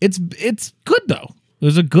 It's good though. It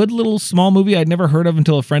was a good little small movie I'd never heard of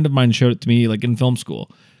until a friend of mine showed it to me, like in film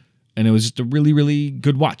school, and it was just a really, really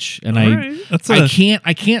good watch. And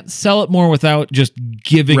I can't sell it more without just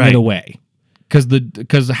giving it away,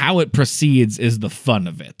 because how it proceeds is the fun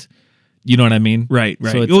of it. You know what I mean? Right.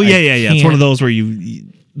 So yeah. It's one of those where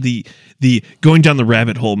the going down the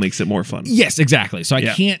rabbit hole makes it more fun. Yes, exactly. So I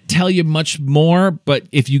can't tell you much more, but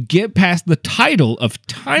if you get past the title of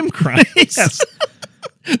Time Crimes,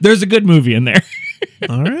 there's a good movie in there.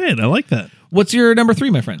 All right, I like that. What's your number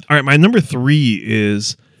 3, my friend? All right, my number 3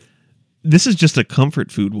 this is just a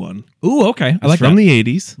comfort food one. Ooh, okay. I like from that. the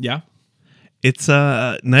 80s. Yeah. It's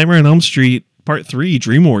Nightmare on Elm Street Part 3,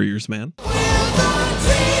 Dream Warriors, man.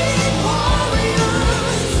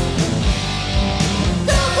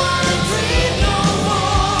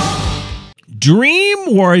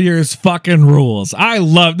 Dream Warriors fucking rules. I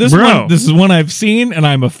love this one. This is one I've seen and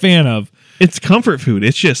I'm a fan of. It's comfort food.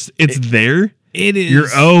 It's there. It is.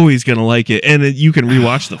 You're always going to like it. And you can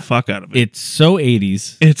rewatch the fuck out of it. It's so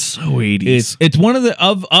 80s. It's so 80s. It's one of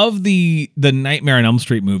the Nightmare on Elm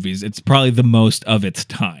Street movies. It's probably the most of its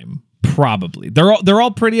time. Probably. They're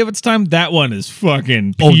all pretty of its time. That one is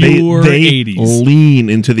fucking pure they 80s. Lean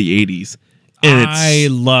into the 80s. And I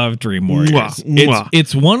love Dream Warriors.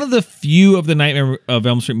 It's one of the few of the Nightmare of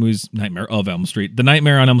Elm Street movies. Nightmare of Elm Street. The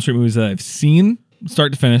Nightmare on Elm Street movies that I've seen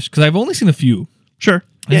start to finish, because I've only seen a few. Sure.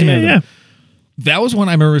 Yeah. That was one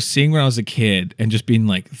I remember seeing when I was a kid and just being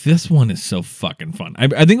like, this one is so fucking fun. I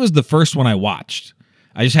think it was the first one I watched.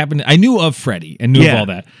 I knew of Freddy and knew of all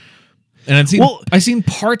that. And I've seen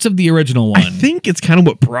parts of the original one. I think it's kind of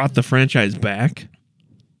what brought the franchise back.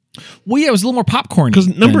 Well, yeah, it was a little more popcorn. Because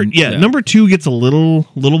number 2 gets a little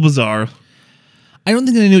bizarre. I don't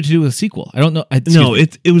think they knew what to do with a sequel. I don't know.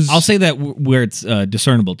 It was. I'll say that where it's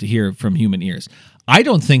discernible to hear from human ears. I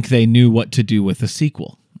don't think they knew what to do with a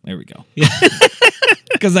sequel. There we go.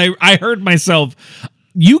 Because I heard myself.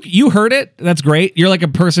 You heard it. That's great. You're like a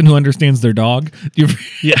person who understands their dog.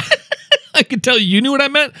 Yeah. I could tell you knew what I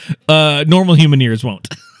meant. Normal human ears won't.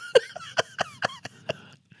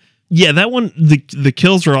 Yeah, that one. The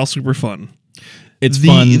kills are all super fun. It's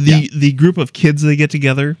fun. The group of kids they get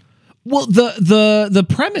together. Well, the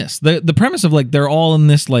premise, the premise of like they're all in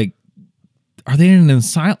this like are they in an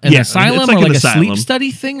asylum? Yeah, it's like or an like a asylum. sleep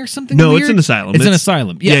study thing or something? No, weird? it's an asylum. It's an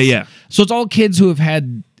asylum. Yes. Yeah. So it's all kids who have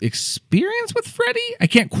had experience with Freddy. I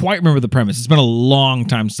can't quite remember the premise. It's been a long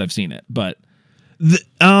time since I've seen it, but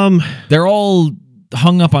they're all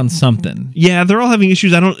hung up on something. Yeah, they're all having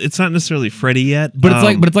issues. It's not necessarily Freddy yet, But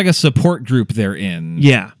it's like a support group they're in.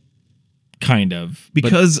 yeah, Kind of.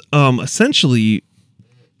 because essentially,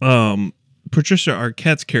 Patricia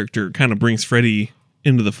Arquette's character kind of brings Freddy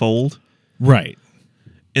into the fold, Right.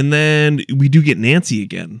 and then we do get Nancy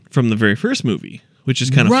again from the very first movie, which is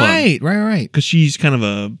kind of fun. Right. Because she's kind of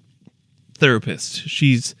a therapist.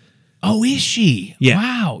 She's Oh, is she? Yeah.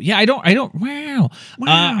 Wow. Yeah, I don't, wow.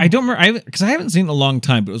 I don't remember, because I haven't seen it in a long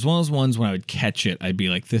time, but it was one of those ones when I would catch it, I'd be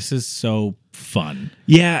like, this is so fun.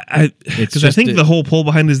 yeah, because I just think a- the whole pull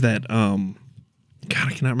behind is that God,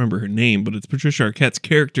 I cannot remember her name, but it's Patricia Arquette's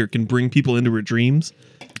character can bring people into her dreams.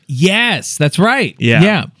 Yes, that's right.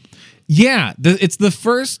 Yeah. Yeah. It's the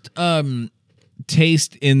first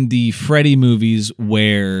taste in the Freddy movies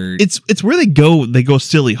where It's where they go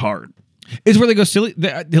silly hard. it's where they go silly.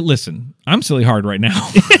 Listen, I'm silly hard right now.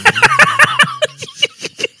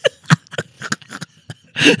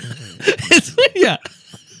 Yeah.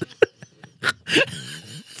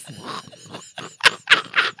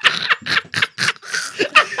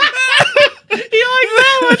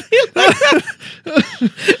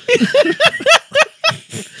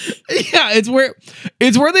 Yeah, it's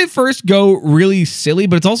where they first go really silly,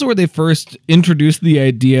 but it's also where they first introduce the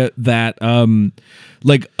idea that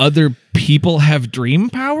like other people have dream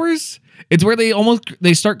powers. It's where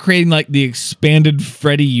they start creating like the expanded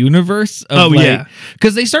Freddy universe.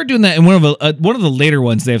 Because they start doing that in one of the later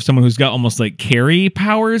ones. They have someone who's got almost like Carrie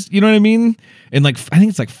powers. You know what I mean? And like I think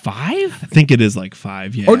it's like 5. I think it is like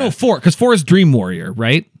 5. Yeah. Oh no, 4. Because 4 is Dream Warrior,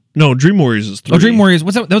 right? No, Dream Warriors is 3. Oh, Dream Warriors.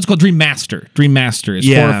 What's that? That was called Dream Master. Dream Master is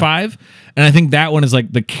 4 or 5. And I think that one is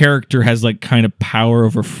like the character has like kind of power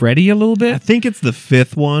over Freddy a little I bit. think it's the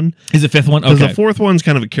 5th one. Is it 5th one? Because Okay. the 4th one's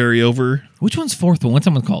kind of a carryover. Which one's 4th one? What's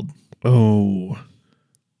that one called? Oh.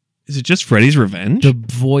 Is it just Freddy's Revenge? The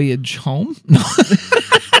Voyage Home? No.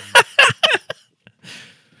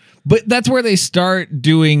 But that's where they start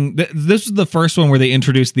doing. This is the first one where they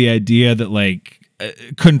introduced the idea that like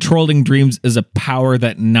controlling dreams is a power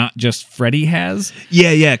that not just Freddy has.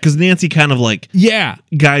 Yeah, because Nancy kind of like Yeah.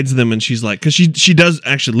 guides them, and she's like, because she does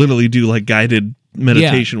actually literally do like guided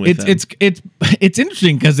meditation with them. It's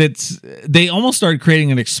interesting because they almost started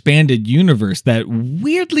creating an expanded universe that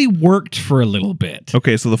weirdly worked for a little bit.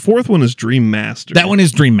 Okay, so the 4th one is Dream Master. That one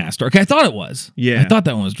is Dream Master. Okay, I thought it was. Yeah. I thought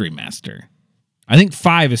that one was Dream Master. I think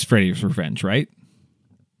 5 is Freddy's Revenge, right?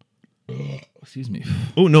 Excuse me.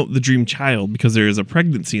 Oh no, the Dream Child, because there is a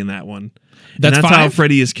pregnancy in that one. That's and that's how 5?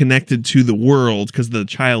 Freddy is connected to the world because the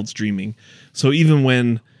child's dreaming. So even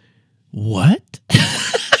when What?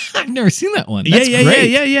 I've never seen that one. That's great.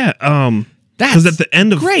 yeah. That's because at the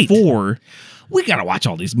end of great. 4, We gotta watch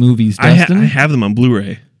all these movies, I Dustin. have them on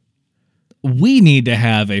Blu-ray. We need to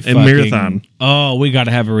have a fucking marathon. Oh, we got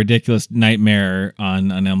to have a ridiculous Nightmare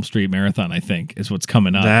on Elm Street marathon. I think is what's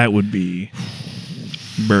coming up. That would be,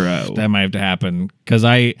 bro. That might have to happen because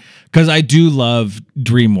I do love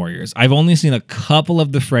Dream Warriors. I've only seen a couple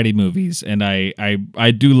of the Freddy movies, and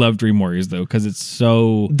I do love Dream Warriors though because it's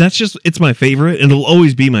so. It's my favorite, and it'll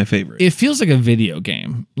always be my favorite. It feels like a video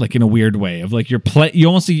game, like in a weird way of like you're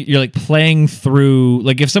like playing through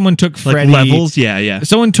like if someone took like Freddy levels, yeah.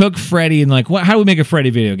 Someone took Freddy and like, how do we make a Freddy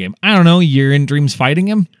video game? I don't know. You're in dreams fighting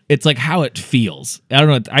him. It's like how it feels. I don't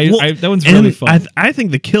know. That one's really fun. I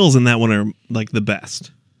think the kills in that one are like the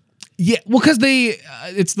best. Yeah, well, because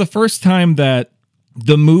it's the first time that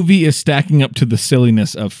the movie is stacking up to the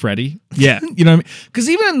silliness of Freddy. Yeah. You know what I mean? Because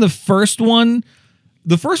even in the first one's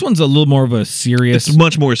a little more of a serious It's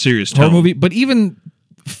much more serious horror tone. movie, but even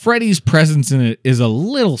Freddy's presence in it is a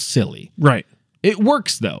little silly. Right. It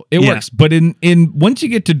works though. It Yeah. works. But in once you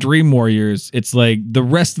get to Dream Warriors, it's like the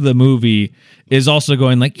rest of the movie is also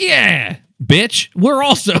going like, yeah, bitch, we're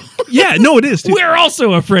also Yeah, no, it is. Dude. we're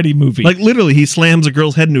also a Freddy movie. Like literally, he slams a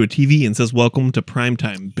girl's head into a TV and says, "Welcome to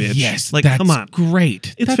primetime, bitch." yes, like that's come on,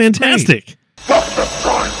 great. it's That's fantastic.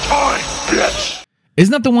 bitch.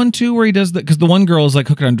 Isn't that the one too where he does that? Because the one girl is like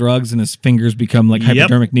hooked on drugs and his fingers become like Yep.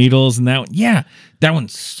 hypodermic needles, and that one, yeah, that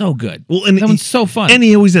one's so good. Well, and that one's so fun. And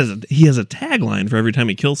he always has a tagline for every time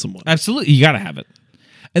he kills someone. Absolutely, you got to have it.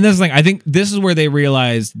 And that's like I think this is where they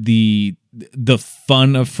realize the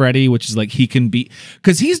fun of Freddy, which is like he can be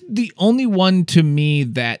because he's the only one to me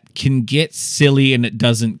that can get silly and it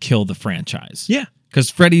doesn't kill the franchise. Yeah. Because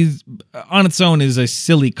Freddy's on its own is a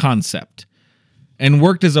silly concept and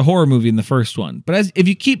worked as a horror movie in the first one. But if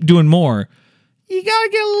you keep doing more, you gotta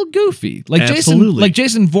get a little goofy. Like Absolutely.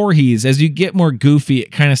 Jason Voorhees, as you get more goofy,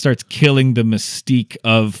 it kind of starts killing the mystique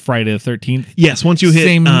of Friday the 13th. Yes, once you hit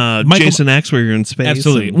Same- Jason X where you're in space.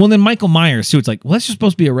 Absolutely. and- Well, then Michael Myers too. It's like, well, that's just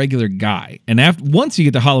supposed to be a regular guy, and once you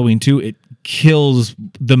get to Halloween 2, it kills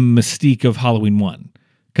the mystique of Halloween 1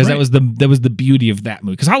 because that was the beauty of that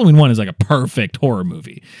movie. Because Halloween 1 is like a perfect horror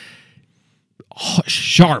movie.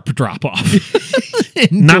 Sharp drop off.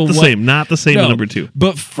 not the same as number 2.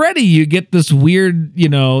 But Freddy, you get this weird,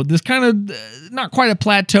 this kind of not quite a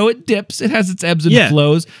plateau. It dips. It has its ebbs and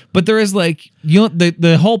flows. But there is like,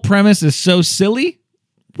 the whole premise is so silly.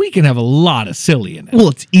 We can have a lot of silly in it. Well,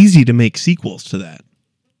 it's easy to make sequels to that.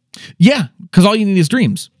 Yeah, because all you need is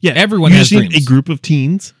dreams. Yeah, everyone you has just need dreams. a group of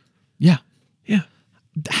teens. Yeah. Yeah.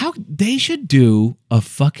 How they should do a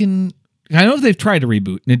fucking. I know they've tried to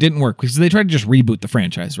reboot and it didn't work because they tried to just reboot the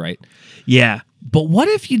franchise, right? Yeah. But what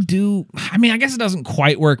if you do? I mean, I guess it doesn't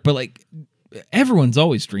quite work, but like everyone's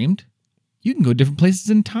always dreamed. You can go different places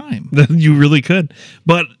in time. You really could.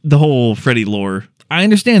 But the whole Freddy lore. I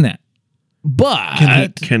understand that.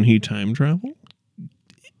 But Can he time travel?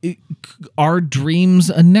 are dreams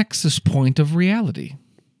a nexus point of reality?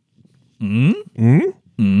 Did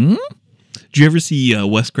you ever see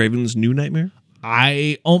Wes Craven's New Nightmare?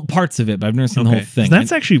 I own parts of it, but I've never seen the whole thing.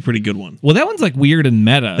 That's actually a pretty good one. Well, that one's like weird and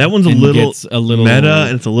meta. That one's a and little gets a little meta,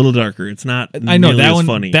 and it's a little darker. It's not. I know nearly that as one.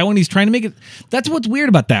 funny. That one, he's trying to make it. That's what's weird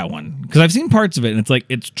about that one because I've seen parts of it, and it's like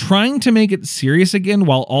it's trying to make it serious again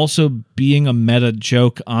while also being a meta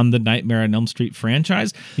joke on the Nightmare on Elm Street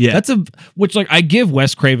franchise. Yeah, which like I give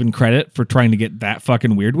Wes Craven credit for trying to get that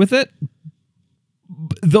fucking weird with it.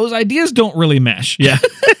 Those ideas don't really mesh. Yeah,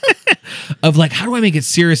 of like how do I make it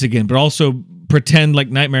serious again, but also pretend like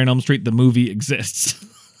Nightmare on Elm Street the movie exists.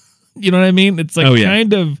 You know what I mean? It's like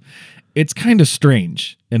it's kind of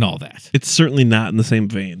strange and all that. It's certainly not in the same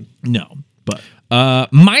vein. No. But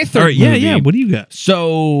my third movie. Yeah. What do you got?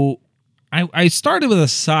 So I started with a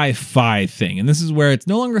sci-fi thing, and this is where it's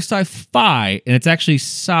no longer sci-fi, and it's actually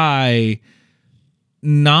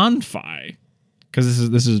non-fi. Because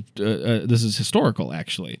this is historical,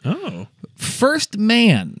 actually. Oh. First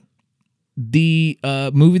Man. The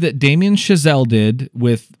movie that Damien Chazelle did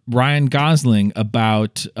with Ryan Gosling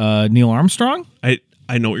about Neil Armstrong. I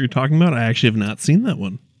know what you're talking about. I actually have not seen that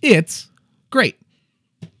one. It's great.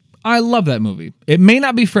 I love that movie. It may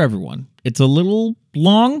not be for everyone. It's a little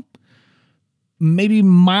long, maybe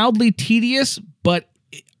mildly tedious, but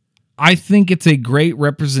I think it's a great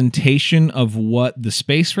representation of what the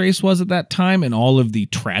space race was at that time and all of the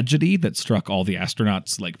tragedy that struck all the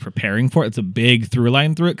astronauts like preparing for it. It's a big through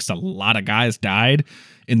line through it because a lot of guys died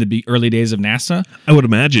in the early days of NASA. I would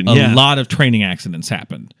imagine, A lot of training accidents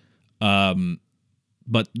happened.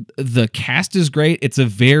 But the cast is great. It's a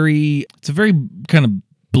very kind of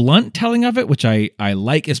blunt telling of it, which I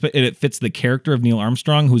like. It fits the character of Neil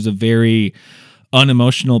Armstrong, who's a very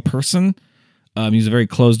unemotional person. He's a very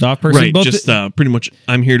closed off person. Right. Just pretty much,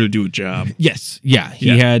 I'm here to do a job. Yes. Yeah.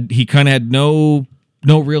 He kind of had no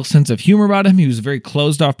real sense of humor about him. He was a very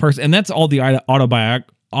closed off person. And that's all the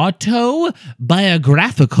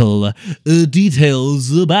autobiographical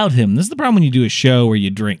details about him. This is the problem when you do a show where you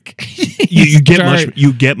drink. you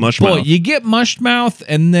get mush Boy, mouth. you get mush mouth,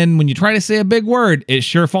 and then when you try to say a big word, it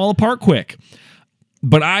sure fall apart quick.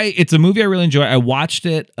 But it's a movie I really enjoy. I watched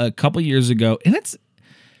it a couple years ago, and it's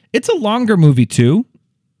a longer movie too,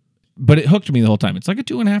 but it hooked me the whole time. It's like a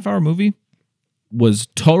 2.5 hour movie. Was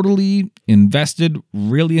totally invested,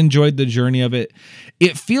 really enjoyed the journey of it.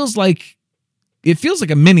 It feels like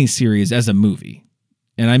a mini series as a movie.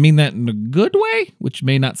 And I mean that in a good way, which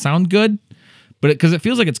may not sound good, but because it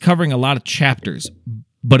feels like it's covering a lot of chapters,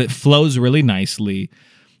 but it flows really nicely.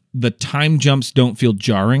 The time jumps don't feel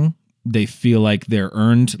jarring. They feel like they're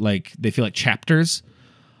earned, like they feel like chapters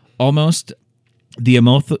almost. The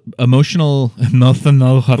emotional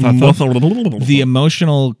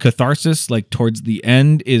catharsis, like towards the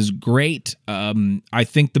end, is great. I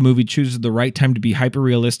think the movie chooses the right time to be hyper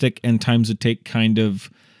realistic and times to take kind of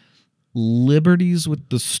liberties with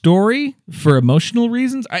the story for emotional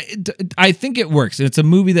reasons. I think it works. It's a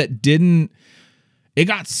movie that it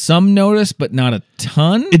got some notice, but not a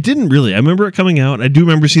ton. It didn't really. I remember it coming out. I do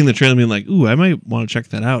remember seeing the trailer and being like, ooh, I might want to check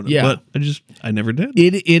that out. Yeah. But I never did.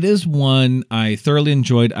 It is one I thoroughly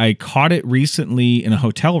enjoyed. I caught it recently in a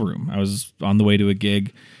hotel room. I was on the way to a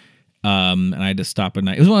gig, and I had to stop a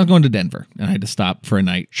night. It was when I was going to Denver, and I had to stop for a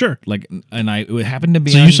night. Sure. It happened to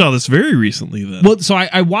be So you saw this very recently then. Well, so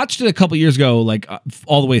I watched it a couple years ago, like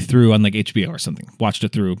all the way through on like HBO or something. Watched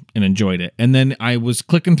it through and enjoyed it. And then I was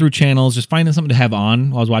clicking through channels, just finding something to have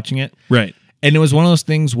on while I was watching it. Right. And it was one of those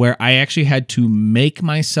things where I actually had to make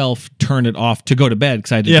myself turn it off to go to bed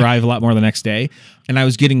because I had to drive a lot more the next day. And I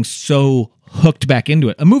was getting so hooked back into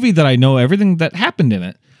it. A movie that I know everything that happened in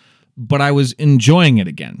it, but I was enjoying it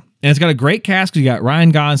again. And it's got a great cast because you got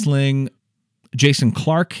Ryan Gosling, Jason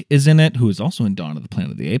Clarke is in it, who is also in Dawn of the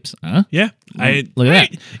Planet of the Apes. Huh? Yeah. Look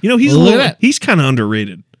at that. You know, he's kind of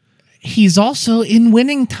underrated. He's also in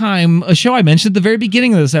Winning Time, a show I mentioned at the very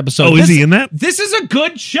beginning of this episode. Oh, is he in that? This is a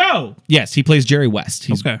good show. Yes, he plays Jerry West.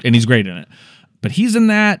 And he's great in it. But he's in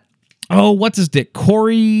that. Oh, what's his dick?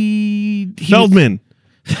 Corey Feldman.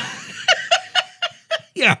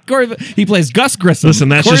 Yeah, Corey. He plays Gus Grissom. Listen,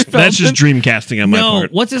 that's just dream casting on my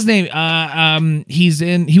part. What's his name? He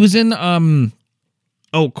was in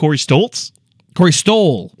Corey Stoltz? Corey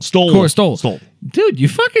Stoll. Stoll. Dude, you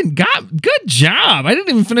fucking good job. I didn't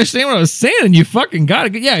even finish saying what I was saying, and you fucking got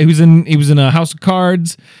it. Yeah, he was in a House of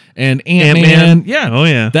Cards and Ant-Man. Yeah. Oh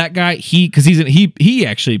yeah. That guy, he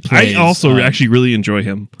actually plays. I also actually really enjoy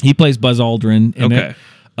him. He plays Buzz Aldrin in it.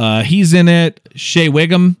 He's in it. Shea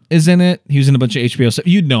Wiggum is in it. He was in a bunch of HBO stuff.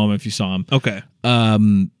 You'd know him if you saw him. Okay.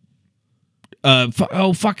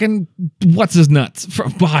 Fucking what's his nuts?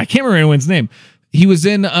 I can't remember anyone's name. He was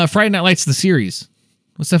in Friday Night Lights, the series.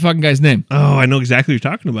 What's that fucking guy's name? Oh, I know exactly what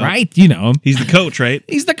you're talking about. Right? You know him. He's the coach, right?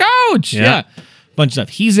 He's the coach. Yeah. Bunch of stuff.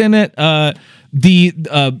 He's in it.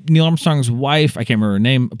 Neil Armstrong's wife, I can't remember her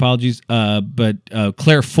name, apologies, but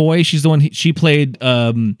Claire Foy, she's the one, she played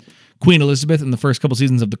Queen Elizabeth in the first couple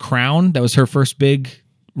seasons of The Crown. That was her first big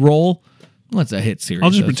role. What's a hit series?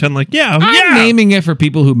 I'll just pretend like, I'm naming it for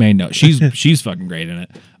people who may know. She's fucking great in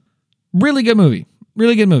it. Really good movie.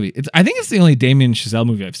 Really good movie. I think it's the only Damien Chazelle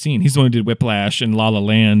movie I've seen. He's the one who did Whiplash and La La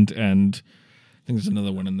Land, and I think there's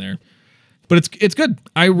another one in there. But it's good.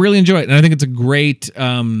 I really enjoy it, and I think it's a great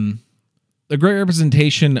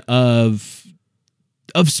representation of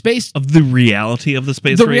space, of the reality of the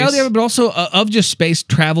space the race. Reality of it, but also of just space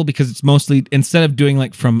travel, because it's mostly, instead of doing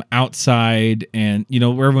like from outside and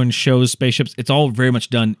where everyone shows spaceships, it's all very much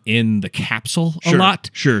done in the capsule a lot.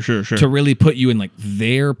 Sure. To really put you in like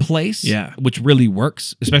their place, which really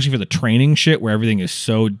works, especially for the training shit where everything is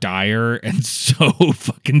so dire and so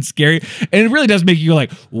fucking scary, and it really does make you go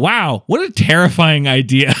like, wow, what a terrifying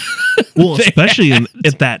idea. Well, especially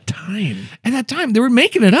at that time. At that time, they were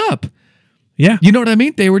making it up. Yeah. You know what I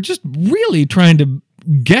mean? They were just really trying to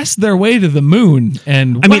guess their way to the moon.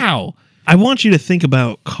 And wow. I want you to think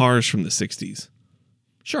about cars from the 60s.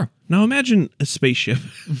 Sure. Now imagine a spaceship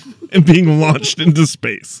and being launched into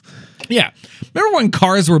space. Yeah. Remember when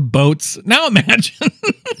cars were boats? Now imagine.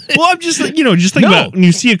 Well, I'm just think about when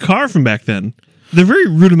you see a car from back then. They're very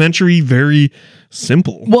rudimentary, very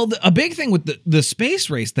simple. Well, a big thing with the space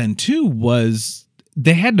race then too was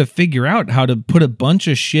they had to figure out how to put a bunch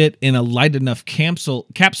of shit in a light enough capsule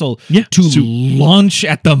to launch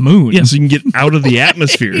at the moon. Yeah, so you can get out of the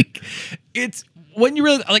atmosphere. It's when you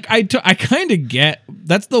really like. I kind of get.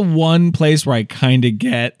 That's the one place where I kind of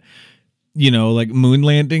get. Like moon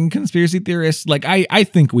landing conspiracy theorists. Like I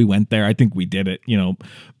think we went there. I think we did it.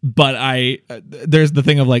 But there's the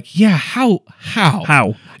thing of like, yeah, how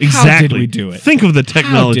exactly how did we do it? Think of the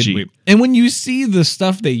technology. And when you see the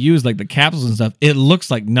stuff they use, like the capsules and stuff, it looks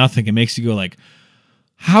like nothing. It makes you go like,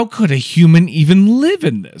 how could a human even live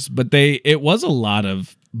in this? But it was a lot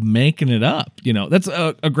of making it up. That's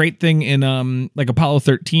a great thing in like Apollo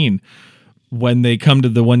 13 when they come to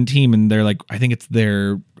the one team and they're like, I think it's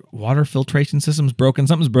their water filtration system's broken.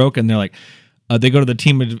 Something's broken. They're like, they go to the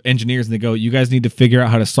team of engineers and they go, you guys need to figure out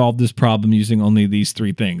how to solve this problem using only these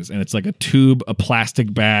three things. And it's like a tube, a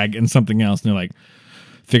plastic bag, and something else. And they're like,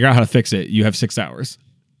 figure out how to fix it. You have 6 hours.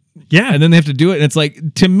 Yeah. And then they have to do it. And it's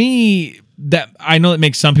like, to me, that I know it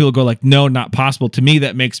makes some people go like, no, not possible. To me,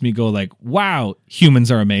 that makes me go like, wow, humans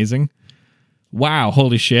are amazing. Wow,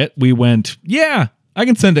 holy shit. We went, yeah, I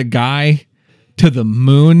can send a guy to the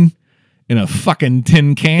moon in a fucking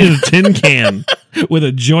tin can. In a tin can. With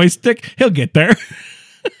a joystick. He'll get there.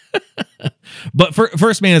 But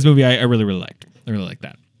First Man is a movie I really, really liked. I really like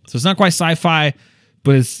that. So it's not quite sci-fi,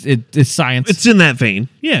 but it's science. It's in that vein.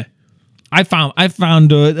 Yeah. I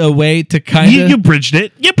found a way to kind of... You bridged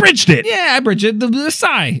it. You bridged it. Yeah, I bridged it. The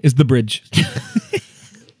sci is the bridge.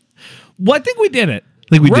 Well, I think we did it.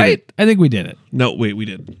 I think we did it. I think we did it. No, wait, we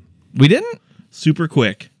did. We didn't? Super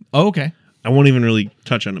quick. Oh, okay. I won't even really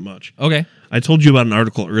touch on it much. Okay. I told you about an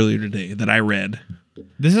article earlier today that I read.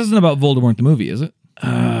 This isn't about Voldemort the movie, is it?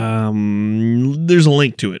 There's a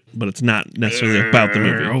link to it, but it's not necessarily about the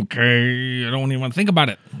movie. Okay. I don't even want to think about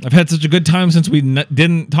it. I've had such a good time since we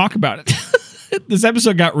didn't talk about it. This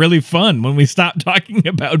episode got really fun when we stopped talking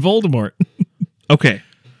about Voldemort. Okay.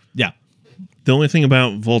 Yeah. The only thing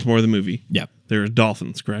about Baltimore the movie. Yeah. There's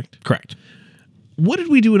dolphins, correct? Correct. What did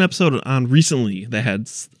we do an episode on recently that had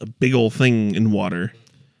a big old thing in water?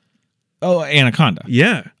 Oh, anaconda.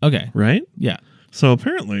 Yeah. Okay. Right? Yeah. So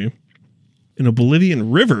apparently, in a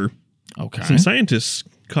Bolivian river, Okay. some scientists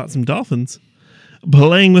caught some dolphins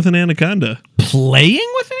playing with an anaconda. Playing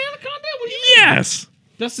with an anaconda? What do you mean? Yes.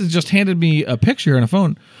 Dustin just handed me a picture on a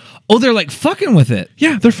phone. Oh, they're like fucking with it.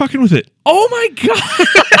 Yeah, they're fucking with it. Oh my god.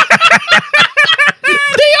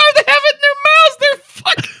 They are. They have it in their mouths. They're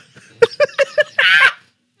fucking.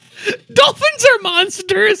 Dolphins are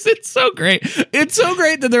monsters. It's so great. It's so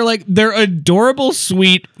great that they're adorable,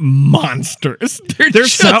 sweet monsters. They're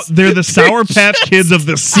the Sour Patch Kids of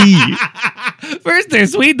the sea. First they're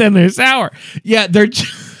sweet, then they're sour. Yeah, they're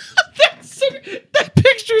just, that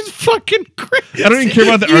picture's fucking crazy. I don't even care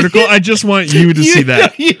about the article. I just want you to see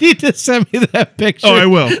that. You need to send me that picture. Oh, I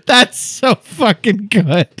will. That's so fucking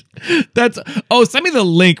good. Send me the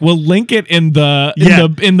link. We'll link it in the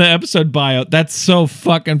episode bio. That's so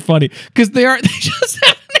fucking funny because they just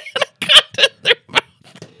have an anaconda in their mouth.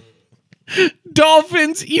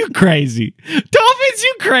 Dolphins, you crazy. Dolphins,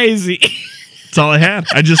 you crazy. That's all I had.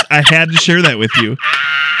 I had to share that with you.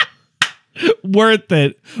 Worth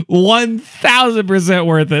it. 1,000%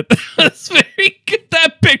 worth it. That's very good.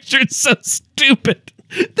 That picture's so stupid.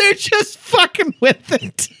 They're just fucking with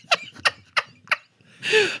it.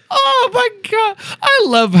 Oh my god. I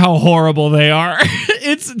love how horrible they are.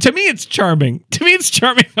 To me it's charming. To me it's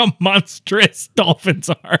charming how monstrous dolphins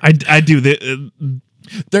are. I do.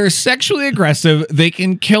 They're sexually aggressive. They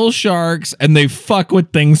can kill sharks and they fuck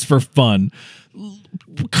with things for fun.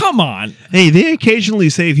 Come on. Hey, they occasionally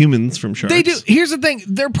save humans from sharks. They do. Here's the thing.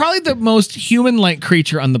 They're probably the most human-like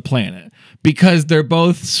creature on the planet because they're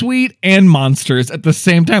both sweet and monsters at the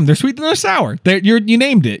same time. They're sweet and they're sour. You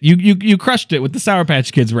named it. You crushed it with the Sour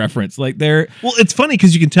Patch Kids reference. Like they're Well, it's funny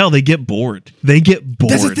because you can tell they get bored. That's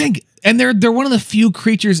the thing. And they're one of the few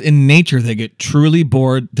creatures in nature that get truly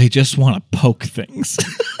bored. They just want to poke things.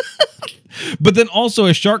 But then also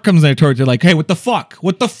a shark comes in towards you like, hey, what the fuck?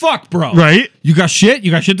 What the fuck, bro? Right? You got shit? You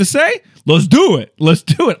got shit to say? Let's do it. Let's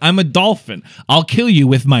do it. I'm a dolphin. I'll kill you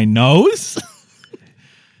with my nose.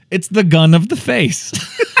 It's the gun of the face.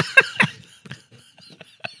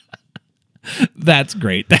 That's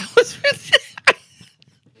great. That was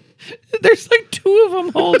There's like two of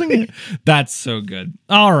them holding it. That's so good.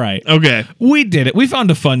 All right. Okay. We did it. We found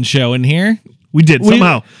a fun show in here. We did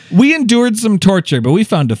somehow. We endured some torture, but we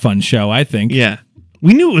found a fun show, I think. Yeah.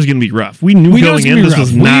 We knew it was going to be rough. We knew going in this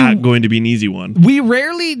was not going to be an easy one. We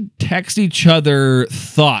rarely text each other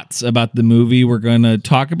thoughts about the movie we're going to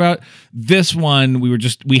talk about. This one,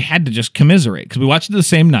 we had to just commiserate because we watched it the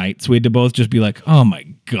same night. So we had to both just be like, oh my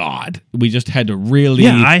God. We just had to really.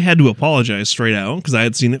 Yeah, I had to apologize straight out because I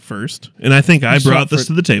had seen it first. And I think I brought this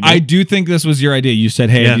to the table. I do think this was your idea. You said,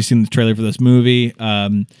 hey, have you seen the trailer for this movie?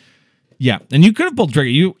 Yeah, and you could have pulled the trigger.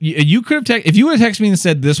 You could have if you would have texted me and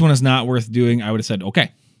said this one is not worth doing, I would have said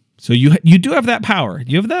okay. So you do have that power.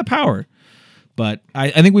 You have that power. But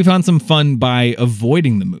I think we found some fun by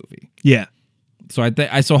avoiding the movie. Yeah. So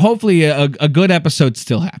so hopefully a good episode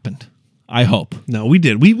still happened. I hope. No, we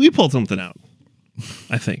did. We pulled something out.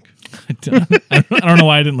 I think. I don't know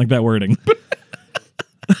why I didn't like that wording.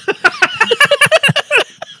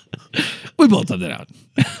 We pulled something out.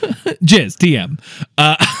 Jizz TM.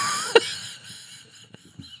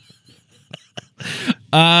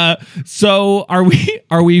 So are we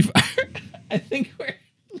I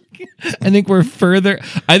think we're further.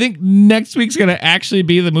 I think next week's going to actually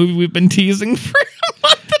be the movie we've been teasing for a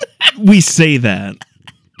month and a half. We say that,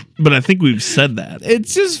 but I think we've said that.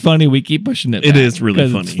 It's just funny. We keep pushing it. It is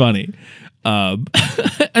really funny. It's funny.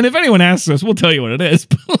 And if anyone asks us, we'll tell you what it is.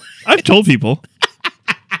 I've told people.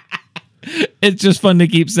 It's just fun to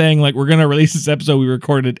keep saying, like, we're going to release this episode we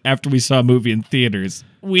recorded after we saw a movie in theaters.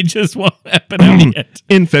 We just won't happen out yet.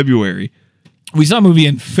 In February. We saw a movie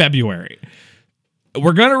in February.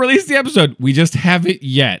 We're going to release the episode. We just haven't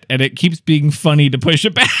yet. And it keeps being funny to push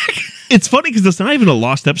it back. It's funny because it's not even a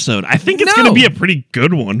lost episode. I think it's going to be a pretty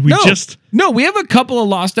good one. We have a couple of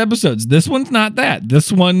lost episodes. This one's not that.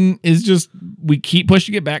 This one is just, we keep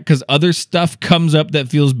pushing it back because other stuff comes up that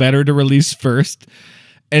feels better to release first.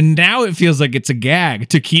 And now it feels like it's a gag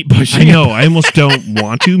to keep pushing. I know. I almost don't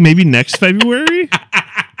want to. Maybe next February?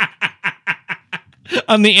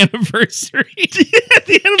 On the anniversary.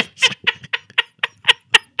 The anniversary.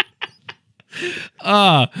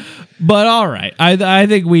 But all right. I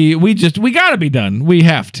think we got to be done. We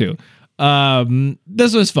have to.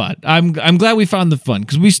 This was fun. I'm glad we found the fun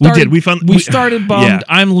because we started. We started bummed. Yeah.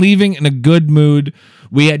 I'm leaving in a good mood.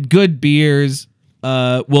 We had good beers.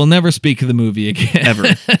 we'll never speak of the movie again.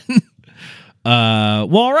 Ever.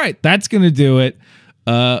 Well, all right. That's going to do it.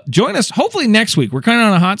 Join us hopefully next week. We're kind of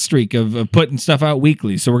on a hot streak of putting stuff out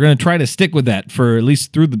weekly. So we're going to try to stick with that for at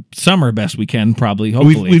least through the summer best we can, probably.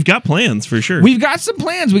 Hopefully. We've got plans for sure. We've got some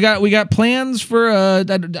plans. We got plans for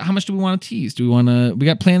how much do we want to tease? We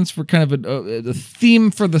got plans for kind of a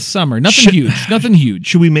theme for the summer. Nothing huge. Nothing huge.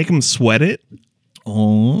 Should we make them sweat it?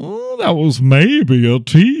 Oh, that was maybe a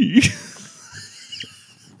tease.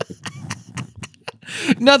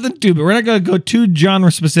 Nothing too, but we're not going to go too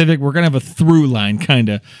genre specific. We're going to have a through line kind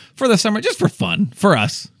of for the summer, just for fun, for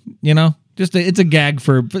us, just it's a gag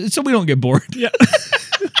so we don't get bored. Yeah.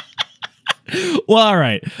 Well, all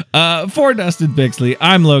right. For Dustin Bixley,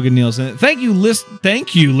 I'm Logan Nielsen. Thank you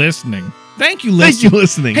listening. Hey,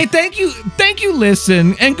 thank you,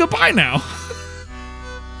 listen, and goodbye now.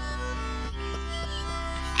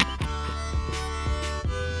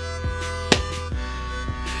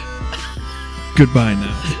 Goodbye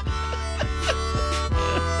now.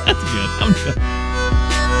 That's good. I'm good.